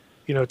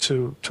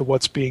 to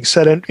what's being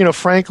said. And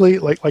frankly,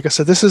 like I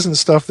said, this isn't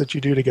stuff that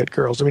you do to get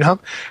girls. I mean,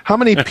 how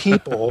many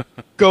people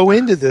go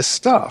into this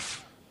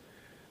stuff?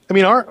 I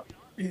mean,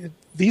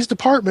 these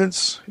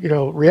departments,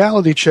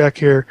 reality check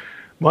here.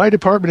 My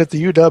department at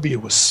the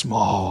UW was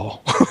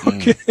small.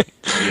 Okay?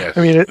 Yes.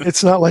 I mean,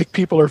 it's not like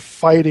people are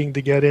fighting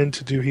to get in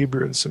to do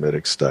Hebrew and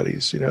Semitic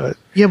studies.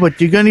 Yeah,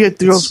 but you're going to get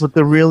girls with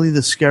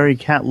the scary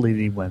cat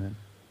lady women.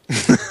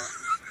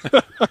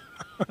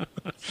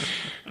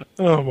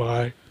 Oh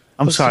my!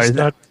 I'm sorry.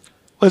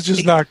 Let's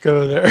just not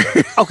go there.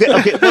 Okay.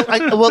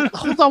 Well,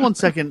 hold on one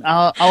second.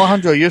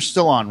 Alejandro, you're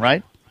still on,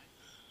 right?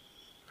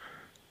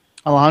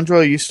 Alejandro,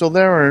 are you still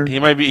there? Or? He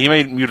might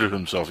have muted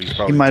himself. He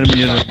might have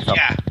muted himself.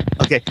 Yeah.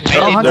 Okay.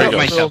 I did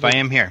myself. I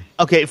am here.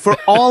 Okay, for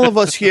all of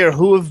us here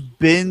who have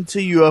been to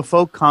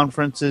UFO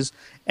conferences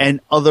and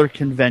other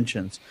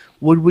conventions,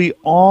 would we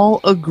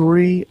all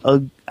agree?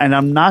 And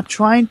I'm not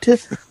trying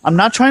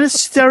to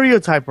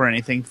stereotype or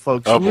anything,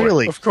 folks. Oh, boy.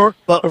 Really, of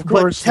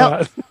course,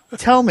 not.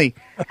 Tell me,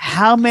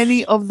 how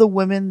many of the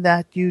women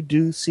that you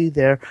do see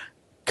there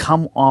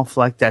come off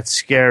like that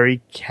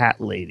scary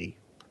cat lady?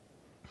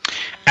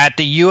 At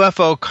the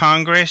UFO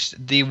Congress,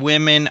 the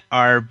women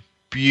are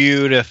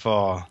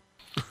beautiful.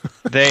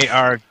 They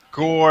are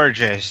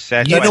gorgeous.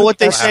 You know what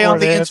they say on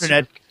the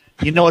internet?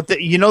 You know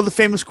the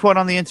famous quote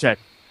on the internet: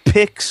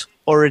 "Pics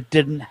or it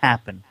didn't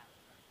happen."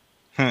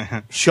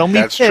 Show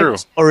me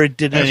pics or it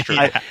didn't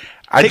happen.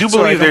 I do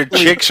believe their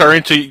chicks are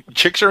into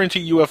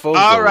UFOs.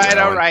 All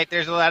right.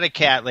 There's a lot of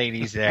cat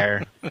ladies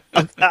there.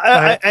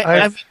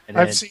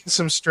 I've seen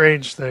some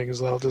strange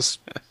things. I'll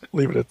just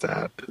leave it at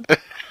that.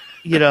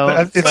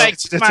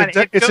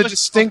 It's a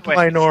distinct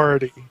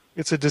minority.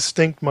 It's a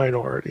distinct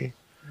minority.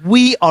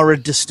 We are a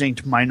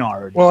distinct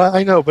minority. Well,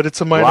 I know, but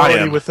it's a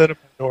minority within a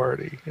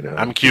minority.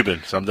 I'm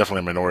Cuban, so I'm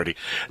definitely a minority.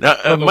 Now,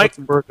 I don't know what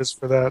the word is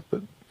for that,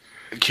 but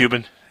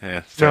Cuban.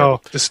 Yeah. No,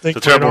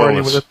 distinct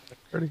minority within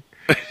a minority.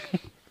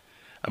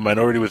 A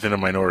minority within a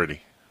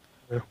minority.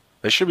 Yeah.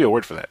 There should be a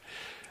word for that.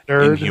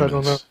 Nerd. I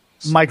don't know.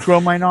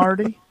 Micro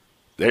minority.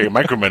 There,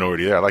 micro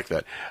minority. Yeah, I like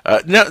that.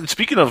 Now,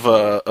 speaking of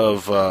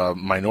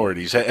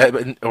minorities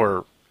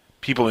or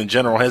people in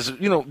general,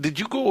 did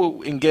you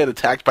go and get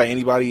attacked by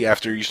anybody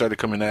after you started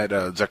coming at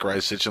Zecharia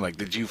Sitchin? Like,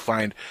 did you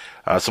find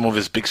some of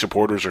his big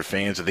supporters or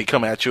fans? Did they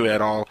come at you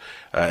at all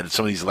at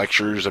some of these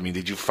lectures? I mean,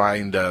 did you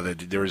find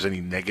that there was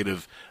any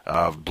negative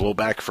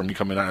blowback from you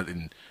coming out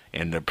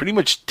and pretty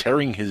much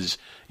tearing his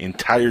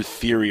entire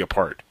theory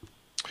apart?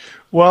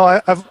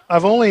 Well,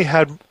 I've only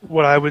had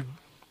what I would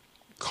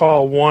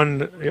call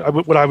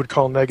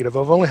negative.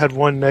 I've only had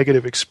one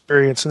negative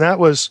experience, and that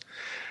was,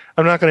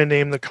 I'm not going to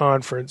name the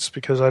conference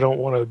because I don't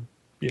want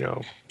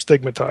to,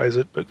 stigmatize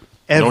it. But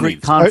every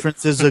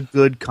conference is a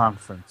good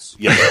conference.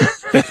 Yeah,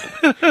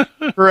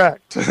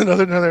 correct.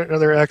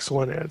 Another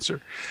excellent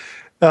answer.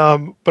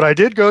 But I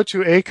did go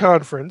to a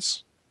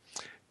conference,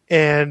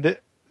 and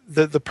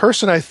the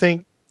person I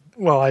think,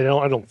 well, I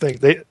don't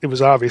think it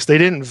was obvious they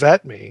didn't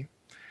vet me,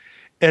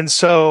 and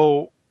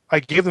so I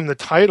gave them the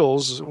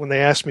titles when they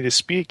asked me to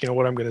speak,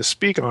 what I'm going to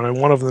speak on,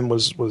 and one of them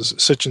was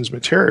Sitchin's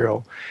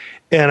material.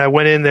 And I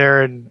went in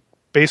there and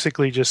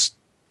basically just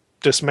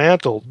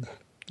dismantled,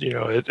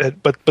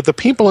 but the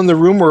people in the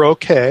room were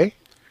okay.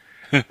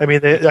 I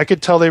mean, I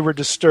could tell they were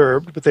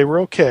disturbed, but they were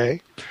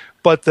okay.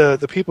 But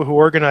the people who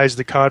organized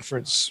the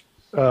conference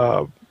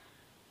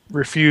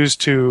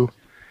refused to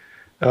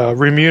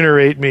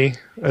remunerate me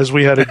as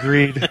we had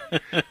agreed,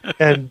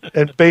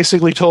 and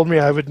basically told me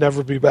I would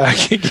never be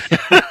back again.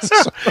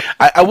 So.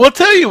 I will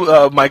tell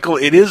you, Michael,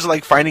 it is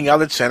like finding out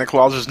that Santa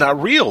Claus is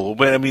not real.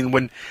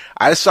 When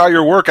I saw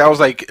your work, I was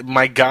like,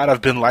 my God,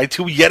 I've been lied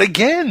to yet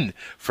again.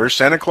 First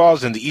Santa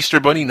Claus and the Easter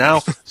Bunny, now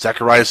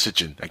Zecharia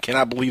Sitchin. I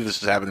cannot believe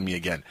this is happening to me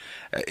again.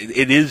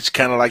 It is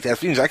kind of like that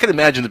feeling. I can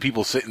imagine the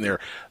people sitting there,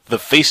 the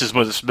faces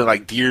must have been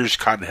like deers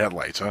caught in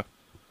headlights, huh?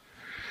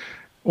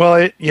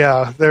 Well,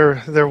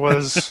 there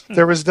was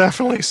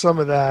definitely some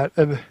of that,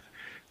 and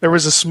there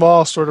was a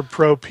small sort of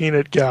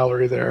pro-peanut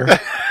gallery there,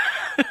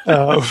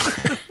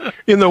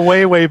 in the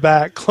way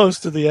back, close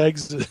to the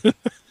exit.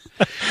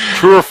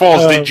 True or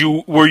false?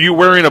 Were you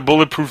wearing a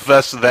bulletproof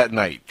vest that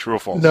night? True or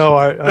false? No,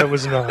 I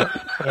was not.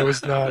 I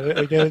was not.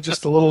 Again,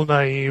 just a little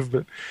naive,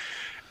 but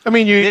I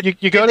mean,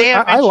 you go to.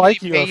 I like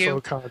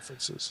UFO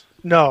conferences.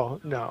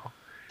 No.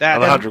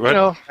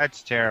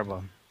 That's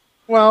terrible.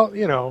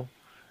 Well,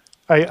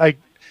 I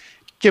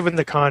given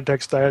the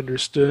context, I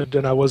understood,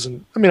 and I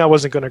wasn't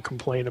going to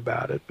complain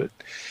about it, but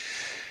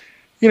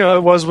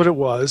it was what it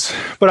was.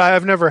 But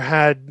I've never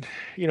had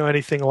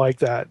anything like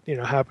that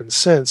happen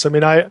since. I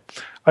mean, I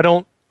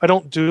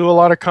don't do a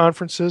lot of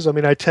conferences. I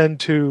mean, I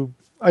tend to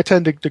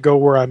go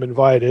where I'm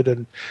invited,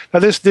 and now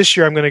this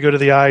year I'm going to go to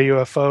the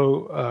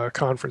IUFO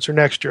conference, or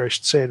next year I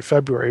should say in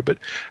February. But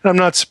I'm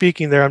not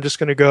speaking there. I'm just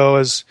going to go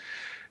as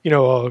an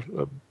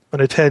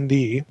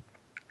attendee.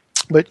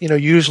 But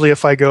usually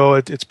if I go,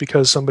 it's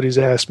because somebody's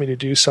asked me to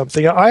do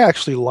something. I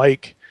actually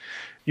like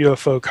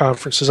UFO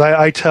conferences.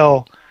 I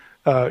tell,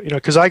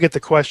 because I get the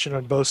question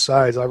on both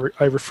sides. I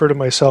refer to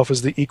myself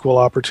as the equal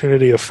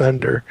opportunity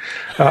offender.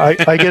 I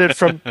get it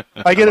from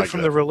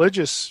the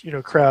religious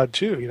crowd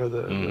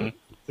too.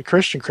 The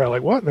Christian crowd,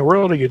 like, what in the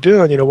world are you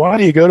doing? Why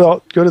do you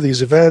go to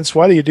these events?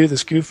 Why do you do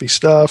this goofy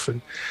stuff?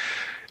 And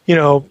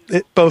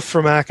both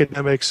from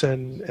academics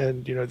and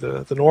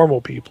the normal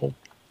people.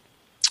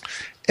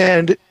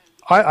 And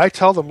I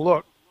tell them,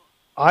 look,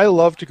 I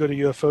love to go to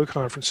UFO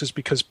conferences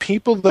because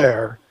people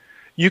there,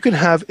 you can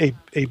have a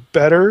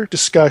better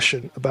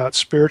discussion about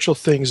spiritual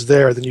things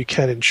there than you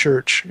can in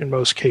church in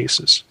most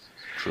cases.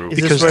 True.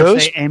 Is this where I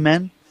say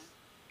amen?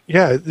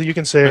 Yeah, you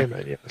can say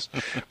amen, yes.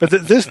 But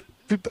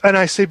and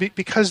I say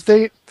because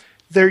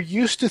they're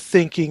used to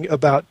thinking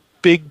about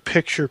big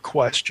picture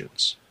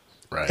questions.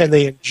 Right. And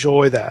they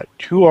enjoy that.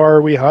 Who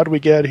are we? How do we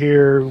get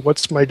here?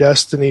 What's my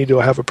destiny? Do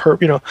I have a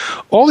purpose?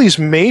 All these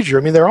major,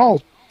 they're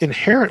all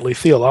inherently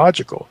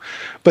theological,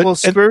 but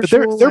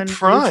spiritual they're and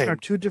primed. are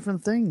two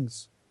different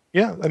things.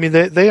 Yeah,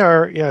 they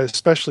are,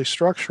 especially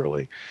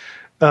structurally,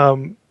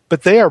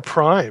 but they are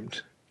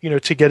primed,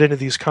 to get into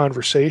these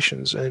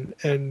conversations,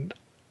 and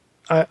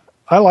I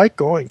like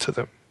going to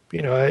them.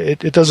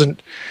 It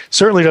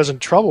certainly doesn't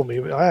trouble me.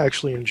 But I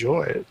actually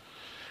enjoy it.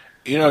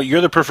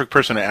 You're the perfect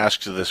person to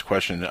ask this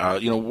question.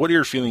 What are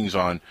your feelings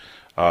on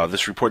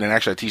this report? And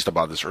actually, I teased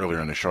about this earlier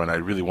in the show, and I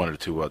really wanted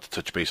to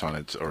touch base on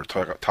it or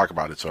talk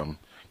about it. So I'm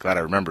glad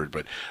I remembered.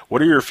 But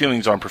what are your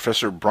feelings on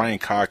Professor Brian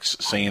Cox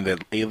saying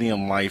that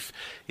alien life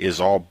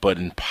is all but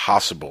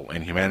impossible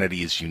and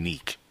humanity is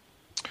unique?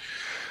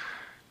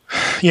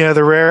 Yeah,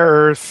 the rare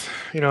earth,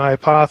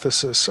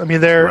 hypothesis.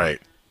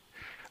 Right.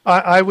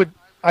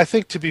 I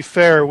think, to be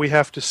fair, we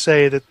have to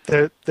say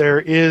that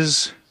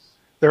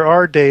there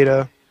are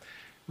data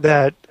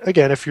that,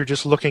 again, if you're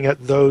just looking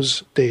at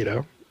those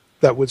data,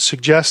 that would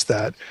suggest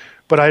that.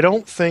 But I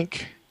don't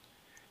think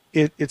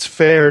it's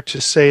fair to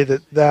say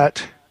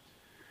that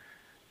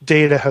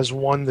data has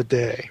won the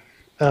day.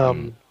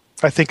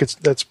 I think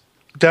that's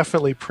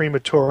definitely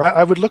premature.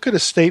 I would look at a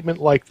statement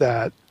like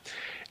that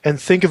and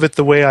think of it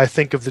the way I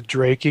think of the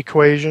Drake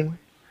equation,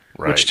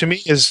 which to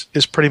me is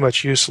pretty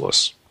much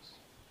useless.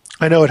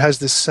 I know it has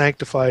this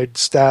sanctified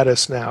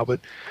status now, but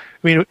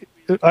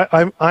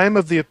I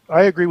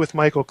agree with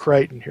Michael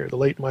Crichton here, the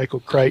late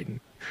Michael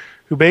Crichton,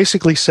 who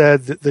basically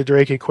said that the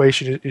Drake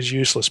equation is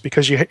useless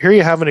because here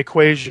you have an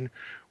equation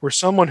where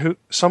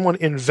someone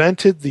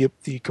invented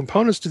the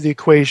components to the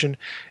equation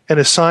and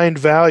assigned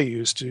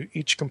values to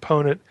each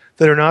component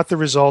that are not the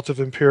result of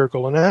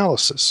empirical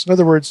analysis. In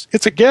other words,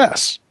 it's a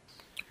guess.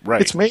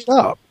 Right. It's made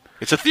up.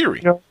 It's a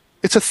theory.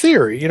 It's a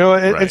theory.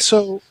 And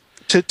so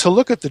to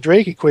look at the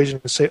Drake equation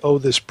and say, oh,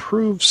 this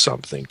proves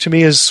something, to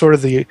me is sort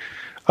of the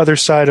other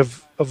side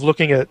of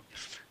looking at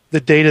the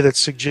data that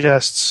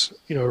suggests,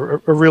 a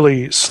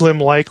really slim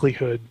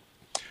likelihood,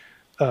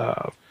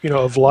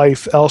 of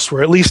life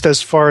elsewhere, at least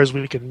as far as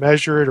we can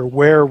measure it or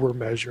where we're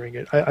measuring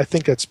it. I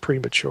think that's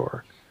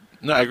premature.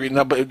 No, I agree.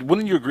 No, but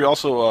wouldn't you agree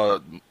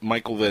also,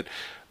 Michael, that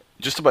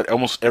just about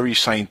almost every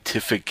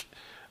scientific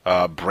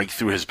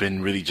breakthrough has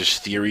been really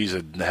just theories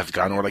that have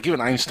gone over, like even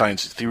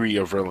Einstein's theory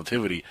of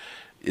relativity.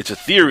 It's a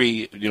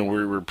theory,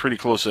 we're pretty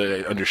close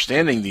to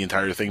understanding the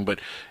entire thing, but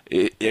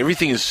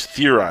everything is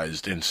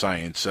theorized in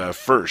science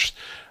first.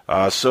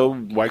 So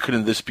why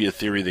couldn't this be a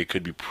theory that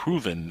could be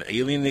proven?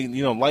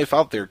 Alien, life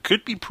out there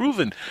could be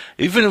proven,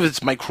 even if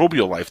it's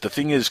microbial life. The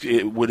thing is,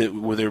 would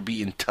there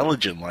be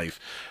intelligent life?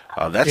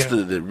 That's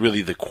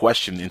really the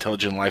question.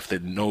 Intelligent life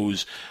that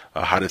knows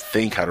how to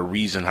think, how to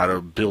reason, how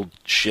to build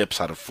ships,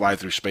 how to fly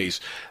through space.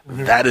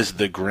 Mm-hmm. That is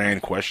the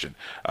grand question.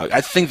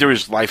 I think there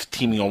is life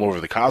teeming all over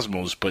the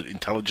cosmos, but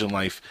intelligent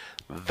life,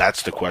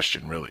 that's the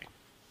question, really.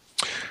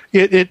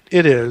 It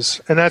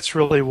is, and that's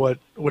really what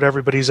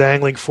everybody's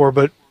angling for.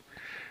 But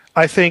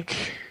I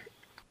think,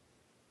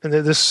 and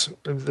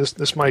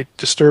this might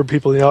disturb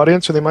people in the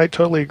audience, or they might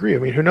totally agree. I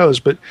mean, who knows?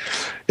 But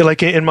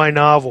like in my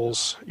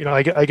novels,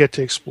 I get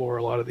to explore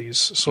a lot of these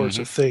sorts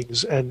of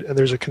things, and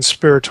there's a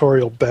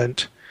conspiratorial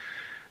bent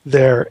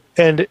there.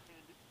 And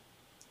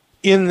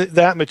in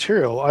that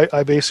material,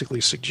 I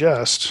basically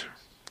suggest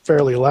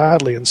fairly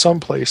loudly in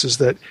some places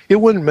that it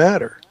wouldn't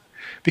matter.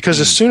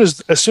 Because as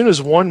soon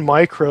as one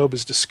microbe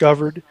is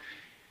discovered,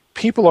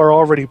 people are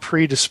already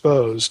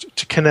predisposed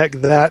to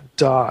connect that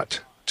dot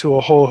to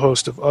a whole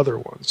host of other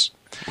ones.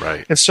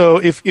 Right. And so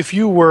if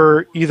you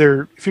were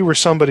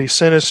somebody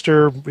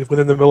sinister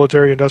within the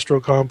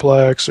military-industrial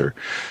complex, or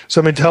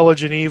some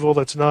intelligent evil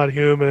that's not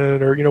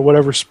human, or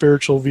whatever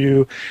spiritual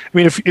view, I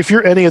mean, if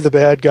you're any of the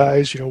bad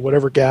guys,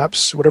 whatever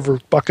gaps, whatever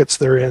buckets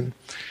they're in,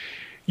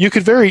 you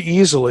could very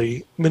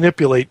easily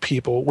manipulate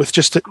people with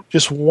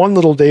just one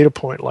little data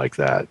point like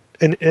that,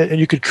 and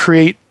you could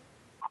create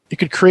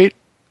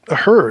a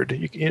herd,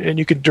 and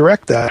you could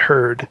direct that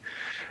herd,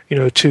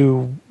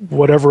 to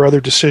whatever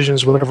other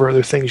decisions, whatever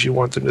other things you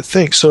want them to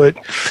think. So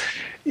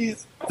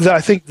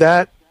I think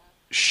that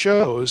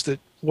shows that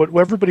what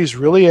everybody's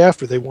really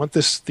after, they want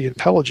the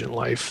intelligent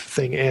life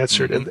thing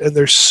answered, and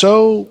they're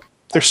so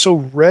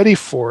ready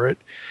for it.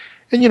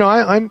 And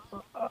I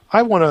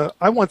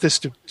want this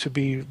to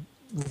be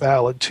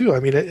valid too. I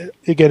mean,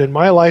 again, in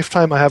my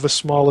lifetime, I have a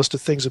small list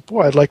of things that,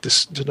 boy, I'd like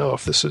to know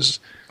if this is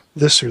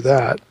this or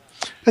that,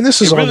 and this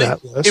is on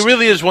that list. It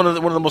really is one of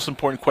the most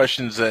important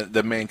questions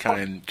that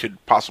mankind could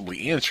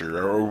possibly answer.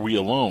 Are we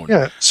alone?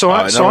 Yeah. So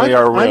not only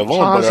are we alone,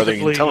 but are they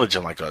positively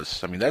intelligent like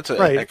us? I mean, that's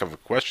a heck of a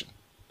question.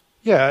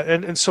 Yeah,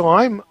 and so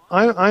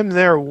I'm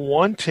there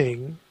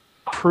wanting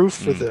proof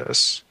for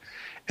this.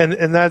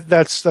 And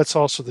that's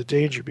also the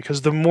danger,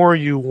 because the more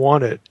you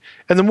want it,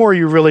 and the more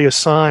you really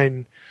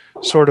assign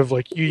sort of,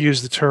 like you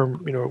use the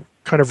term,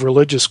 kind of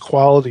religious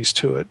qualities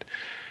to it,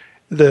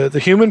 the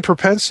human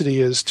propensity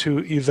is to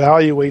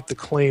evaluate the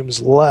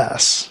claims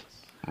less,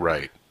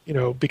 right?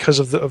 Because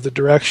of the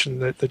direction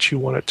that you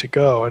want it to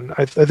go, and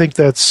I think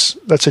that's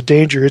a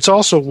danger. It's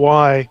also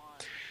why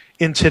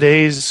in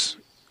today's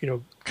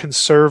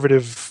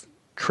conservative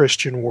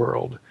Christian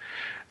world,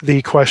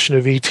 the question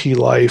of ET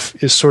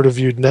life is sort of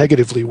viewed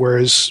negatively,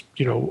 whereas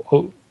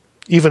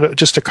even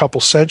just a couple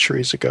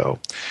centuries ago,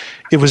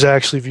 it was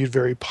actually viewed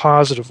very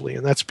positively.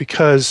 And that's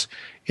because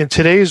in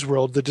today's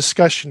world, the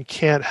discussion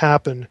can't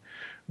happen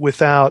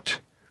without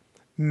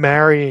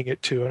marrying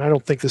it to, and I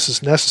don't think this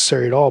is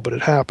necessary at all, but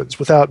it happens,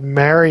 without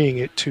marrying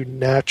it to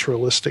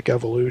naturalistic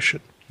evolution.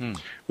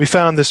 We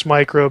found this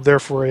microbe,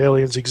 therefore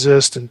aliens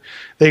exist, and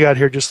they got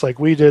here just like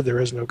we did,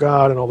 there is no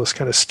God, and all this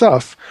kind of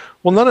stuff.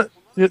 Well,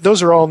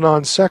 those are all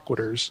non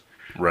sequiturs,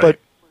 right?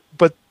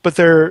 But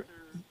they're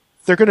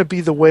going to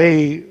be the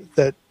way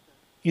that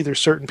either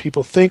certain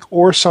people think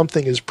or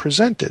something is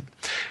presented.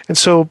 And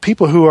so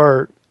people who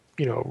are,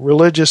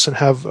 religious and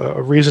have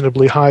a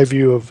reasonably high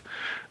view of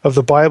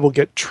the Bible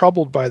get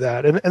troubled by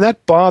that. And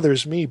that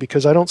bothers me,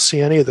 because I don't see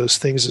any of those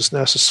things as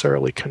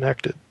necessarily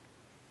connected.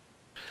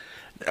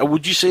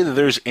 Would you say that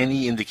there's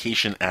any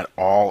indication at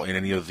all in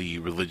any of the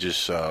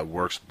religious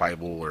works,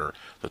 Bible or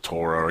the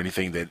Torah or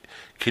anything, that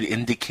could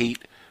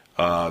indicate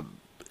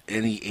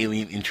any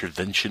alien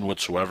intervention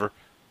whatsoever?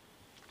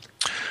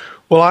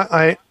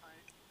 Well,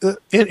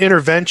 in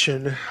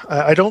intervention,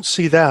 I don't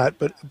see that,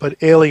 but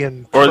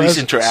alien or at least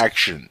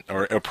interaction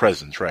or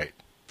presence, right?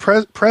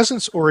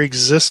 Presence or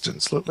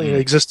existence.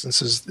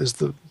 Existence is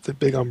the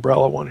big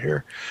umbrella one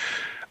here.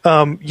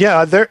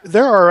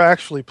 There are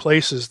actually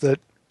places that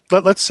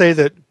let's say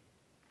that.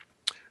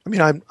 I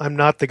mean, I'm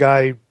not the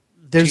guy.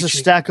 There's a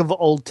stack of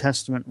Old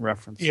Testament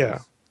references. Yeah.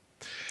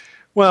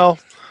 Well,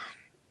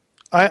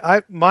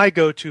 my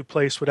go-to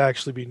place would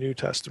actually be New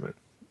Testament.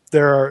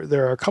 There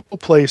are a couple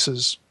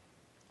places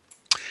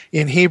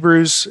in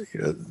Hebrews,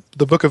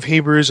 the book of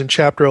Hebrews in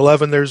chapter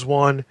 11. There's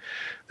one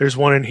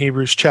in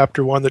Hebrews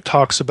chapter 1 that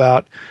talks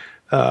about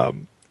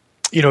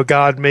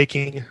God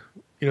making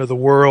the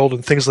world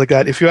and things like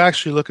that. If you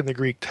actually look in the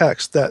Greek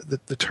text, that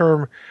the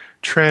term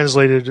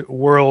translated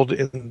world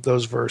in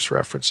those verse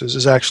references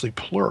is actually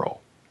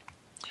plural.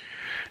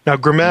 Now,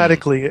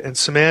 grammatically and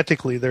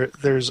semantically,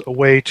 there's a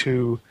way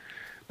to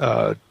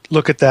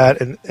look at that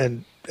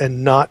and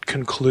not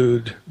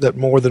conclude that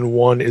more than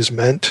one is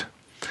meant.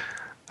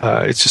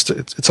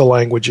 It's a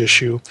language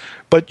issue,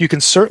 but you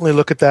can certainly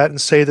look at that and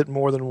say that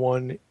more than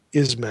one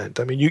is meant.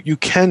 I mean, you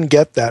can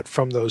get that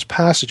from those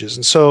passages,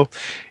 and so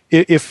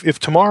if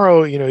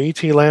tomorrow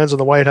ET lands on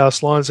the White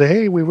House lawn and say,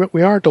 hey,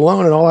 we aren't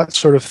alone and all that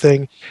sort of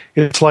thing,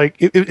 it's like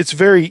it's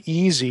very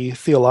easy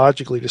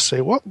theologically to say,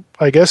 well,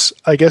 I guess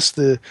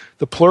the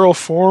plural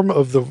form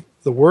of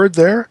the word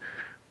there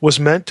was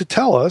meant to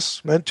tell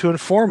us, meant to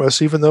inform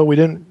us, even though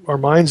our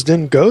minds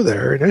didn't go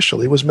there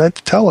initially, was meant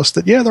to tell us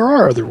that, yeah, there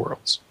are other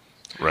worlds.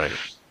 Right.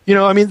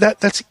 I mean,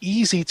 that's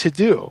easy to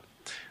do.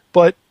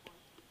 But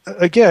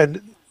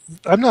again,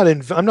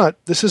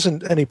 this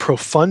isn't any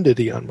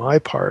profundity on my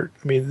part.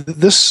 I mean,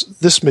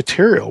 this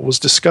material was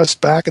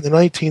discussed back in the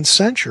 19th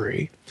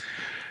century,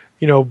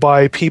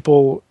 by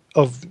people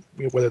of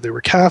whether they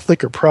were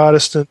Catholic or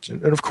Protestant,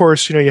 and of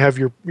course, you have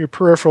your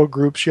peripheral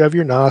groups, you have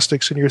your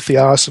Gnostics and your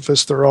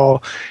Theosophists. They're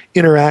all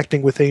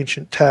interacting with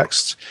ancient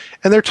texts,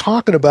 and they're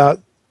talking about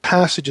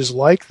passages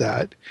like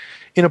that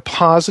in a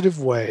positive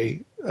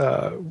way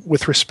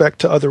with respect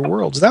to other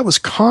worlds. That was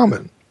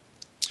common.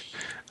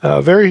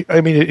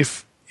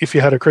 If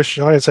you had a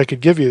Christian audience, I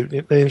could give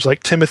you names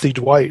like Timothy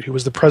Dwight, who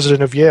was the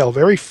president of Yale,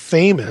 very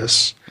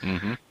famous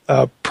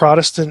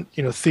Protestant,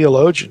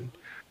 theologian.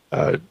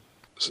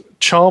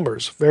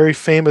 Chalmers, very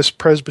famous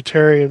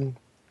Presbyterian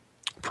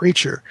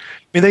preacher.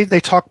 I mean, they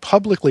talk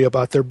publicly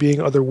about there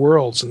being other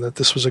worlds and that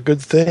this was a good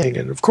thing,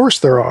 and of course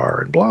there are,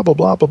 and blah, blah,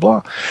 blah, blah,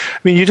 blah. I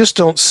mean, you just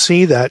don't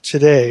see that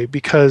today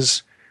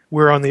because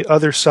we're on the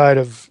other side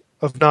of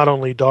not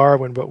only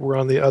Darwin, but we're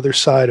on the other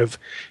side of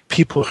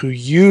people who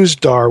use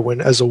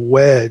Darwin as a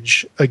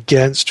wedge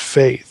against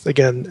faith.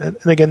 Again,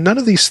 none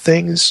of these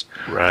things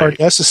are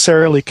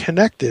necessarily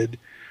connected,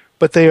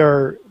 but they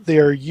are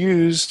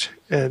used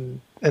and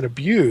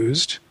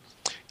abused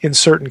in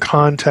certain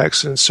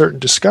contexts and in certain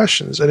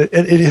discussions, and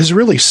it has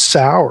really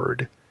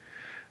soured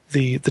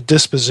the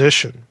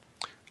disposition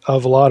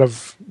of a lot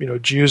of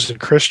Jews and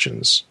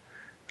Christians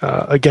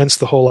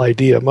against the whole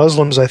idea.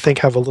 Muslims, I think,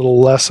 have a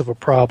little less of a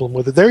problem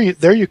with it.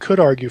 There you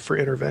could argue for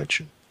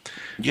intervention.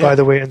 Yeah. By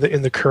the way,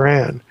 in the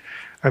Quran,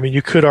 I mean,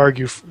 you could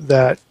argue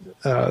that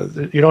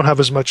you don't have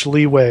as much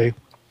leeway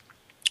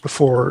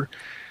for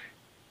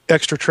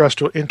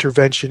extraterrestrial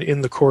intervention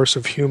in the course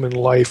of human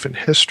life and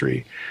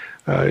history.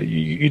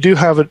 You do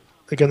have it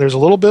again. There's a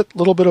little bit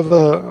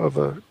of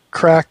a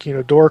crack,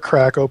 door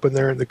crack open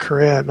there in the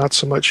Quran. Not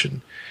so much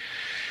in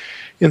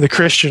the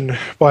Christian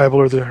Bible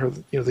or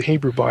the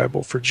Hebrew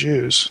Bible for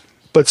Jews,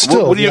 but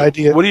still, what do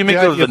you make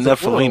of the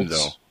Nephilim,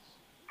 though?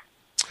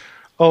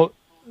 Oh,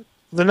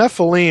 the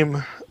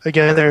Nephilim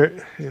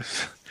again.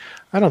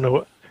 I don't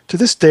know. To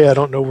this day, I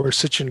don't know where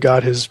Sitchin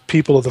got his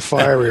 "people of the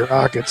fiery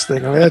rockets"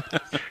 thing. I mean,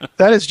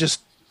 that's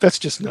just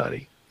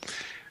nutty.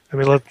 I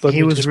mean,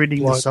 he was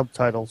reading the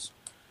subtitles.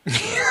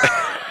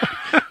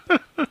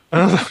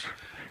 I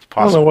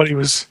don't know what he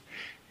was.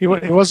 He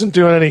wasn't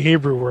doing any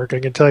Hebrew work. I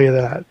can tell you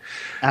that.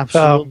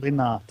 Absolutely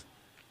not.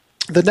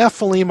 The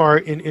Nephilim are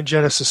in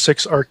Genesis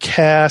 6 are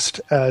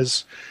cast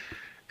as,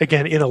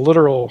 again, in a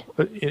literal.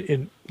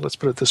 Let's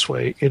put it this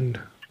way: in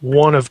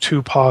one of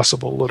two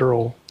possible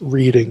literal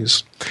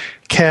readings,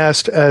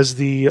 cast as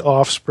the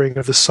offspring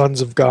of the sons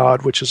of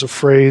God, which is a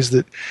phrase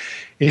that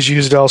is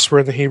used elsewhere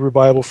in the Hebrew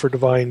Bible for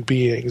divine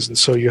beings, and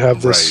so you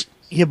have this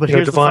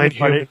here's divine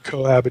human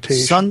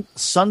cohabitation.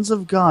 Sons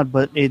of God,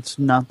 but it's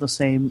not the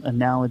same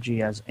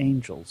analogy as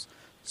angels.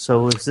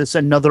 So is this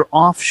another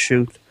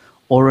offshoot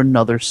or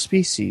another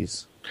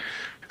species?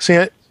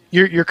 See,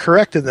 you're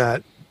correct in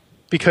that,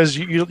 because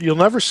you'll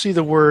never see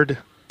the word,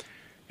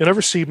 you'll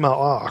never see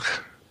Ma'ach,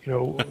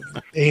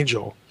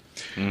 angel,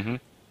 in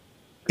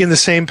the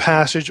same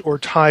passage or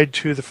tied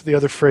to the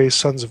other phrase,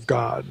 sons of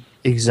God.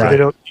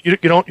 Exactly. You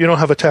don't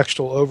have a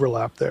textual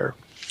overlap there.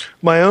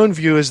 My own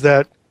view is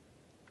that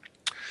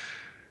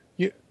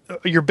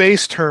your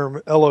base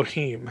term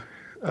Elohim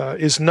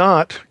is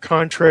not,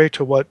 contrary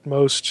to what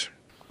most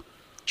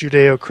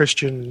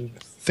Judeo-Christian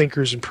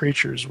thinkers and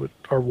preachers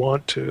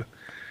want to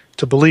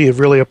believe,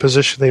 really a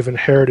position they've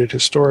inherited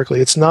historically.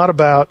 It's not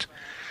about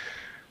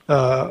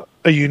a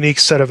unique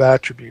set of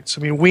attributes.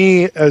 I mean,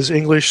 we as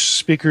English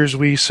speakers,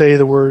 we say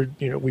the word,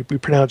 we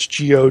pronounce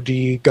God,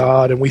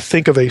 God, and we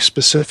think of a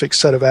specific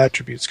set of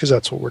attributes because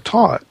that's what we're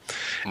taught.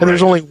 And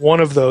there's only one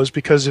of those,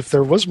 because if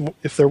there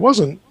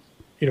wasn't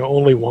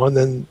only one,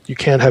 then you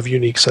can't have a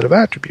unique set of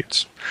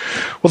attributes.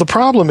 Well, the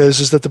problem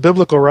is that the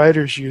biblical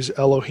writers use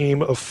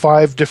Elohim of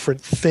 5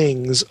 different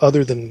things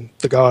other than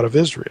the God of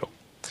Israel.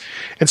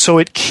 And so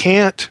it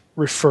can't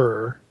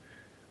refer,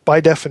 by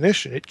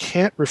definition, it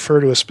can't refer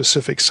to a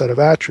specific set of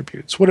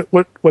attributes.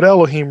 What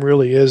Elohim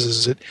really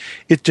is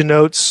it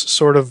denotes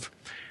sort of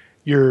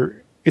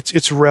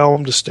its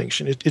realm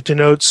distinction. It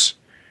denotes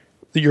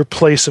your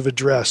place of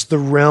address, the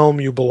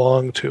realm you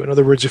belong to. In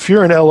other words, if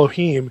you're an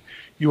Elohim,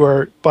 you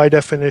are, by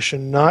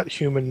definition, not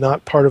human,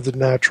 not part of the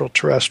natural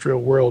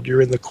terrestrial world.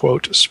 You're in the,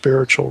 quote,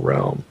 spiritual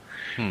realm.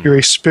 You're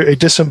a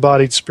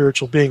disembodied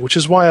spiritual being, which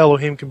is why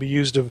Elohim can be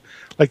used of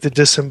like the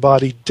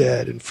disembodied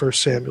dead in 1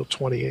 Samuel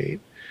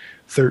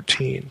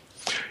 28:13.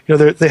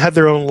 They had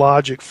their own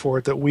logic for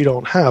it that we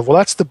don't have. Well,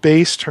 that's the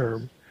base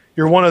term.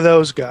 You're one of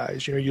those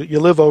guys. You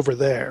live over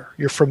there.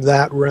 You're from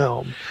that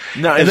realm.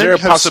 Now, is there a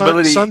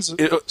possibility? Sons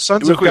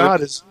of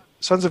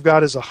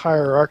God is a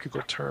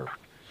hierarchical term.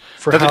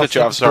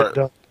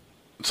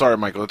 Sorry,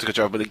 Michael, to cut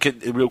you off, but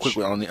real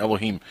quickly on the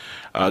Elohim,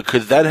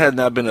 could that have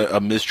not been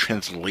a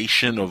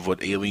mistranslation of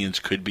what aliens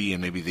could be,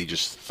 and maybe they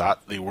just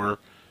thought they were?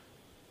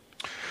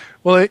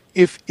 Well,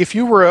 if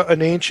you were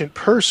an ancient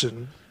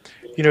person,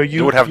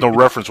 you would have no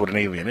reference what an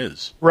alien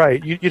is.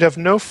 Right. You'd have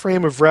no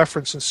frame of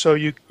reference, and so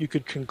you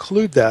could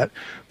conclude that.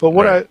 But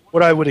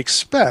what I would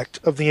expect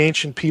of the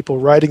ancient people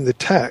writing the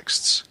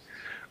texts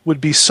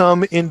would be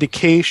some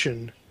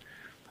indication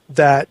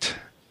that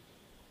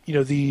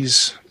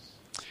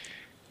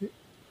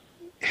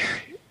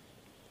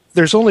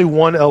there's only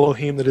one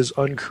Elohim that is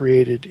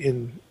uncreated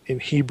in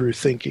Hebrew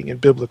thinking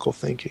and biblical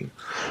thinking.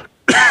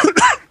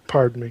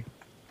 Pardon me.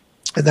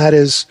 And that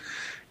is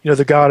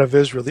the God of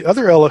Israel. The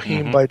other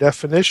Elohim, by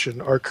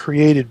definition, are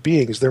created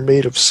beings. They're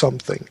made of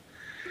something,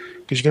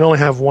 because you can only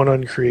have one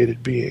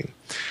uncreated being.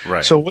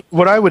 Right. So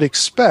what I would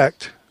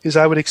expect is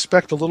I would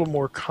expect a little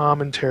more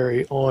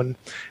commentary on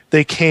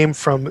they came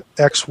from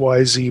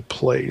XYZ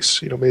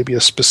place, maybe a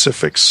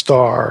specific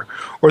star,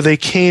 or they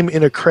came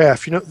in a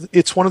craft.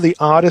 It's one of the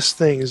oddest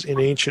things in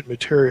ancient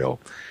material,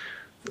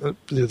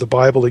 the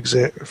Bible,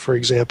 for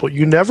example.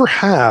 You never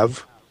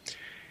have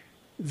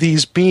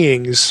these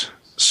beings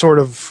sort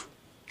of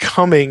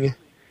coming,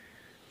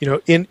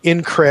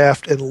 in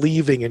craft and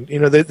leaving, and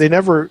they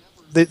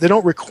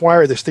don't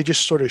require this. They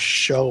just sort of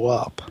show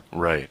up,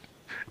 right?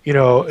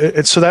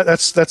 And so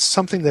that's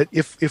something that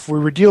if we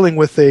were dealing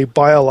with a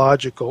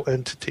biological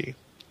entity,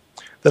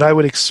 that I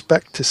would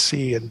expect to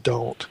see and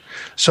don't.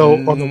 So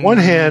on the one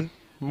hand,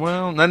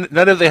 well, none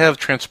of they have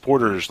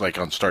transporters like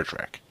on Star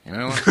Trek,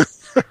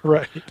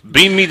 right?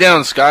 Beam me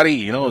down, Scotty.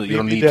 You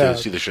don't need to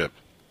see the ship.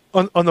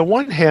 On the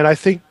one hand, I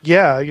think,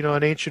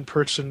 an ancient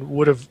person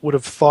would have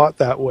thought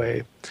that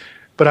way,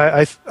 but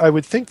I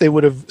would think they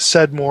would have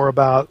said more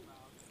about.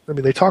 I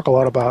mean, they talk a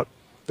lot about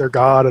their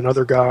God and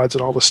other gods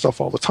and all this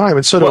stuff all the time,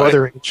 and so do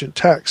other ancient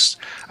texts.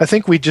 I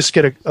think we just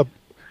get a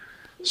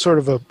sort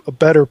of a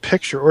better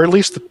picture, or at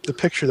least the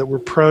picture that we're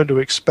prone to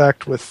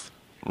expect with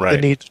the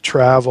need to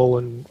travel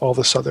and all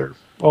these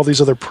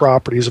other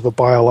properties of a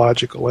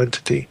biological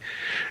entity.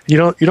 You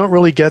don't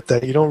really get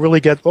that. You don't really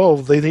get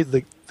they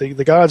need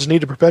the gods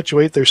need to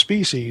perpetuate their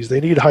species. They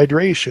need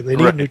hydration. They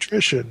need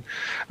nutrition.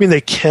 I mean,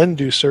 they can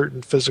do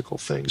certain physical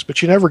things,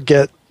 but you never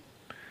get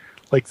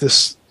like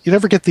this. You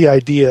never get the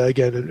idea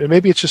again. And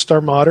maybe it's just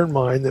our modern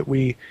mind that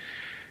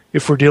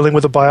if we're dealing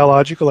with a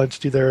biological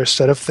entity, there are a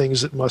set of things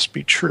that must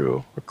be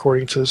true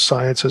according to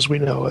science as we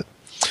know it.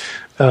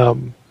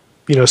 So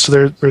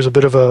there's a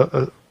bit of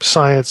a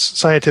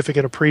scientific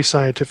and a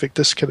pre-scientific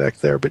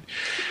disconnect there. But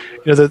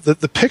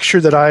the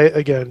picture that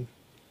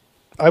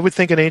I would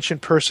think an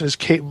ancient person is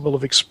capable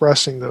of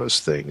expressing those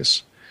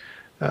things,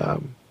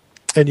 and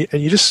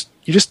you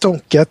just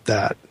don't get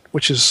that,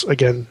 which is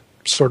again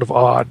sort of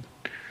odd.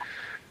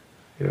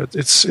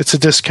 It's a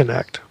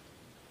disconnect.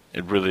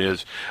 It really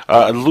is.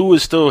 Lou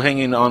is still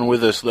hanging on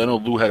with us. I know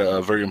Lou had a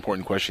very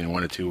important question he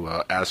wanted to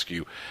ask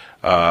you.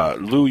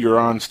 Lou, you're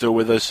on still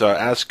with us.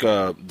 Ask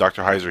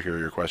Dr. Heiser here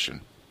your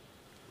question.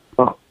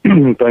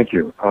 Thank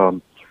you.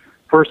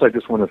 First, I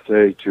just want to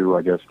say to,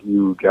 I guess,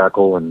 you,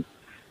 Jackal, and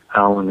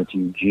Alan, and to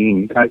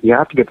Eugene, you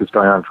have to get this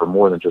guy on for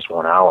more than just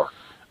 1 hour.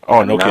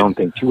 Oh, no kidding. I don't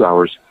think 2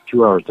 hours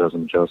does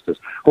him justice.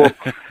 Well,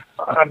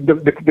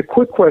 the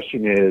quick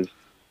question is,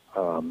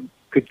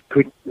 could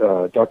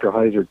Dr.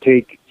 Heiser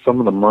take some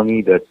of the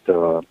money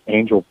that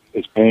Angel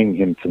is paying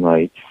him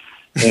tonight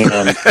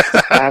and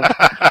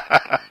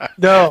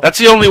No. That's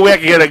the only way I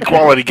can get a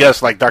quality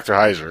guest like Dr.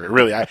 Heiser.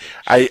 Really,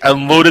 I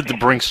unloaded the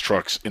Brinks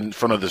trucks in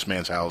front of this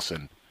man's house,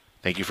 and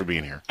thank you for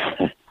being here.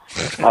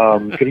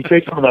 Could he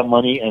take some of that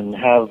money and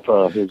have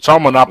his... It's all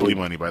Monopoly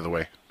money, by the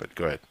way, but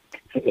go ahead.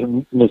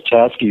 Ms.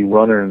 Chasky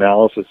run an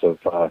analysis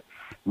of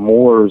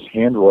Moore's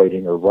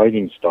handwriting or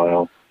writing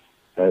style,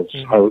 as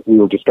we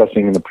were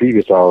discussing in the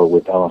previous hour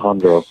with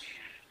Alejandro,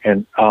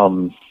 and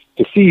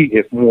to see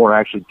if Moore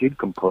actually did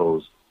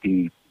compose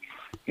the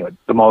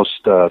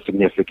most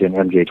significant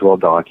MJ12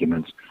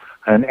 documents.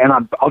 And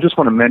I'll just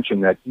want to mention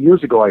that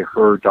years ago I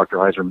heard Dr.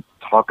 Heiser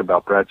talk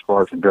about Brad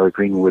Sparks and Barry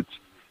Greenwood's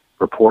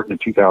report in the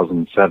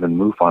 2007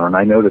 MUFON, and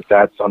I know that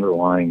that's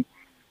underlying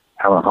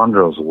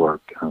Alejandro's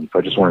work. So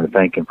I just wanted to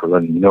thank him for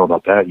letting me know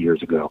about that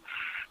years ago.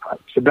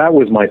 So that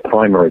was my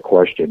primary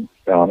question.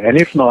 And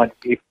if not,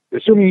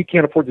 assuming you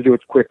can't afford to do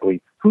it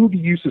quickly, who do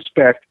you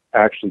suspect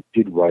actually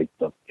did write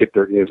them, if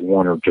there is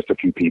one or just a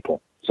few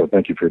people? So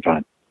thank you for your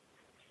time.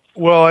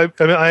 Well,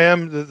 I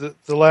am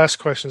the last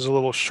question is a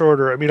little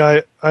shorter. I mean,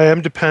 I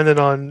am dependent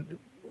on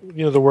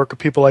the work of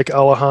people like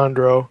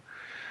Alejandro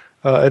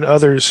and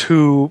others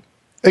who,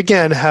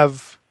 again,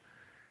 have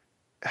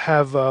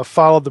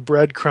followed the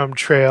breadcrumb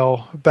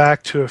trail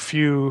back to a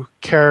few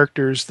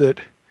characters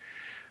that,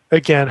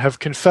 again, have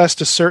confessed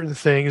to certain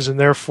things and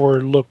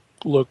therefore look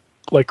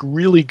like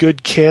really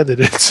good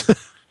candidates,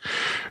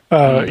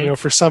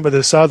 for some of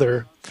this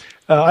other.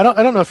 I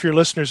don't know if your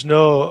listeners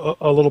know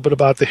a little bit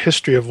about the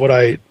history of what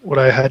I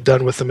had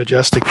done with the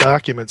Majestic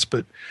documents,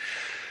 but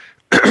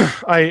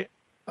I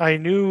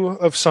knew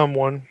of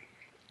someone.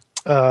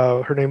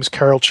 Her name is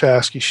Carol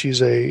Chasky.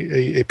 She's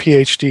a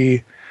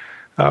PhD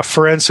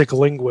forensic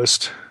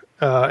linguist,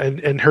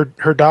 and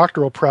her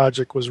doctoral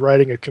project was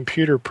writing a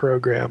computer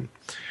program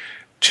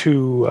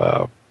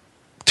to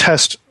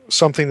test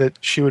something that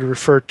she would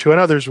refer to, and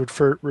others would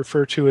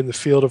refer to in the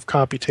field of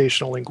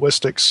computational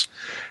linguistics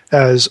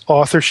as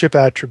authorship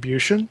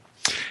attribution.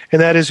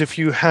 And that is if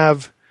you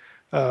have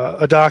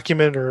a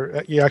document,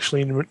 or you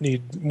actually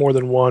need more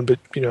than one, but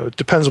it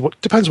depends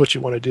what you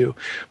want to do.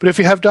 But if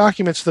you have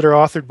documents that are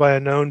authored by a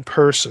known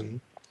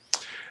person,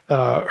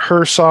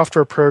 her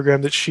software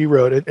program that she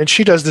wrote, and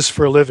she does this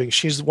for a living.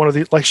 She's one of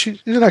the she's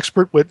an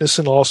expert witness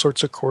in all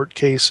sorts of court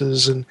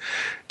cases, and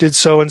did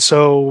so and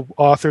so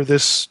author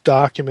this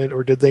document,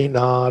 or did they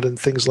not, and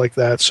things like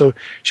that. So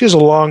she has a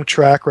long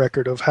track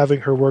record of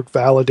having her work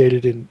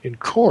validated in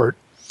court.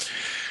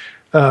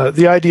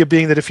 The idea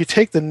being that if you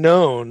take the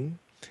known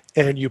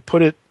and you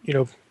put it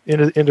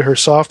into her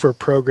software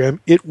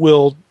program, it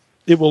will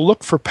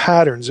look for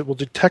patterns. It will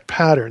detect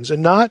patterns,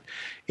 and not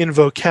in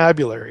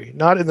vocabulary,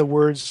 not in the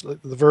words,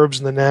 the verbs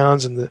and the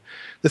nouns and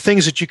the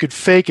things that you could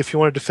fake if you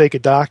wanted to fake a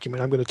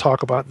document. I'm going to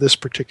talk about this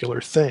particular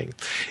thing.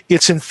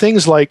 It's in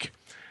things like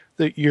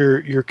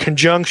your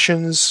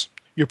conjunctions,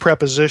 your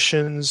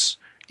prepositions,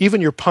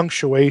 even your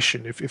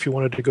punctuation, if you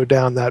wanted to go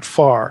down that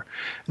far,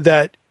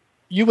 that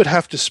you would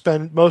have to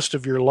spend most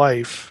of your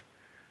life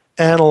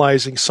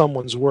analyzing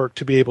someone's work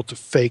to be able to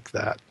fake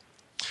that.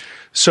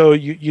 So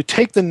you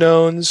take the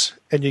knowns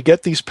and you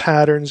get these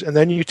patterns, and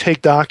then you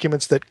take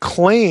documents that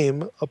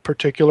claim a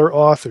particular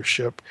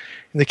authorship.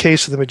 In the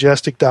case of the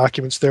Majestic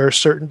documents, there are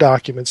certain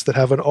documents that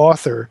have an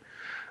author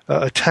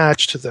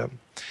attached to them.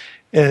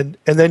 And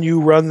then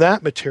you run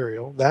that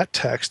material, that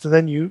text, and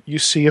then you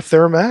see if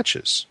there are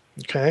matches.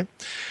 Okay?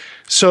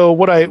 So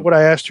what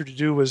I asked her to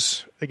do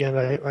was, again,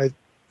 I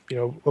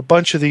a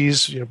bunch of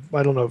these,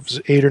 I don't know, it was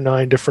 8 or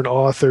 9 different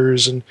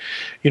authors, and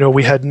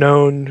we had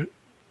known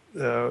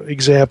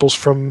examples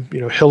from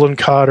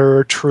Hillenkotter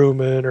or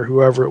Truman or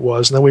whoever it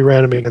was, and then we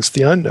ran them against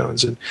the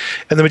unknowns, and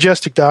the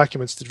Majestic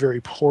documents did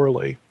very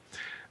poorly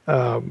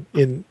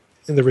in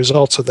the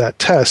results of that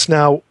test.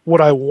 Now, what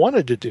I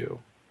wanted to do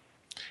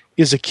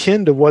is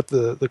akin to what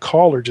the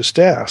caller just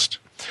asked.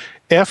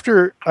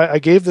 After I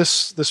gave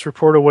this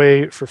report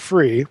away for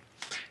free,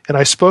 and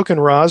I spoke in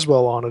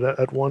Roswell on it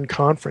at one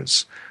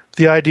conference.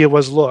 The idea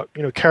was, look,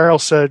 Carol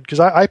said, because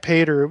I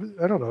paid her,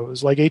 I don't know, it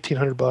was like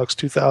 $1,800,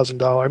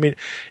 $2,000. I mean,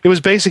 it was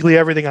basically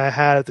everything I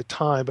had at the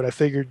time, but I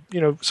figured,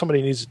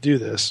 somebody needs to do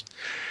this.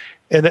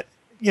 And,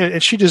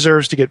 and she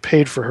deserves to get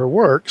paid for her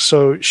work.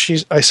 So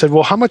I said,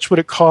 well, how much would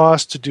it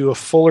cost to do a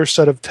fuller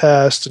set of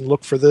tests and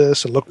look for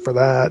this and look for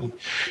that? And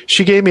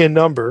she gave me a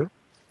number,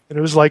 and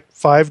it was like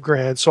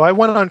 $5,000. So I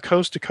went on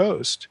Coast to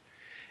Coast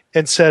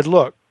and said,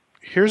 look,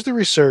 here's the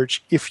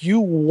research. If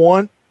you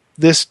want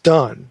this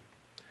done,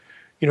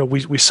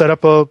 we set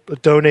up a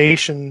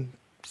donation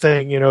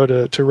thing,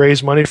 to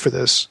raise money for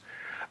this.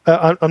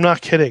 I'm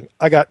not kidding.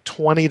 I got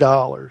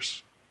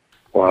 $20.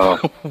 Wow.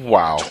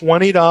 Wow.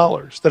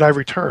 $20 that I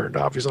returned.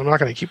 Obviously, I'm not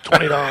going to keep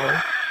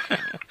 $20.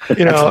 That's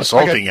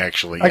insulting,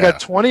 actually. Yeah. I got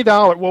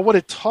 $20. Well, what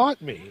it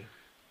taught me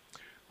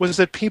was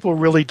that people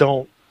really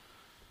don't,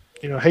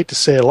 I hate to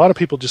say it, a lot of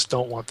people just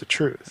don't want the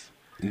truth.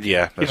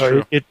 Yeah, that's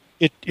true.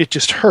 It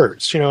just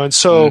hurts, and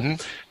so,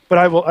 but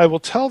I will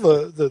tell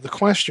the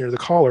questioner, the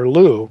caller,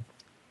 Lou,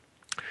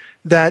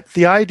 that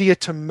the idea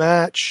to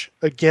match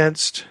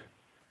against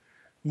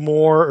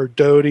Moore or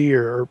Doty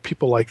or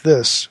people like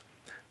this,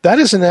 that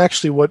isn't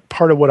actually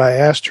part of what I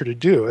asked her to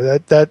do.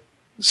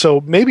 So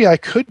maybe I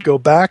could go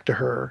back to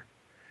her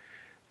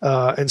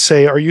and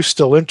say, are you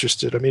still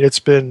interested? I mean, it's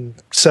been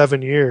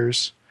 7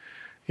 years,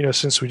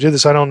 since we did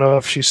this. I don't know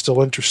if she's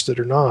still interested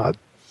or not.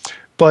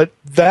 But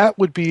that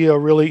would be a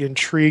really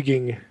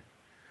intriguing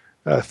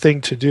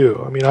thing to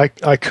do. I mean,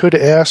 I could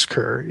ask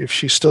her if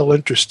she's still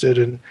interested,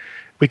 and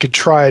we could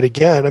try it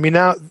again. I mean,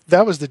 now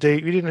that was the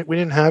date we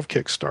didn't have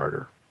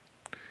Kickstarter.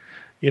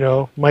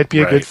 Might be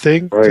a good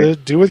thing to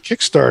do with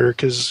Kickstarter,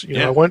 because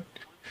I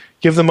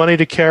give the money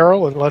to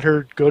Carol and let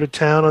her go to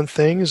town on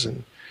things,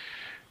 and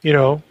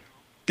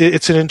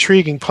it's an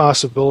intriguing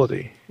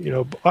possibility.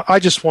 I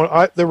just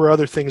there were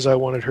other things I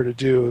wanted her to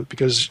do,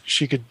 because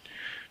she could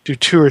do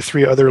 2 or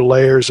 3 other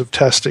layers of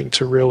testing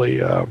to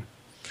really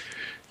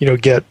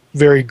get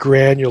very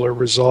granular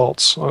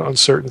results on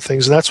certain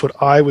things. And that's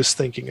what I was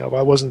thinking of.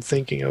 I wasn't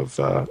thinking of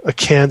a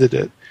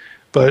candidate.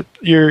 But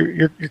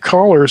your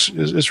caller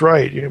is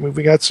right.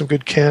 We got some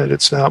good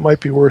candidates now. It might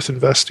be worth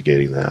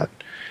investigating that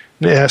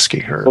and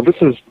asking her. Well,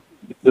 this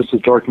is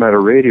Dark Matter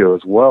Radio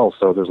as well,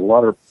 so there's a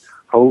lot of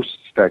hosts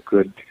that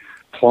could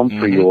plumb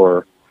for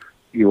your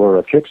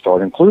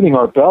Kickstarter, including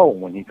Art Bell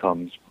when he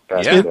comes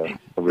back to the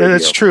radio.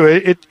 That's true.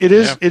 It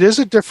is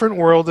a different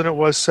world than it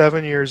was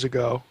 7 years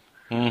ago.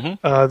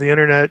 Mm-hmm. The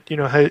internet,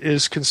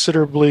 is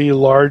considerably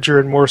larger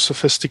and more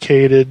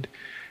sophisticated.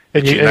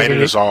 And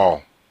united us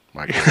all.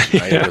 My goodness,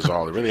 united us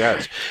all. It really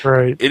has.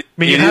 Right. It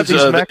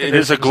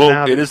is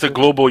a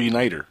global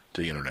uniter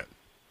to the internet.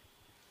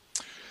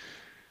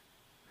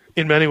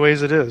 In many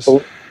ways, it is.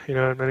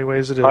 In many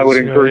ways, it is. I would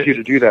encourage you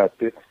to do that.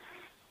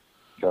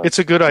 It's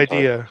a good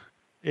idea.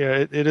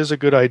 Yeah, it is a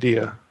good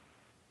idea.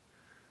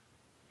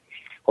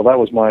 Well, that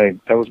was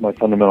my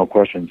fundamental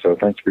question. So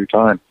thanks for your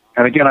time.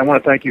 And again, I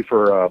want to thank you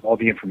for all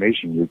the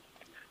information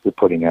you're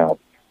putting out.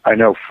 I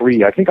know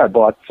free. I think I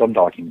bought some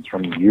documents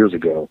from you years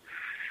ago,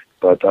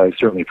 but I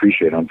certainly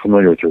appreciate it. I'm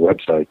familiar with your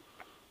website.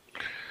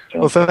 So,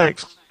 well,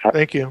 thanks.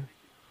 Thank you.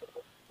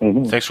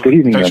 Mm-hmm. Thanks for, Good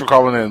evening, thanks man. for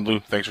calling in, Lou.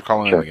 Thanks for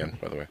calling in again,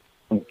 by the way.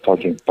 Talk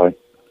to you. Bye.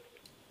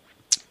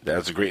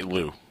 That's a great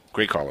Lou.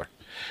 Great caller.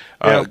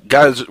 Yeah.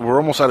 Guys, we're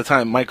almost out of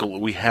time. Michael,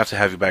 we have to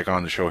have you back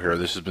on the show here.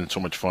 This has been so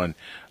much fun.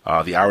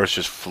 The hours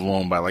just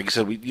flown by. Like I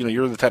said,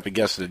 you're the type of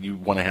guest that you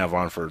want to have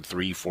on for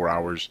 3-4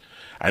 hours.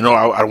 I know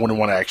I wouldn't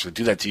want to actually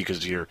do that to you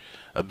because you're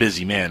a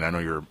busy man. I know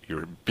you're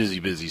a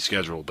busy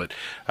schedule, but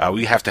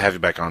we have to have you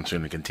back on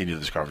soon to continue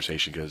this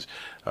conversation because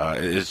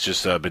it's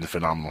just been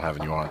phenomenal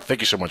having you on.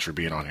 Thank you so much for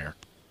being on here.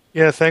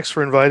 Yeah, thanks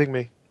for inviting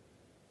me.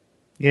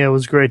 Yeah, it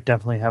was great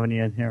definitely having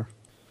you in here.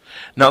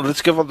 Now,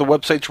 let's give out the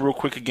websites real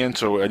quick again,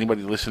 so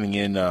anybody listening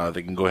in,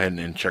 they can go ahead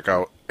and check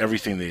out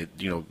everything that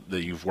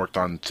you've worked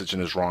on.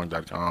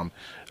 SitchinIsWrong.com.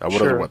 What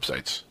Sure. other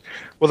websites?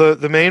 Well,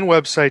 the main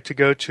website to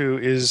go to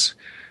is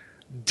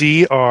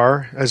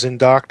DR, as in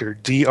doctor,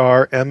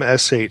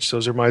 DRMSH.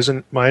 Those are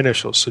my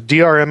initials. So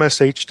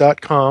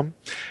drmsh.com.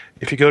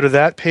 If you go to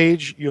that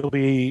page,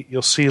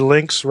 you'll see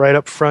links right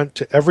up front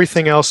to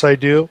everything else I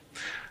do.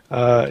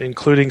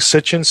 Including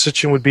Sitchin.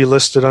 Sitchin would be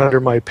listed under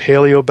my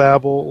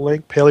Paleobabble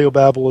link.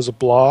 Paleobabble is a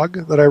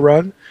blog that I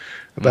run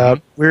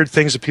about weird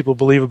things that people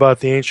believe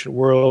about the ancient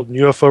world and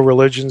UFO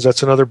religions.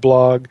 That's another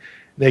blog.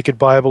 Naked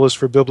Bible is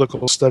for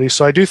biblical study.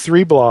 So I do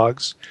 3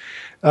 blogs.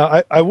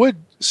 I would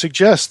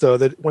suggest, though,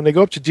 that when they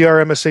go up to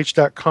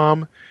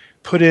drmsh.com,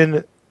 put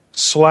in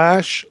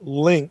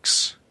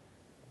 /links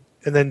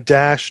and then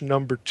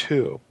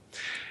 -2.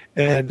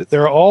 And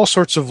there are all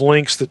sorts of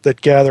links that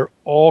gather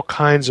all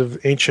kinds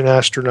of ancient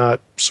astronaut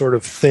sort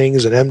of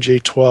things and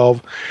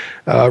MJ12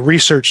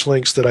 research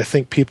links that I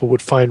think people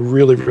would find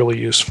really, really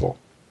useful.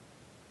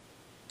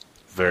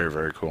 Very,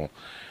 very cool.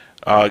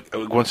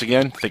 Once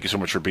again, thank you so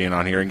much for being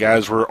on here. And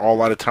guys, we're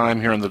all out of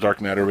time here on the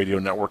Dark Matter Radio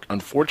Network.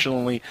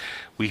 Unfortunately,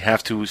 we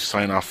have to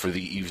sign off for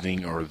the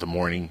evening or the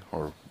morning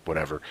or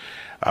whatever.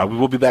 We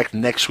will be back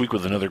next week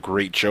with another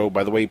great show.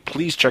 By the way,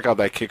 please check out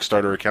that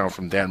Kickstarter account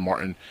from Dan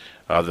Martin.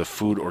 The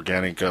food,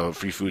 organic,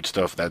 free food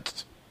stuff,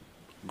 that's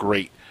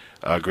great.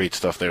 Great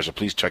stuff there, so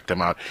please check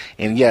them out.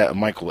 And yeah,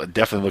 Michael,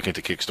 definitely look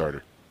into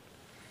Kickstarter.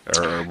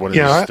 Or one of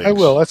these things. I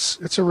will.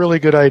 It's a really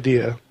good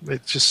idea.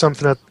 It's just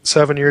something that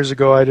 7 years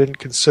ago I didn't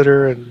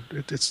consider, and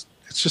it's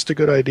just a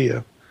good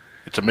idea.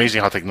 It's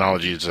amazing how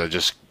technology is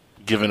just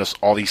giving us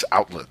all these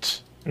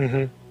outlets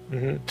to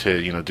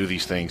do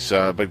these things.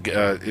 But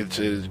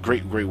it's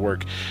great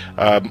work.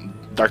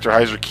 Dr.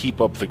 Heiser, keep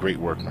up the great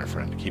work, my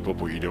friend. Keep up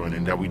what you're doing,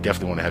 and we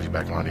definitely want to have you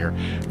back on here.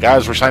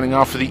 Guys, we're signing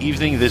off for the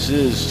evening. This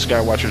is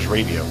Skywatchers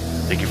Radio.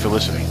 Thank you for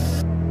listening.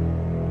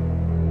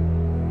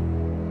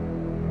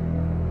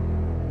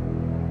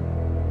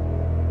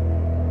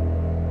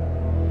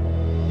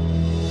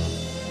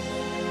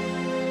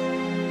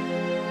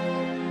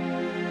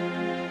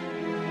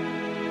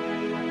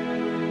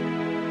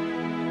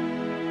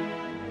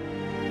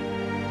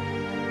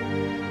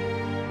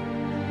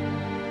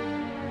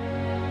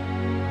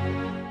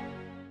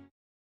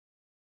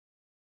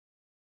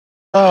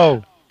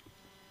 Oh.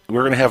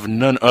 We're going to have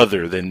none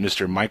other than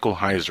Mr. Michael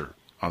Heiser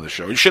on the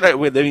show. Let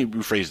me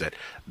rephrase that.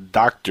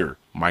 Dr.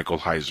 Michael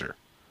Heiser.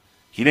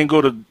 He didn't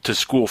go to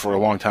school for a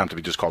long time to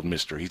be just called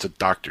Mr. He's a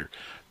doctor.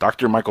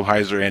 Dr. Michael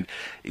Heiser. And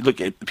look,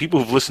 people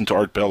who've listened to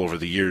Art Bell over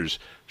the years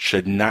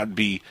should not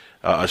be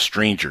a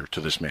stranger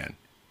to this man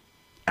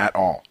at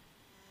all.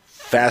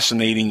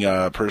 Fascinating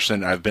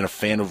person. I've been a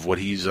fan of what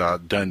he's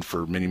done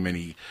for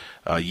many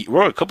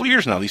a couple of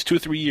years now, at least 2 or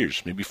 3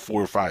 years, maybe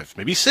 4 or 5,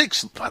 maybe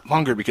 6, a lot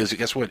longer, because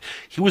guess what?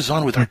 He was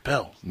on with Art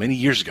Bell many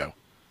years ago.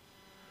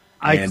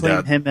 I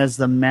claim him as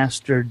the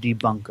master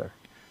debunker.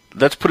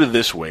 Let's put it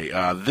this way.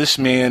 This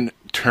man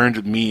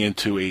turned me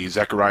into a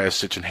Zecharia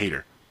Sitchin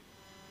hater.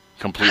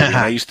 Completely. And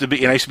I used to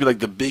be like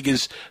the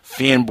biggest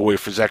fanboy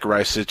for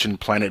Zecharia Sitchin,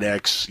 Planet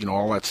X,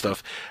 all that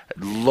stuff.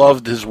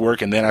 Loved his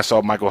work, and then I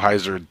saw Michael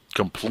Heiser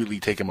completely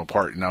take him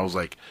apart, and I was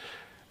like,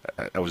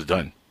 I was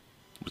done.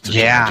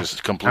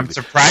 Just completely. I'm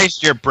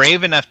surprised you're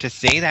brave enough to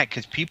say that,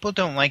 because people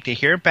don't like to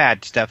hear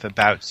bad stuff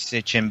about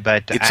Sitchin,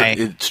 but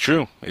it's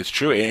true. It's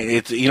true.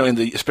 It's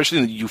especially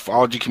in the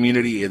ufology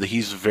community,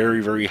 he's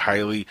very, very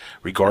highly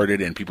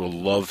regarded, and people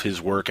love his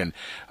work. And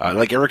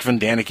like Eric Van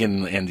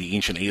Daniken and the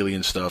ancient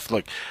alien stuff.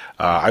 Look,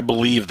 I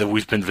believe that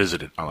we've been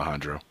visited,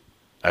 Alejandro.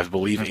 I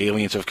believe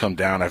aliens have come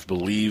down. I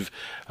believe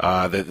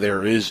that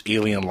there is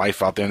alien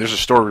life out there. And there's a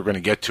story we're going to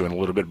get to in a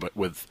little bit, but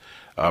with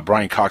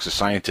Brian Cox, a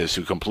scientist,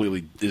 who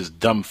completely is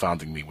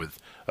dumbfounding me with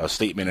a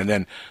statement. And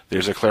then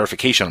there's a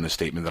clarification on this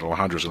statement that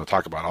Alejandro's going to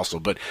talk about also.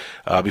 But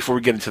before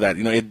we get into that,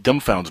 it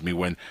dumbfounds me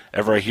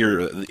whenever I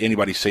hear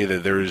anybody say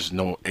that there is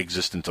no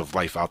existence of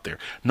life out there.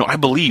 No, I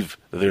believe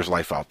that there's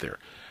life out there.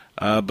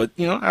 But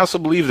I also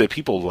believe that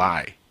people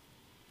lie.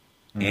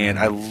 And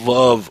I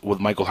love what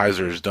Michael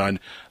Heiser has done,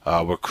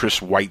 what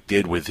Chris White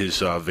did with his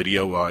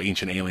video,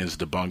 Ancient Aliens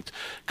Debunked.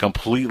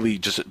 Completely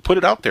just put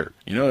it out there.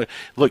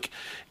 Look,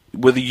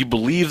 whether you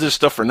believe this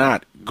stuff or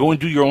not, go and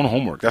do your own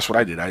homework. That's what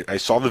I did. I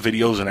saw the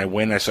videos, and I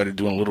went and I started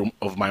doing a little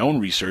of my own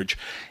research,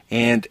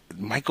 and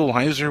Michael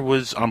Heiser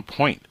was on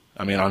point.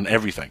 I mean, on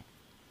everything.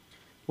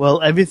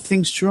 Well,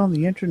 everything's true on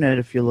the internet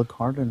if you look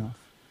hard enough.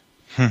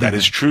 That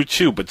is true,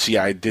 too. But see,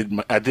 I did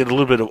a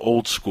little bit of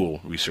old school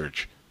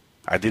research.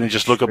 I didn't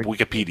just look up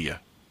Wikipedia.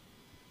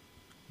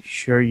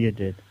 Sure you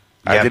did.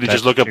 I didn't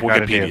just look up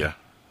Wikipedia.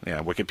 Yeah,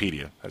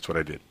 Wikipedia. That's what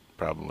I did,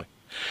 probably.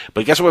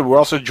 But guess what? We're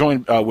also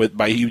joined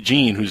by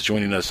Eugene, who's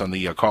joining us on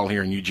the call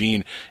here. And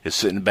Eugene is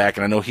sitting back,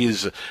 and I know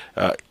he's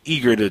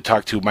eager to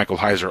talk to Michael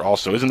Heiser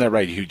also. Isn't that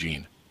right,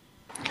 Eugene?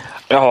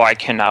 Oh, I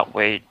cannot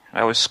wait.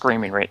 I was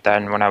screaming right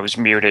then when I was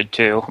muted,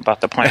 too, about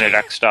the Planet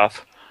X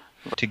stuff.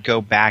 To go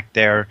back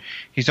there.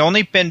 He's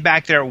only been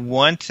back there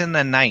once in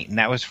the night, and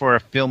that was for a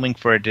filming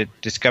for a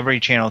Discovery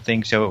Channel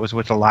thing, so it was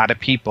with a lot of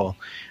people.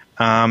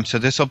 So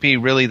this will be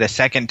really the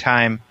second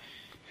time.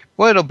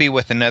 Well, it'll be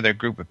with another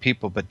group of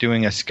people, but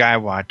doing a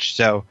Skywatch.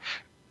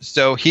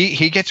 So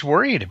he gets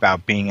worried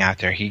about being out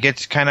there. He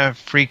gets kind of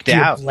freaked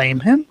out. Do you blame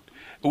him?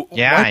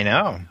 Yeah, I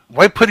know.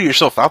 Why put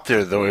yourself out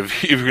there, though,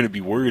 if you're going to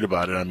be worried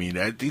about it? I mean,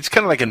 it's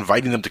kind of like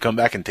inviting them to come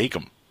back and take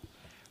them.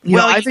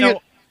 Well, I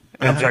think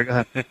I'm sorry,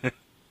 go ahead.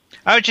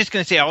 I was just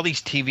going to say all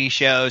these TV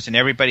shows, and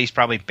everybody's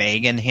probably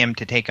begging him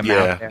to take him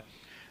out there.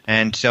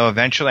 And so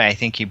eventually I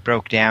think he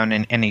broke down,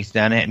 and he's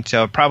done it. And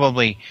so it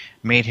probably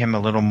made him a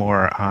little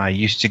more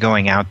used to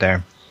going out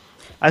there.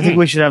 I think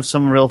we should have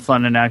some real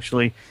fun and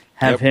actually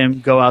have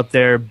him go out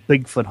there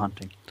Bigfoot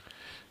hunting.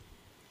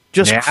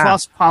 Just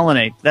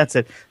cross-pollinate. That's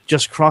it.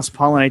 Just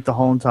cross-pollinate the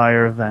whole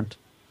entire event.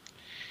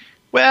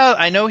 Well,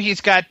 I know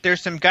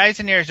there's some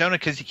guys in Arizona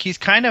because he's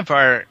kind of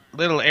our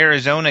little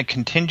Arizona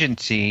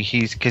contingency.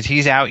 Because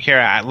he's out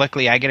here.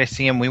 Luckily, I get to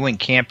see him. We went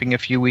camping a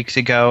few weeks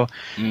ago.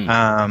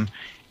 And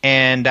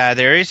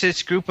there is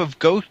this group of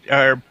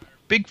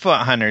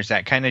Bigfoot hunters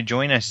that kind of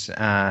join us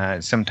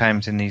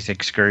sometimes in these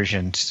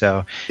excursions.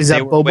 So is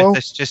that Bobo? They were with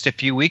us just a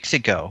few weeks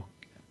ago.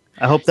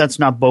 I hope that's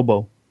not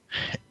Bobo.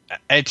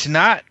 It's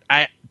not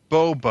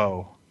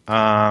Bobo.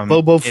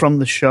 Bobo from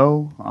the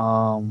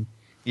show.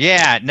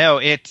 Yeah, no,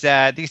 it's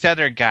these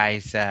other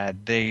guys.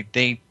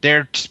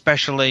 They're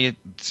specialized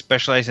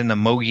in the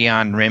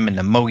Mogollon Rim and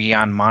the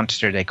Mogollon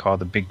Monster. They call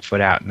the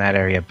Bigfoot out in that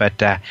area. But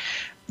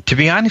to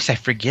be honest, I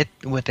forget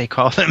what they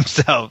call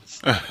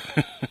themselves.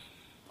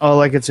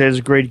 All I could say is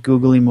great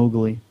googly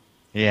moogly.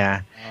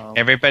 Yeah,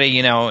 everybody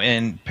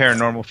in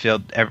paranormal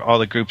field, all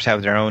the groups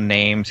have their own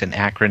names and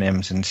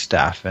acronyms and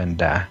stuff,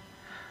 and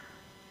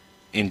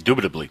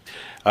indubitably.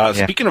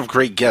 Speaking of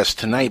great guests,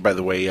 tonight, by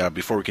the way,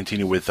 before we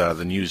continue with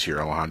the news here,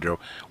 Alejandro,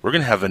 we're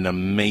going to have an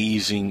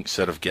amazing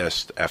set of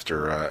guests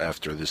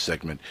after this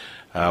segment.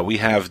 We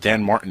have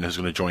Dan Martin, who's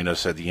going to join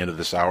us at the end of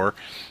this hour,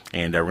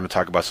 and we're going to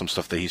talk about some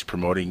stuff that he's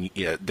promoting.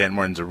 Dan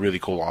Martin's a really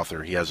cool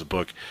author. He has a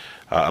book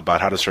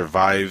about how to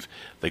survive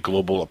the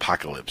global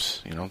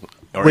apocalypse.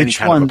 Or which any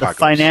kind one? Of apocalypse.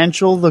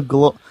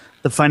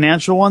 The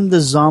financial one, the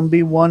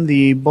zombie one,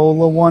 the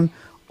Ebola one,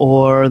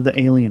 or the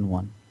alien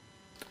one?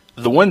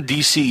 The one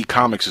DC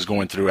Comics is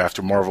going through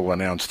after Marvel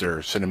announced their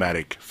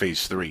cinematic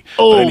Phase 3.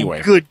 Oh, but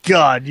anyway, good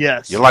God,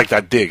 yes. You like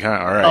that dig, huh?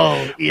 All right.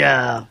 Oh,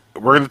 yeah.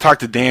 We're going to talk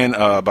to Dan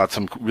about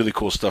some really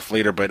cool stuff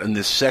later, but in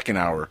this second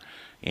hour,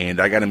 and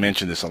I got to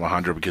mention this,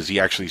 Alejandro, because he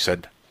actually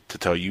said to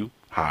tell you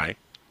hi.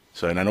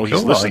 So, and I know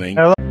he's listening.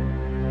 Hello.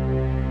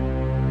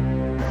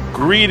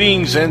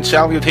 Greetings and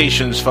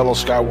salutations, fellow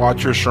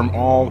Skywatchers from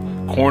all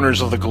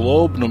corners of the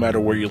globe, no matter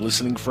where you're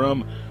listening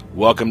from.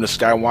 Welcome to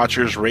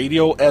Skywatchers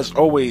Radio. As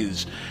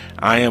always,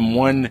 I am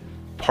one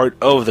part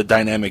of the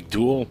dynamic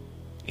duo,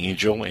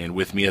 Angel, and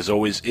with me, as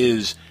always,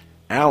 is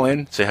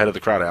Alan. Say hi to the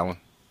crowd, Alan.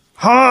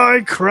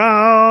 Hi,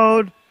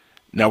 crowd!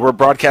 Now, we're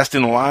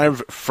broadcasting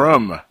live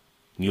from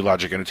New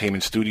Logic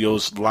Entertainment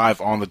Studios,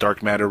 live on the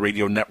Dark Matter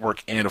Radio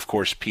Network, and, of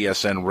course,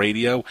 PSN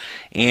Radio.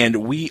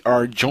 And we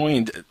are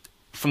joined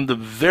from the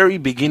very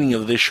beginning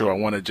of this show. I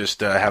want to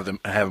just have him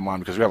on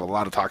because we have a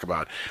lot to talk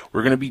about.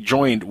 We're going to be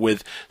joined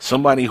with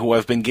somebody who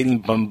I've been getting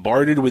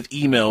bombarded with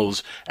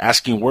emails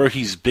asking where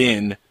he's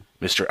been,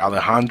 Mr.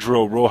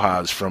 Alejandro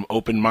Rojas from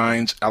Open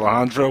Minds.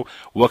 Alejandro,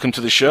 welcome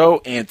to the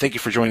show, and thank you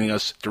for joining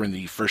us during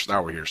the first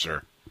hour here,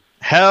 sir.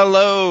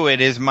 Hello, it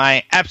is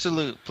my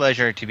absolute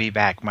pleasure to be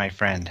back, my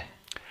friend.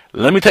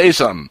 Let me tell you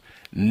something.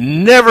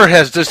 Never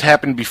has this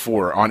happened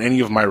before on any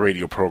of my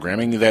radio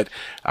programming that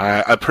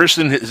a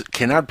person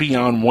cannot be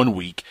on 1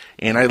 week,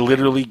 and I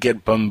literally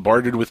get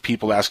bombarded with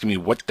people asking me,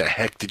 what the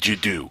heck did you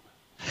do?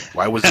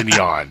 Why wasn't he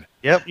on?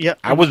 Yep.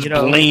 I was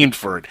blamed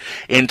for it.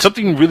 And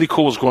something really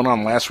cool was going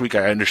on last week.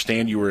 I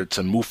understand you were at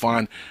some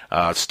MUFON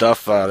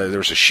stuff. There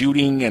was a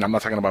shooting, and I'm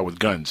not talking about with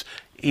guns.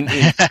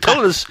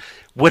 Tell us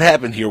what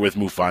happened here with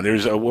MUFON.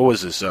 There's what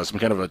was this? Some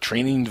kind of a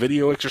training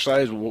video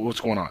exercise? What's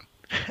going on?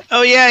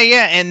 Oh,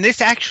 yeah, and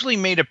this actually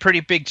made a pretty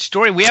big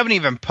story. We haven't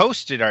even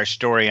posted our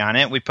story on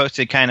it. We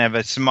posted kind of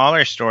a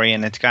smaller story,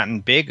 and it's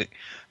gotten big.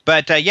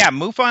 But,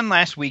 MUFON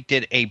last week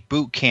did a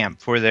boot camp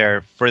for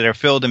their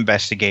field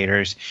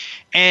investigators,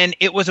 And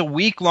it was a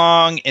week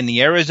long in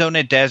the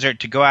Arizona desert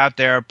to go out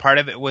there. Part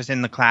of it was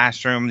in the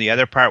classroom. The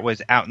other part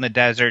was out in the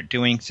desert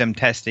doing some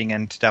testing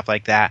and stuff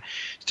like that.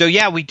 So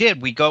yeah, we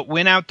did. We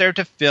went out there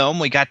to film.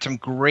 We got some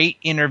great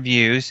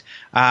interviews,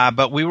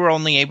 but we were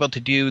only able to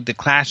do the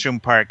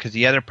classroom part because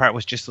the other part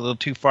was just a little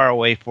too far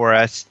away for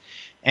us.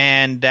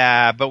 And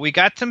but we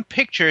got some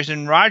pictures,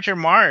 and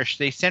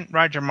they sent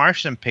Roger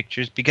Marsh some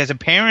pictures because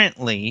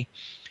apparently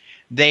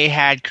they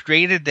had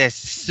created this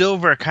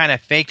silver kind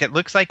of fake that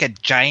looks like a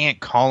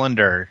giant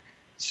colander,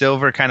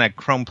 silver kind of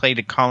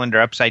chrome-plated colander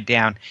upside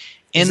down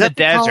in the desert. Is that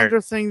the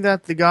colander thing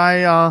that the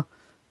guy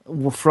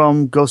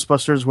from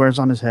Ghostbusters wears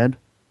on his head?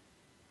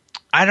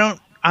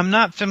 I'm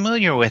not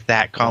familiar with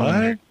that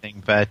colander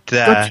thing, but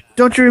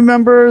don't you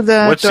remember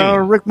that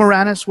Rick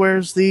Moranis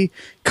wears the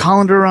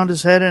colander around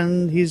his head,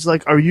 and he's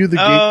like, "Are you the?"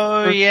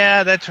 Oh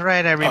yeah, that's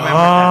right. I remember that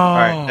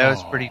part. That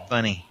was pretty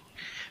funny.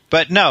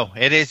 But no,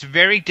 it is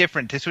very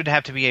different. This would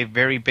have to be a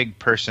very big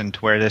person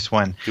to wear this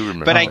one.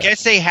 But I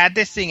guess they had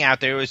this thing out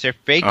there. It was their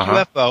fake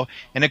UFO.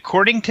 And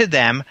according to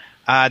them,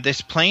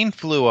 this plane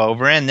flew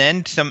over, and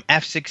then some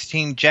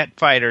F-16 jet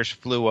fighters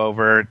flew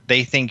over,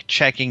 they think,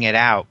 checking it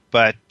out.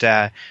 But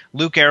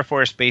Luke Air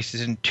Force Base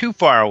isn't too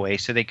far away,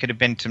 so they could have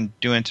been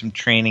doing some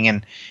training,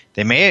 and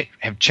they may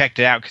have checked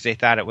it out because they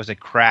thought it was a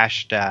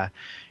crashed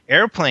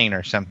airplane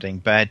or something.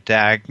 But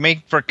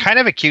make for kind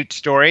of a cute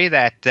story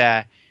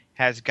that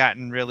has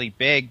gotten really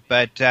big,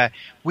 but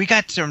we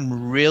got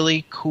some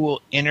really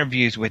cool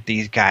interviews with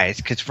these guys.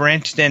 Because, for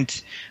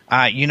instance,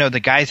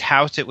 the guy's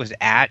house it was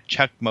at,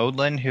 Chuck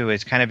Modlin, who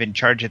is kind of in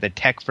charge of the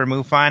tech for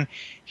MUFON,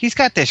 he's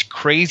got this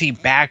crazy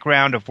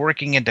background of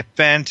working in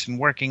defense and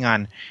working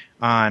on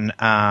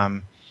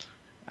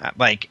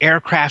like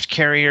aircraft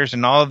carriers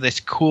and all of this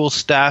cool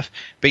stuff.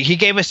 But he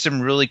gave us some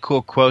really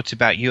cool quotes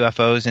about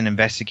UFOs and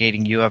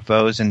investigating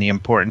UFOs and the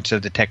importance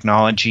of the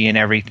technology and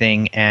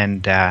everything,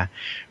 and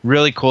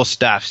really cool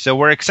stuff. So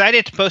we're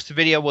excited to post a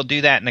video. We'll do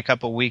that in a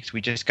couple of weeks.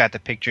 We just got the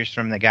pictures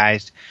from the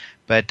guys.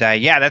 But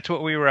yeah, that's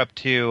what we were up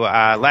to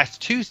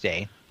last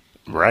Tuesday.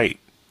 Right.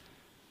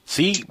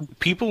 See,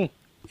 people,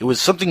 it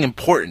was something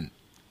important.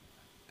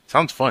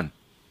 Sounds fun.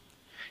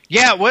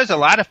 Yeah, it was a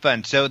lot of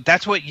fun. So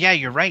that's what, yeah,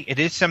 you're right. It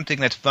is something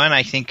that's fun,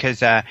 I think,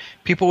 because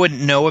people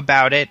wouldn't know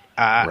about it.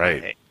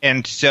 Right.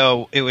 And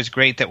so it was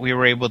great that we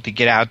were able to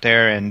get out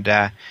there and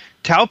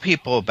tell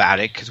people about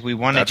it, because we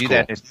want to do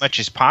that as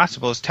much as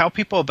possible, is tell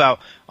people about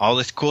all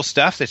this cool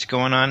stuff that's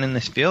going on in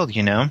this field,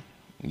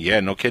 Yeah,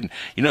 no kidding.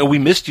 We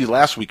missed you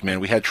last week, man.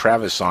 We had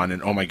Travis on,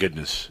 and oh my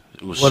goodness.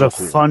 It was what so a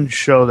cool. Fun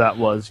show that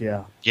was,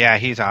 yeah. Yeah,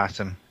 he's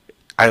awesome.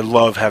 I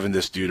love having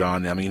this dude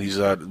on. I mean, he's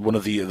one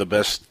of the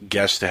best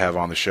guests to have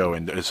on the show,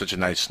 and it's such a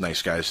nice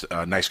guy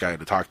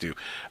to talk to.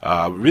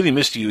 Really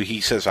missed you.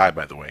 He says hi,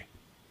 by the way.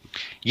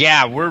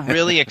 Yeah, we're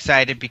really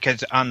excited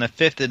because on the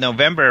 5th of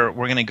November,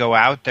 we're going to go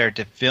out there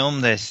to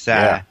film this,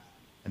 Skywatch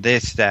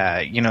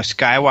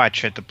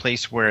at the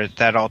place where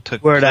that all took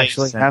place. Where it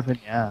actually happened,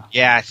 yeah.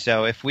 Yeah,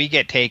 so if we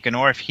get taken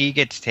or if he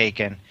gets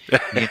taken,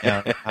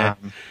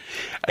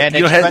 and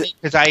it's funny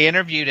because I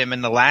interviewed him,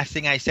 and the last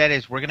thing I said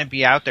is, we're going to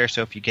be out there,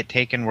 so if you get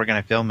taken, we're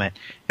going to film it.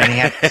 And he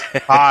had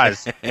to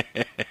pause.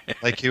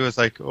 Like, he was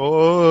like,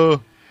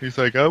 oh, he's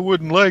like, I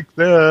wouldn't like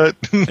that.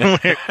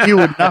 He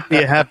would not be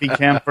a happy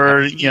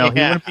camper.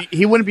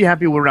 He wouldn't be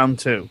happy with round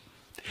 2.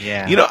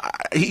 Yeah.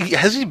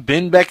 Has he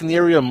been back in the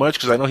area much?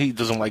 Because I know he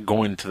doesn't like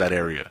going to that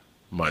area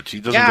much. He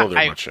doesn't go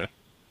there much.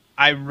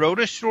 I wrote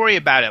a story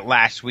about it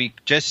last week,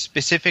 just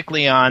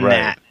specifically on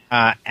that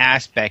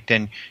aspect,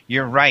 and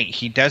you're right.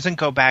 He doesn't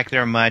go back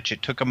there much.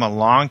 It took him a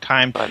long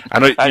time. I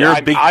know you're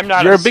a big. I'm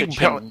not you're a big.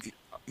 But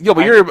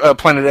you're a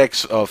Planet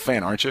X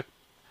fan, aren't you?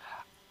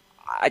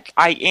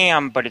 I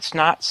am, but it's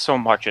not so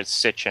much as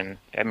Sitchin.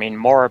 I mean,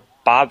 more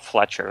Bob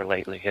Fletcher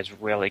lately has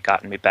really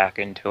gotten me back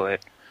into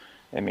it.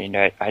 I mean,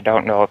 I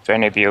don't know if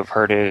any of you have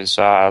heard his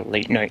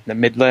Late Night in the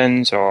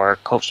Midlands or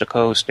Coast to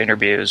Coast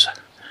interviews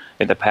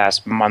in the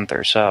past month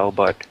or so,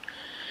 but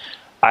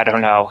I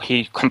don't know.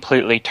 He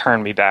completely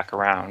turned me back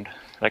around.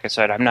 Like I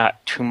said, I'm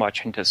not too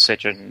much into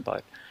Sitchin,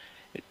 but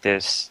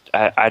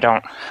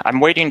I'm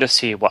waiting to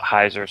see what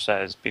Heiser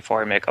says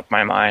before I make up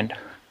my mind.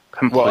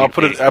 Completely. Well, I'll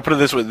put it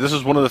this way. This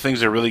is one of the things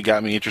that really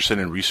got me interested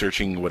in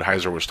researching what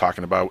Heiser was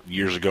talking about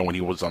years ago when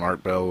he was on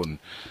Art Bell,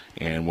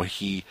 and when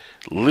he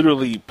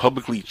literally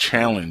publicly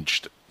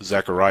challenged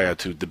Zecharia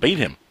to debate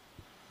him.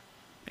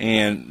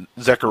 And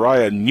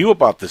Zecharia knew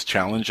about this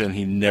challenge, and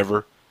he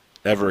never,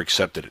 ever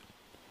accepted it.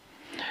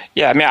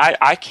 Yeah, I mean,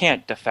 I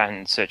can't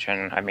defend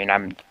Sitchin. I mean,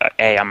 I'm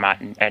not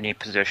in any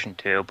position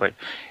to, but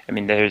I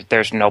mean,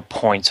 there's no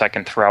points I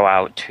can throw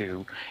out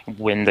to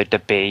win the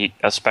debate,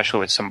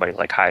 especially with somebody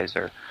like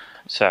Heiser.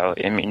 So,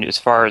 I mean, as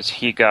far as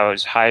he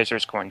goes,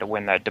 Heiser's going to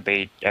win that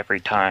debate every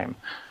time.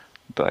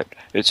 But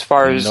as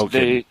far as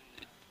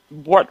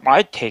what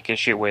I take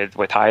issue with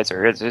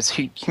Heiser is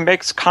he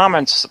makes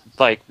comments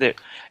like that.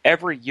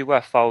 Every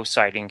UFO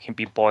sighting can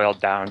be boiled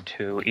down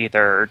to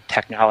either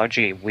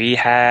technology we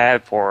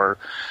have or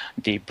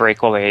the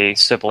breakaway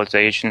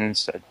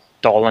civilizations that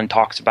Dolan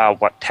talks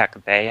about what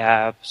tech they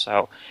have.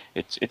 So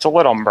it's a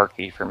little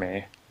murky for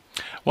me.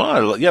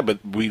 Well, yeah, but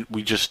we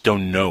just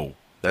don't know.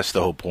 That's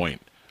the whole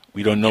point.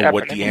 We don't know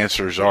what the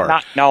answers are.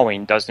 Not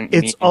knowing doesn't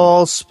mean... It's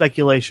all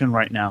speculation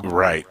right now.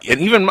 Right.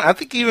 And I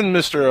think even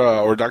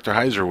Mr. Or Dr.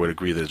 Heiser would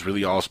agree that it's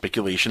really all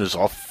speculation. It's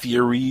all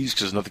theories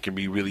because nothing can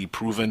be really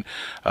proven.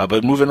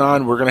 But moving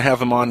on, we're going to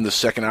have him on in the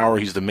second hour.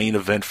 He's the main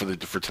event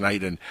for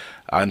tonight, and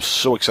I'm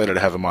so excited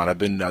to have him on. I've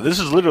been this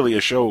is literally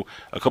a show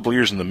a couple of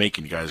years in the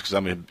making, guys, because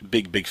I'm a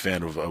big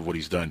fan of what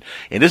he's done.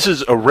 And this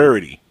is a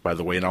rarity, by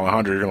the way, and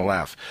Alejandro, you're going to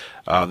laugh.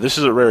 This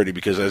is a rarity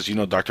because, as you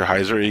know, Dr.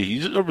 Heiser,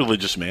 he's a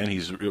religious man.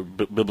 He's a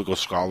biblical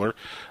scholar.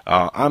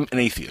 I'm an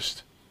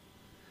atheist.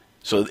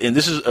 So, and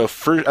this is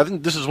I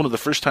think this is one of the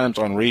first times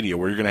on radio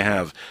where you're going to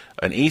have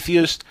an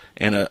atheist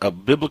and a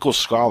biblical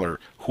scholar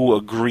who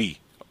agree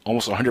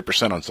almost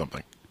 100% on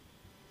something.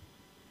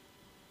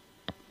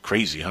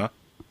 Crazy, huh?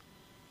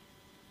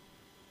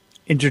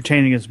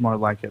 Entertaining is more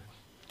like it.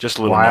 Just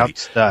a little wild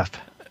stuff.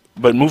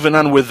 But moving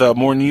on with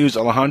more news,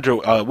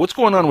 Alejandro, what's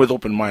going on with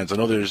Open Minds? I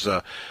know there's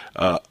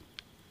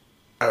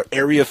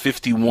Area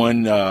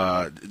 51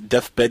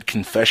 deathbed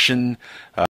confession.